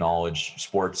wealth of knowledge,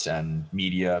 sports and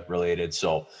media related.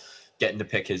 So getting to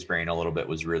pick his brain a little bit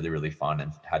was really, really fun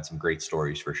and had some great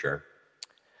stories for sure.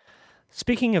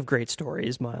 Speaking of great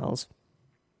stories, Miles,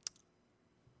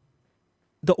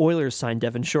 the Oilers signed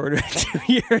Devin Shore to a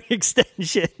 2-year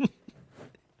extension.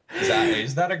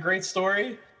 Is that a great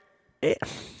story?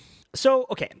 So,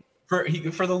 okay.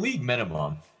 For the league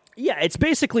minimum. Yeah, it's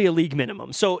basically a league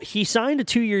minimum. So he signed a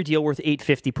 2-year deal worth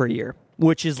 $850 per year,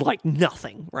 which is like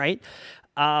nothing, right?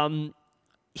 I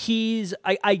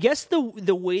guess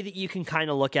the way that you can kind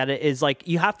of look at it is like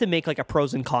you have to make like a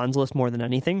pros and cons list more than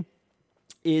anything.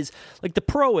 Is like the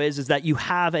pro is that you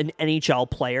have an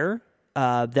NHL player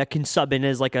that can sub in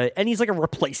as and he's like a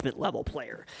replacement level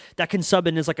player that can sub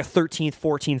in as like a 13th,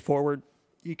 14th forward.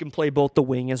 He can play both the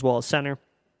wing as well as center.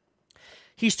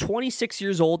 He's 26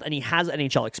 years old, and he has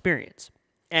NHL experience.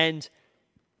 And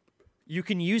you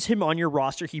can use him on your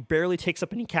roster. He barely takes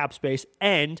up any cap space,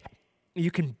 and you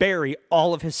can bury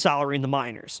all of his salary in the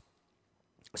minors.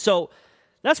 So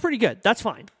that's pretty good. That's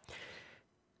fine.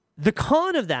 The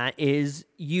con of that is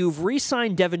you've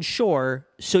re-signed Devin Shore,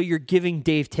 so you're giving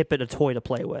Dave Tippett a toy to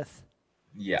play with.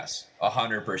 Yes,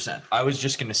 100%. I was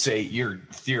just going to say you're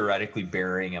theoretically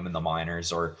burying him in the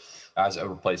minors or as a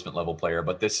replacement level player,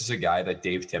 but this is a guy that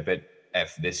Dave Tippett,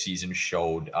 if this season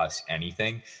showed us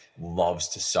anything, loves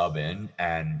to sub in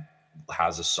and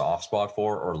has a soft spot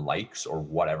for or likes or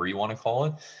whatever you want to call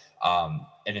it.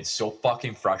 And it's so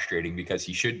fucking frustrating because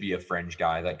he should be a fringe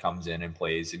guy that comes in and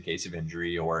plays in case of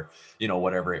injury or,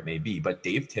 whatever it may be. But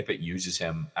Dave Tippett uses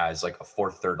him as like a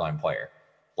fourth, third line player,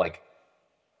 like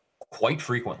quite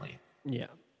frequently. Yeah.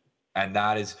 And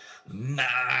that is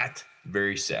not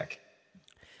very sick.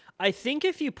 I think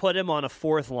if you put him on a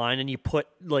fourth line and you put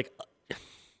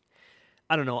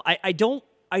I don't know. I don't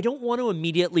want to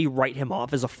immediately write him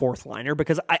off as a fourth liner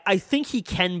because I think he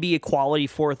can be a quality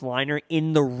fourth liner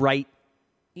in the right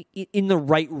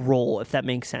role, if that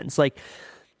makes sense. Like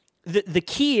the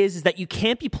key is that you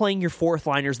can't be playing your fourth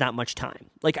liners that much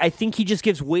time. Like I think he just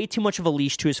gives way too much of a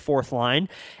leash to his fourth line,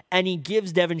 and he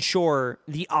gives Devin Shore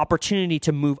the opportunity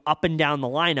to move up and down the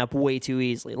lineup way too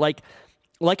easily. Like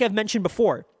I've mentioned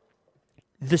before,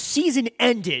 the season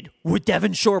ended with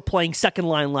Devin Shore playing second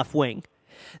line left wing.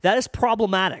 That is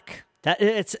problematic.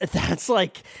 That's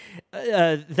like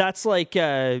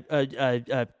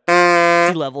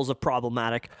levels of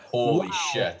problematic. Holy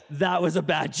shit. That was a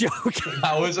bad joke.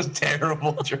 That was a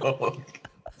terrible joke.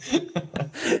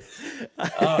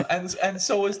 And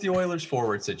so is the Oilers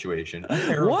forward situation.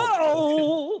 Terrible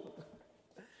Whoa!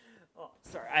 Oh,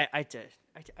 sorry. I had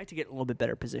to get a little bit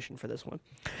better position for this one.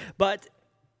 But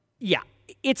yeah,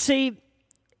 it's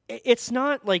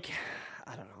not like,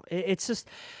 I don't know. It's just,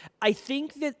 I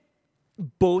think that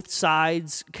both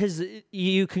sides, because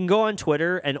you can go on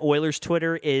Twitter, and Oilers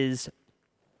Twitter is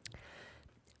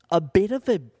a bit of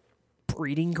a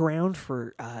breeding ground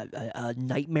for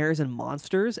nightmares and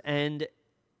monsters, and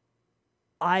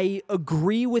I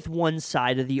agree with one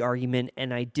side of the argument,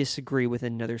 and I disagree with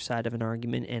another side of an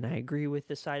argument, and I agree with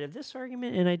the side of this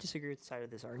argument, and I disagree with the side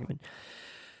of this argument.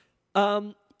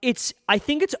 I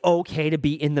think it's okay to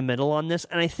be in the middle on this,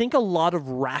 and I think a lot of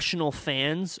rational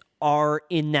fans are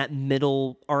in that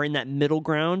middle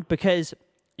ground, because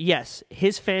yes,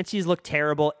 his fancies look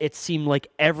terrible. It seemed like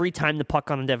every time the puck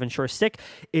on a Devon Shore stick,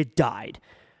 it died.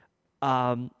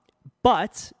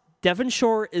 But Devon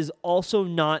Shore is also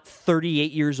not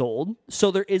 38 years old,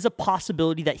 so there is a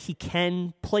possibility that he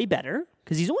can play better,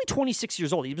 because he's only 26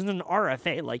 years old. He was an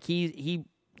RFA,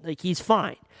 he's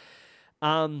fine.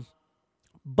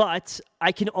 But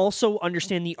I can also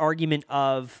understand the argument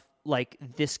of, like,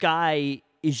 this guy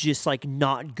is just, like,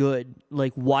 not good.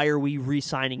 Like, why are we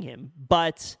re-signing him?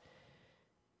 But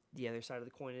the other side of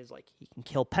the coin is, like, he can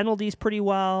kill penalties pretty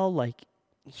well. Like,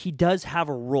 he does have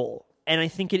a role. And I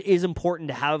think it is important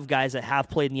to have guys that have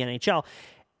played in the NHL.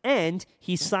 And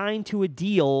he's signed to a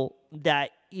deal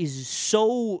that is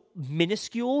so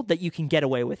minuscule that you can get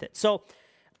away with it. So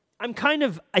I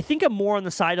think I'm more on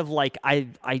the side of, like, I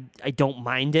don't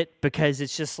mind it, because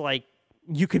it's just like,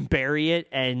 you can bury it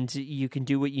and you can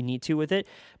do what you need to with it.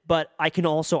 But I can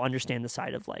also understand the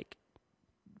side of, like,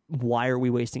 why are we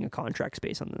wasting a contract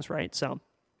space on this, right? So,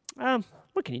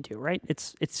 what can you do, right?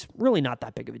 It's really not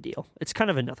that big of a deal. It's kind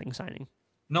of a nothing signing.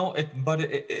 No, but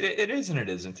it is and it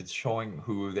isn't. It's showing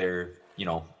who they're,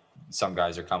 some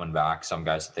guys are coming back, some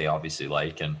guys that they obviously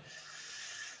like, and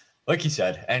like you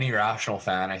said, any rational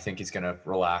fan, I think, is going to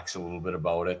relax a little bit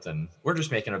about it. And we're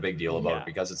just making a big deal about it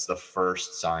because it's the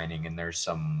first signing, and there's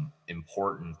some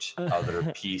important other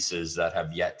pieces that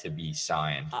have yet to be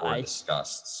signed or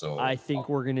discussed. So I think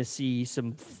we're going to see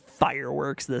some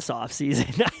fireworks this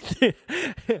offseason.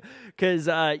 Because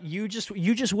you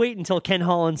just wait until Ken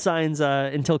Holland signs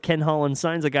a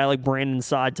guy like Brandon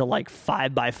Saad to, like,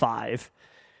 5x5.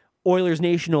 Oilers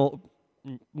Nation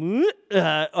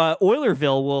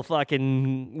Oilerville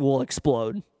will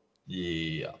explode.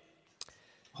 Yeah.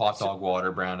 Hot dog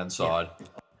water, Brandon Saad. Yeah.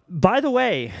 By the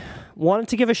way, wanted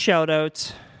to give a shout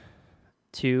out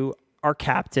to our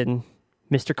captain,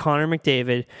 Mr. Connor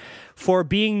McDavid, for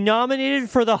being nominated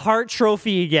for the Hart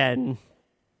Trophy again.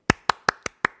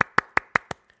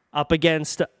 Up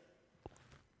against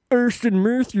Auston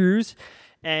Matthews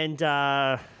and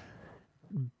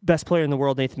best player in the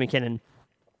world, Nathan MacKinnon.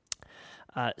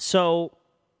 So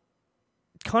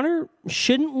Connor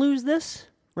shouldn't lose this,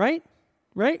 right?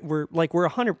 Right? He's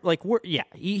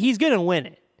going to win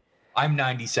it. I'm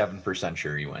 97%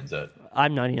 sure he wins it.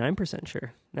 I'm 99%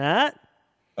 sure.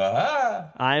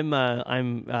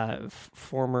 I'm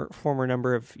former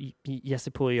number of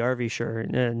Jesse Puljujärvi, sure.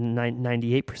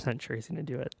 98% sure he's going to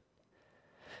do it.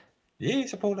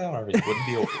 Jesse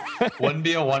Puljujärvi. Wouldn't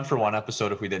be a 1-for-1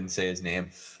 episode if we didn't say his name.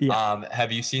 Yeah.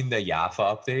 Have you seen the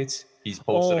Yaffa updates? He's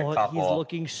posted a couple. He's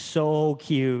looking so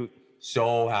cute.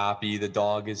 So happy. The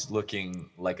dog is looking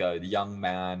like a young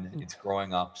man. It's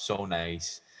growing up so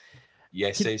nice.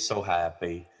 Jesse's so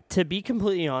happy. To be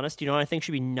completely honest, I think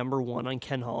should be number 1 on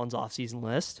Ken Holland's offseason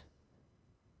list?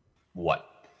 What?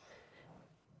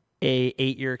 A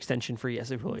 8-year extension for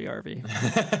Jesse Puljujärvi.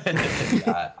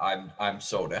 Yeah, I'm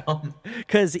so down.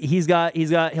 Because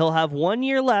he'll have 1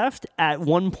 year left at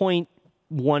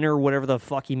 1.1 or whatever the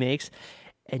fuck he makes,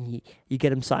 and you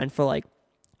get him signed for, like,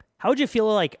 how would you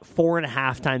feel like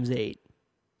 4.5 times 8?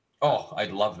 Oh,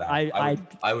 I'd love that.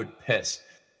 I would piss.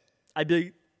 I'd be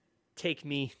like, take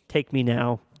me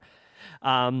now.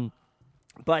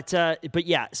 But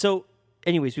yeah. So,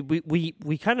 anyways,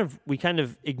 we kind of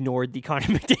ignored the Connor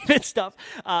McDavid stuff.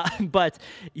 But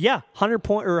yeah,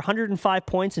 105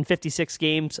 points in 56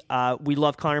 games. We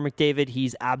love Connor McDavid.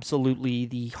 He's absolutely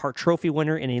the Hart Trophy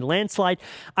winner in a landslide.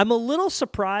 I'm a little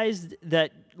surprised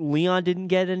that Leon didn't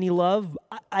get any love.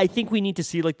 I think we need to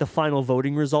see, like, the final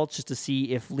voting results just to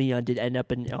see if Leon did end up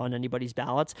on anybody's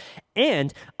ballots.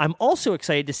 And I'm also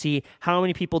excited to see how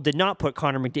many people did not put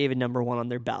Connor McDavid number 1 on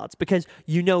their ballots, because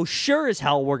sure as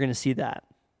hell we're going to see that.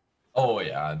 Oh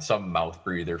yeah, and some mouth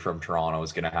breather from Toronto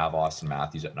is going to have Austin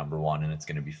Matthews at number 1, and it's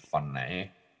going to be fun, eh?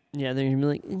 Yeah, they're gonna be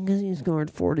like, because he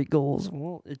scored 40 goals.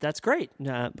 Well, that's great.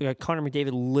 Connor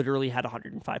McDavid literally had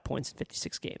 105 points in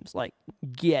 56 games. Like,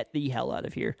 get the hell out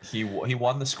of here. He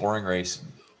won the scoring race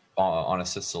on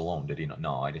assists alone. Did he not?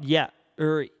 No, I didn't. Yeah,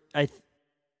 or I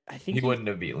think he wouldn't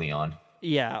have beat Leon.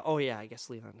 Yeah. Oh yeah. I guess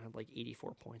Leon had like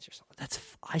 84 points or something.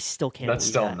 I still can't. That's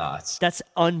believe still that. nuts. That's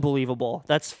unbelievable.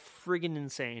 That's friggin'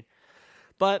 insane.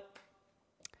 But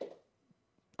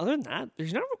other than that,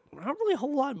 there's not really a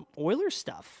whole lot of Oilers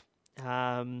stuff.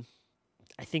 I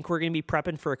think we're going to be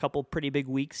prepping for a couple pretty big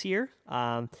weeks here.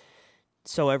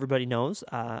 So everybody knows,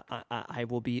 I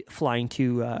will be flying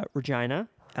to Regina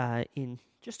in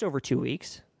just over 2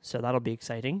 weeks. So that'll be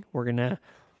exciting.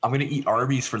 I'm gonna eat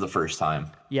Arby's for the first time.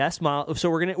 Yes,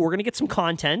 so we're gonna get some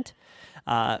content.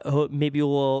 Maybe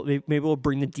we'll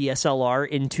bring the DSLR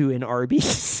into an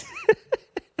Arby's.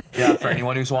 Yeah, for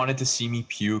anyone who's wanted to see me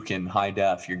puke in high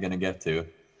def, you're gonna get to.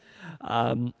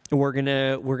 We're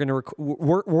gonna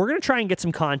try and get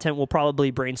some content. We'll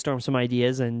probably brainstorm some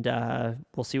ideas, and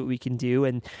we'll see what we can do.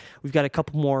 And we've got a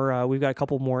couple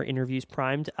more interviews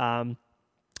primed.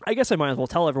 I guess I might as well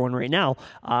tell everyone right now.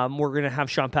 We're gonna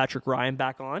have Sean Patrick Ryan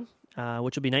back on,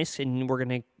 which will be nice, and we're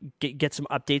gonna get some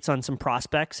updates on some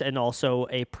prospects and also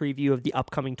a preview of the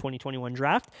upcoming 2021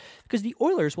 draft, because the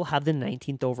Oilers will have the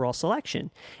 19th overall selection.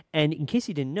 And in case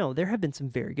you didn't know, there have been some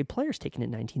very good players taken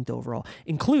at 19th overall,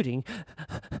 including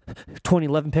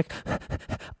 2011 pick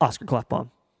Oscar Klefbom.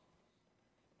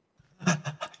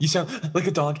 You sound like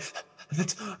a dog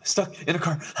that's stuck in a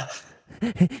car.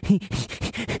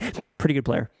 Pretty good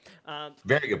player.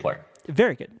 Very good player.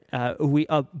 Very good.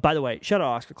 By the way, shout out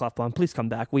Oscar Klefbom. Please come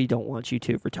back. We don't want you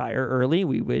to retire early.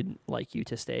 We would like you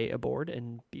to stay aboard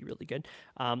and be really good.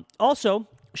 Also,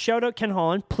 shout out Ken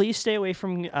Holland. Please stay away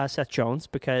from Seth Jones,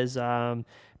 because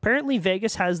apparently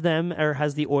Vegas has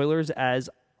the Oilers as,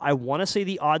 I want to say,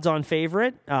 the odds-on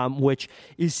favorite, which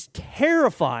is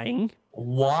terrifying.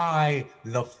 Why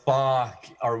the fuck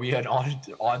are we an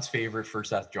odds favorite for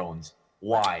Seth Jones?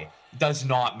 Why? Does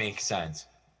not make sense.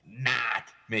 Not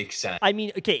make sense. I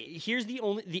mean, okay, here's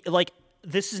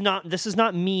this is not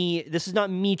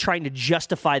me trying to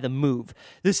justify the move.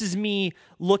 This is me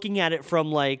looking at it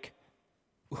from like,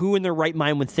 who in their right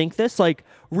mind would think this? Like,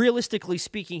 realistically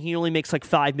speaking, he only makes like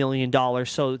 $5 million,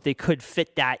 so they could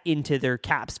fit that into their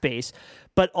cap space.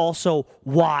 But also,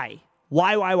 why?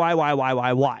 Why?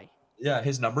 Yeah,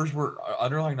 his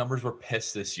underlying numbers were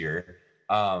pissed this year.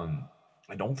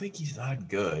 I don't think he's that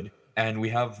good. And we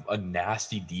have a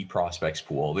nasty D prospects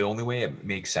pool. The only way it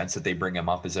makes sense that they bring him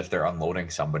up is if they're unloading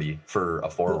somebody for a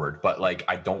forward. But like,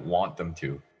 I don't want them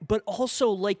to. But also,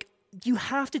 like, you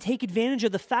have to take advantage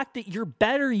of the fact that your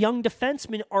better young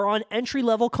defensemen are on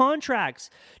entry-level contracts.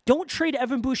 Don't trade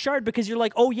Evan Bouchard because you're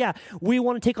like, oh yeah, we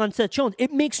want to take on Seth Jones.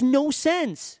 It makes no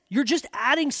sense. You're just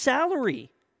adding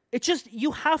salary. It's just,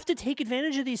 you have to take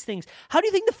advantage of these things. How do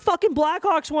you think the fucking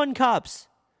Blackhawks won cups?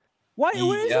 What is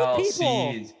with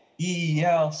people?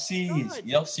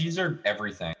 ELCs are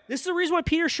everything. This is the reason why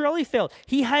Peter Chiarelli failed.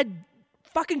 He had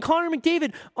fucking Connor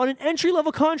McDavid on an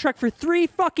entry-level contract for 3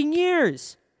 fucking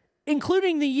years,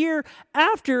 including the year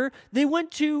after they went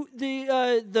to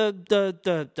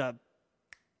the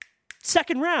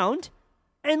second round,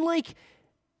 and like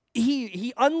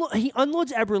he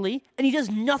unloads Eberle, and he does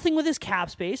nothing with his cap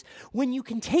space. When you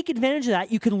can take advantage of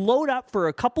that, you can load up for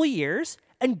a couple of years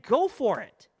and go for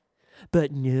it.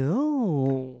 But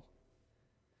no.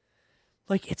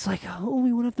 Like, it's like, oh,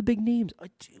 we won't have the big names.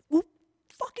 Who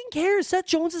fucking cares? Seth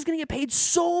Jones is going to get paid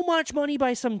so much money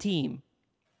by some team.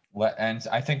 Well, and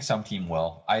I think some team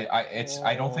will.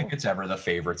 I don't think it's ever the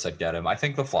favorites that get him. I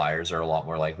think the Flyers are a lot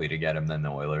more likely to get him than the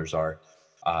Oilers are.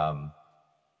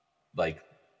 Like,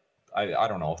 I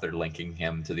don't know if they're linking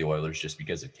him to the Oilers just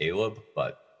because of Caleb,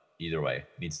 but either way,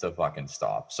 needs to fucking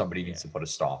stop. Somebody needs to put a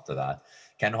stop to that.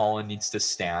 Ken Holland needs to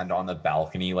stand on the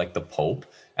balcony like the Pope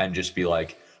and just be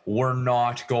like, we're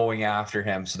not going after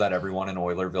him, so that everyone in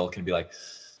Oilerville can be like,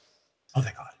 oh,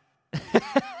 thank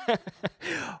God.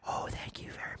 Oh, thank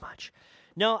you very much.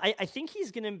 No, I think he's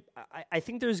gonna. I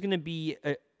think there's gonna be.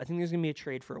 A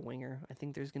trade for a winger. I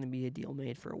think there's gonna be a deal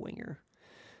made for a winger.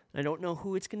 I don't know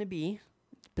who it's gonna be,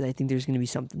 but I think there's gonna be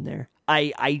something there.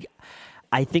 I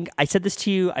think I said this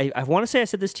to you. I want to say I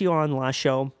said this to you on the last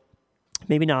show.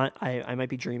 Maybe not. I might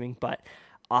be dreaming, but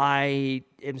I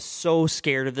am so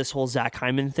scared of this whole Zach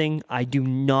Hyman thing. I do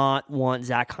not want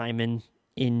Zach Hyman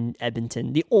in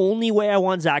Edmonton. The only way I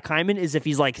want Zach Hyman is if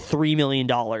he's like $3 million.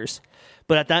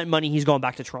 But at that money, he's going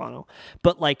back to Toronto.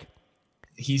 But like,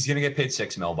 he's going to get paid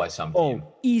 $6 million by some team.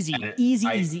 Oh, easy.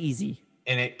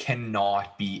 And it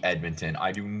cannot be Edmonton.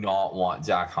 I do not want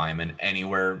Zach Hyman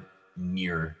anywhere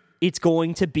near. It's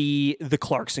going to be the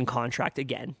Clarkson contract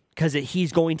again, because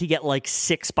he's going to get like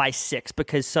 6x6,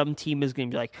 because some team is going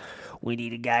to be like, we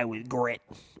need a guy with grit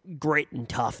and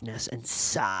toughness and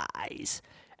size.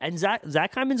 And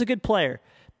Zach Hyman's a good player,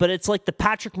 but it's like the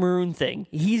Patrick Maroon thing.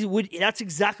 That's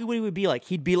exactly what he would be like.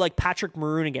 He'd be like Patrick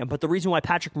Maroon again. But the reason why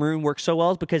Patrick Maroon works so well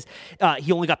is because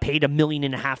he only got paid $1.5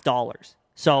 million.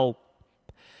 So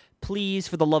please,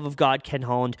 for the love of God, Ken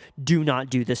Holland, do not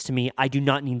do this to me. I do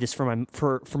not need this for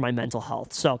my mental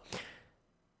health. So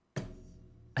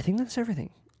I think that's everything.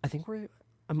 I think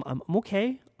I'm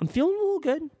okay. I'm feeling a little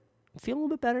good. I'm feeling a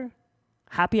little bit better.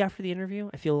 Happy after the interview.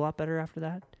 I feel a lot better after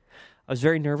that. I was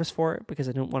very nervous for it because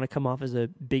I didn't want to come off as a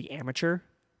big amateur,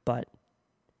 but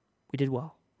we did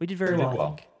well. We did very well. I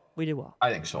think. We did well.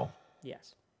 I think so.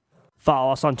 Yes.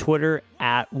 Follow us on Twitter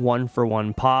at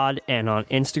 1for1pod and on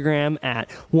Instagram at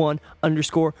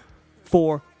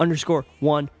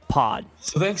 1_4_1pod.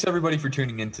 So thanks everybody for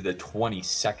tuning in to the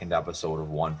 22nd episode of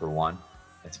 1for1.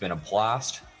 It's been a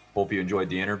blast. Hope you enjoyed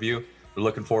the interview. We're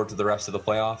looking forward to the rest of the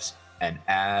playoffs. And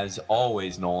as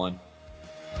always, Nolan,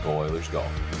 go Oilers go.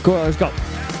 Go Oilers go.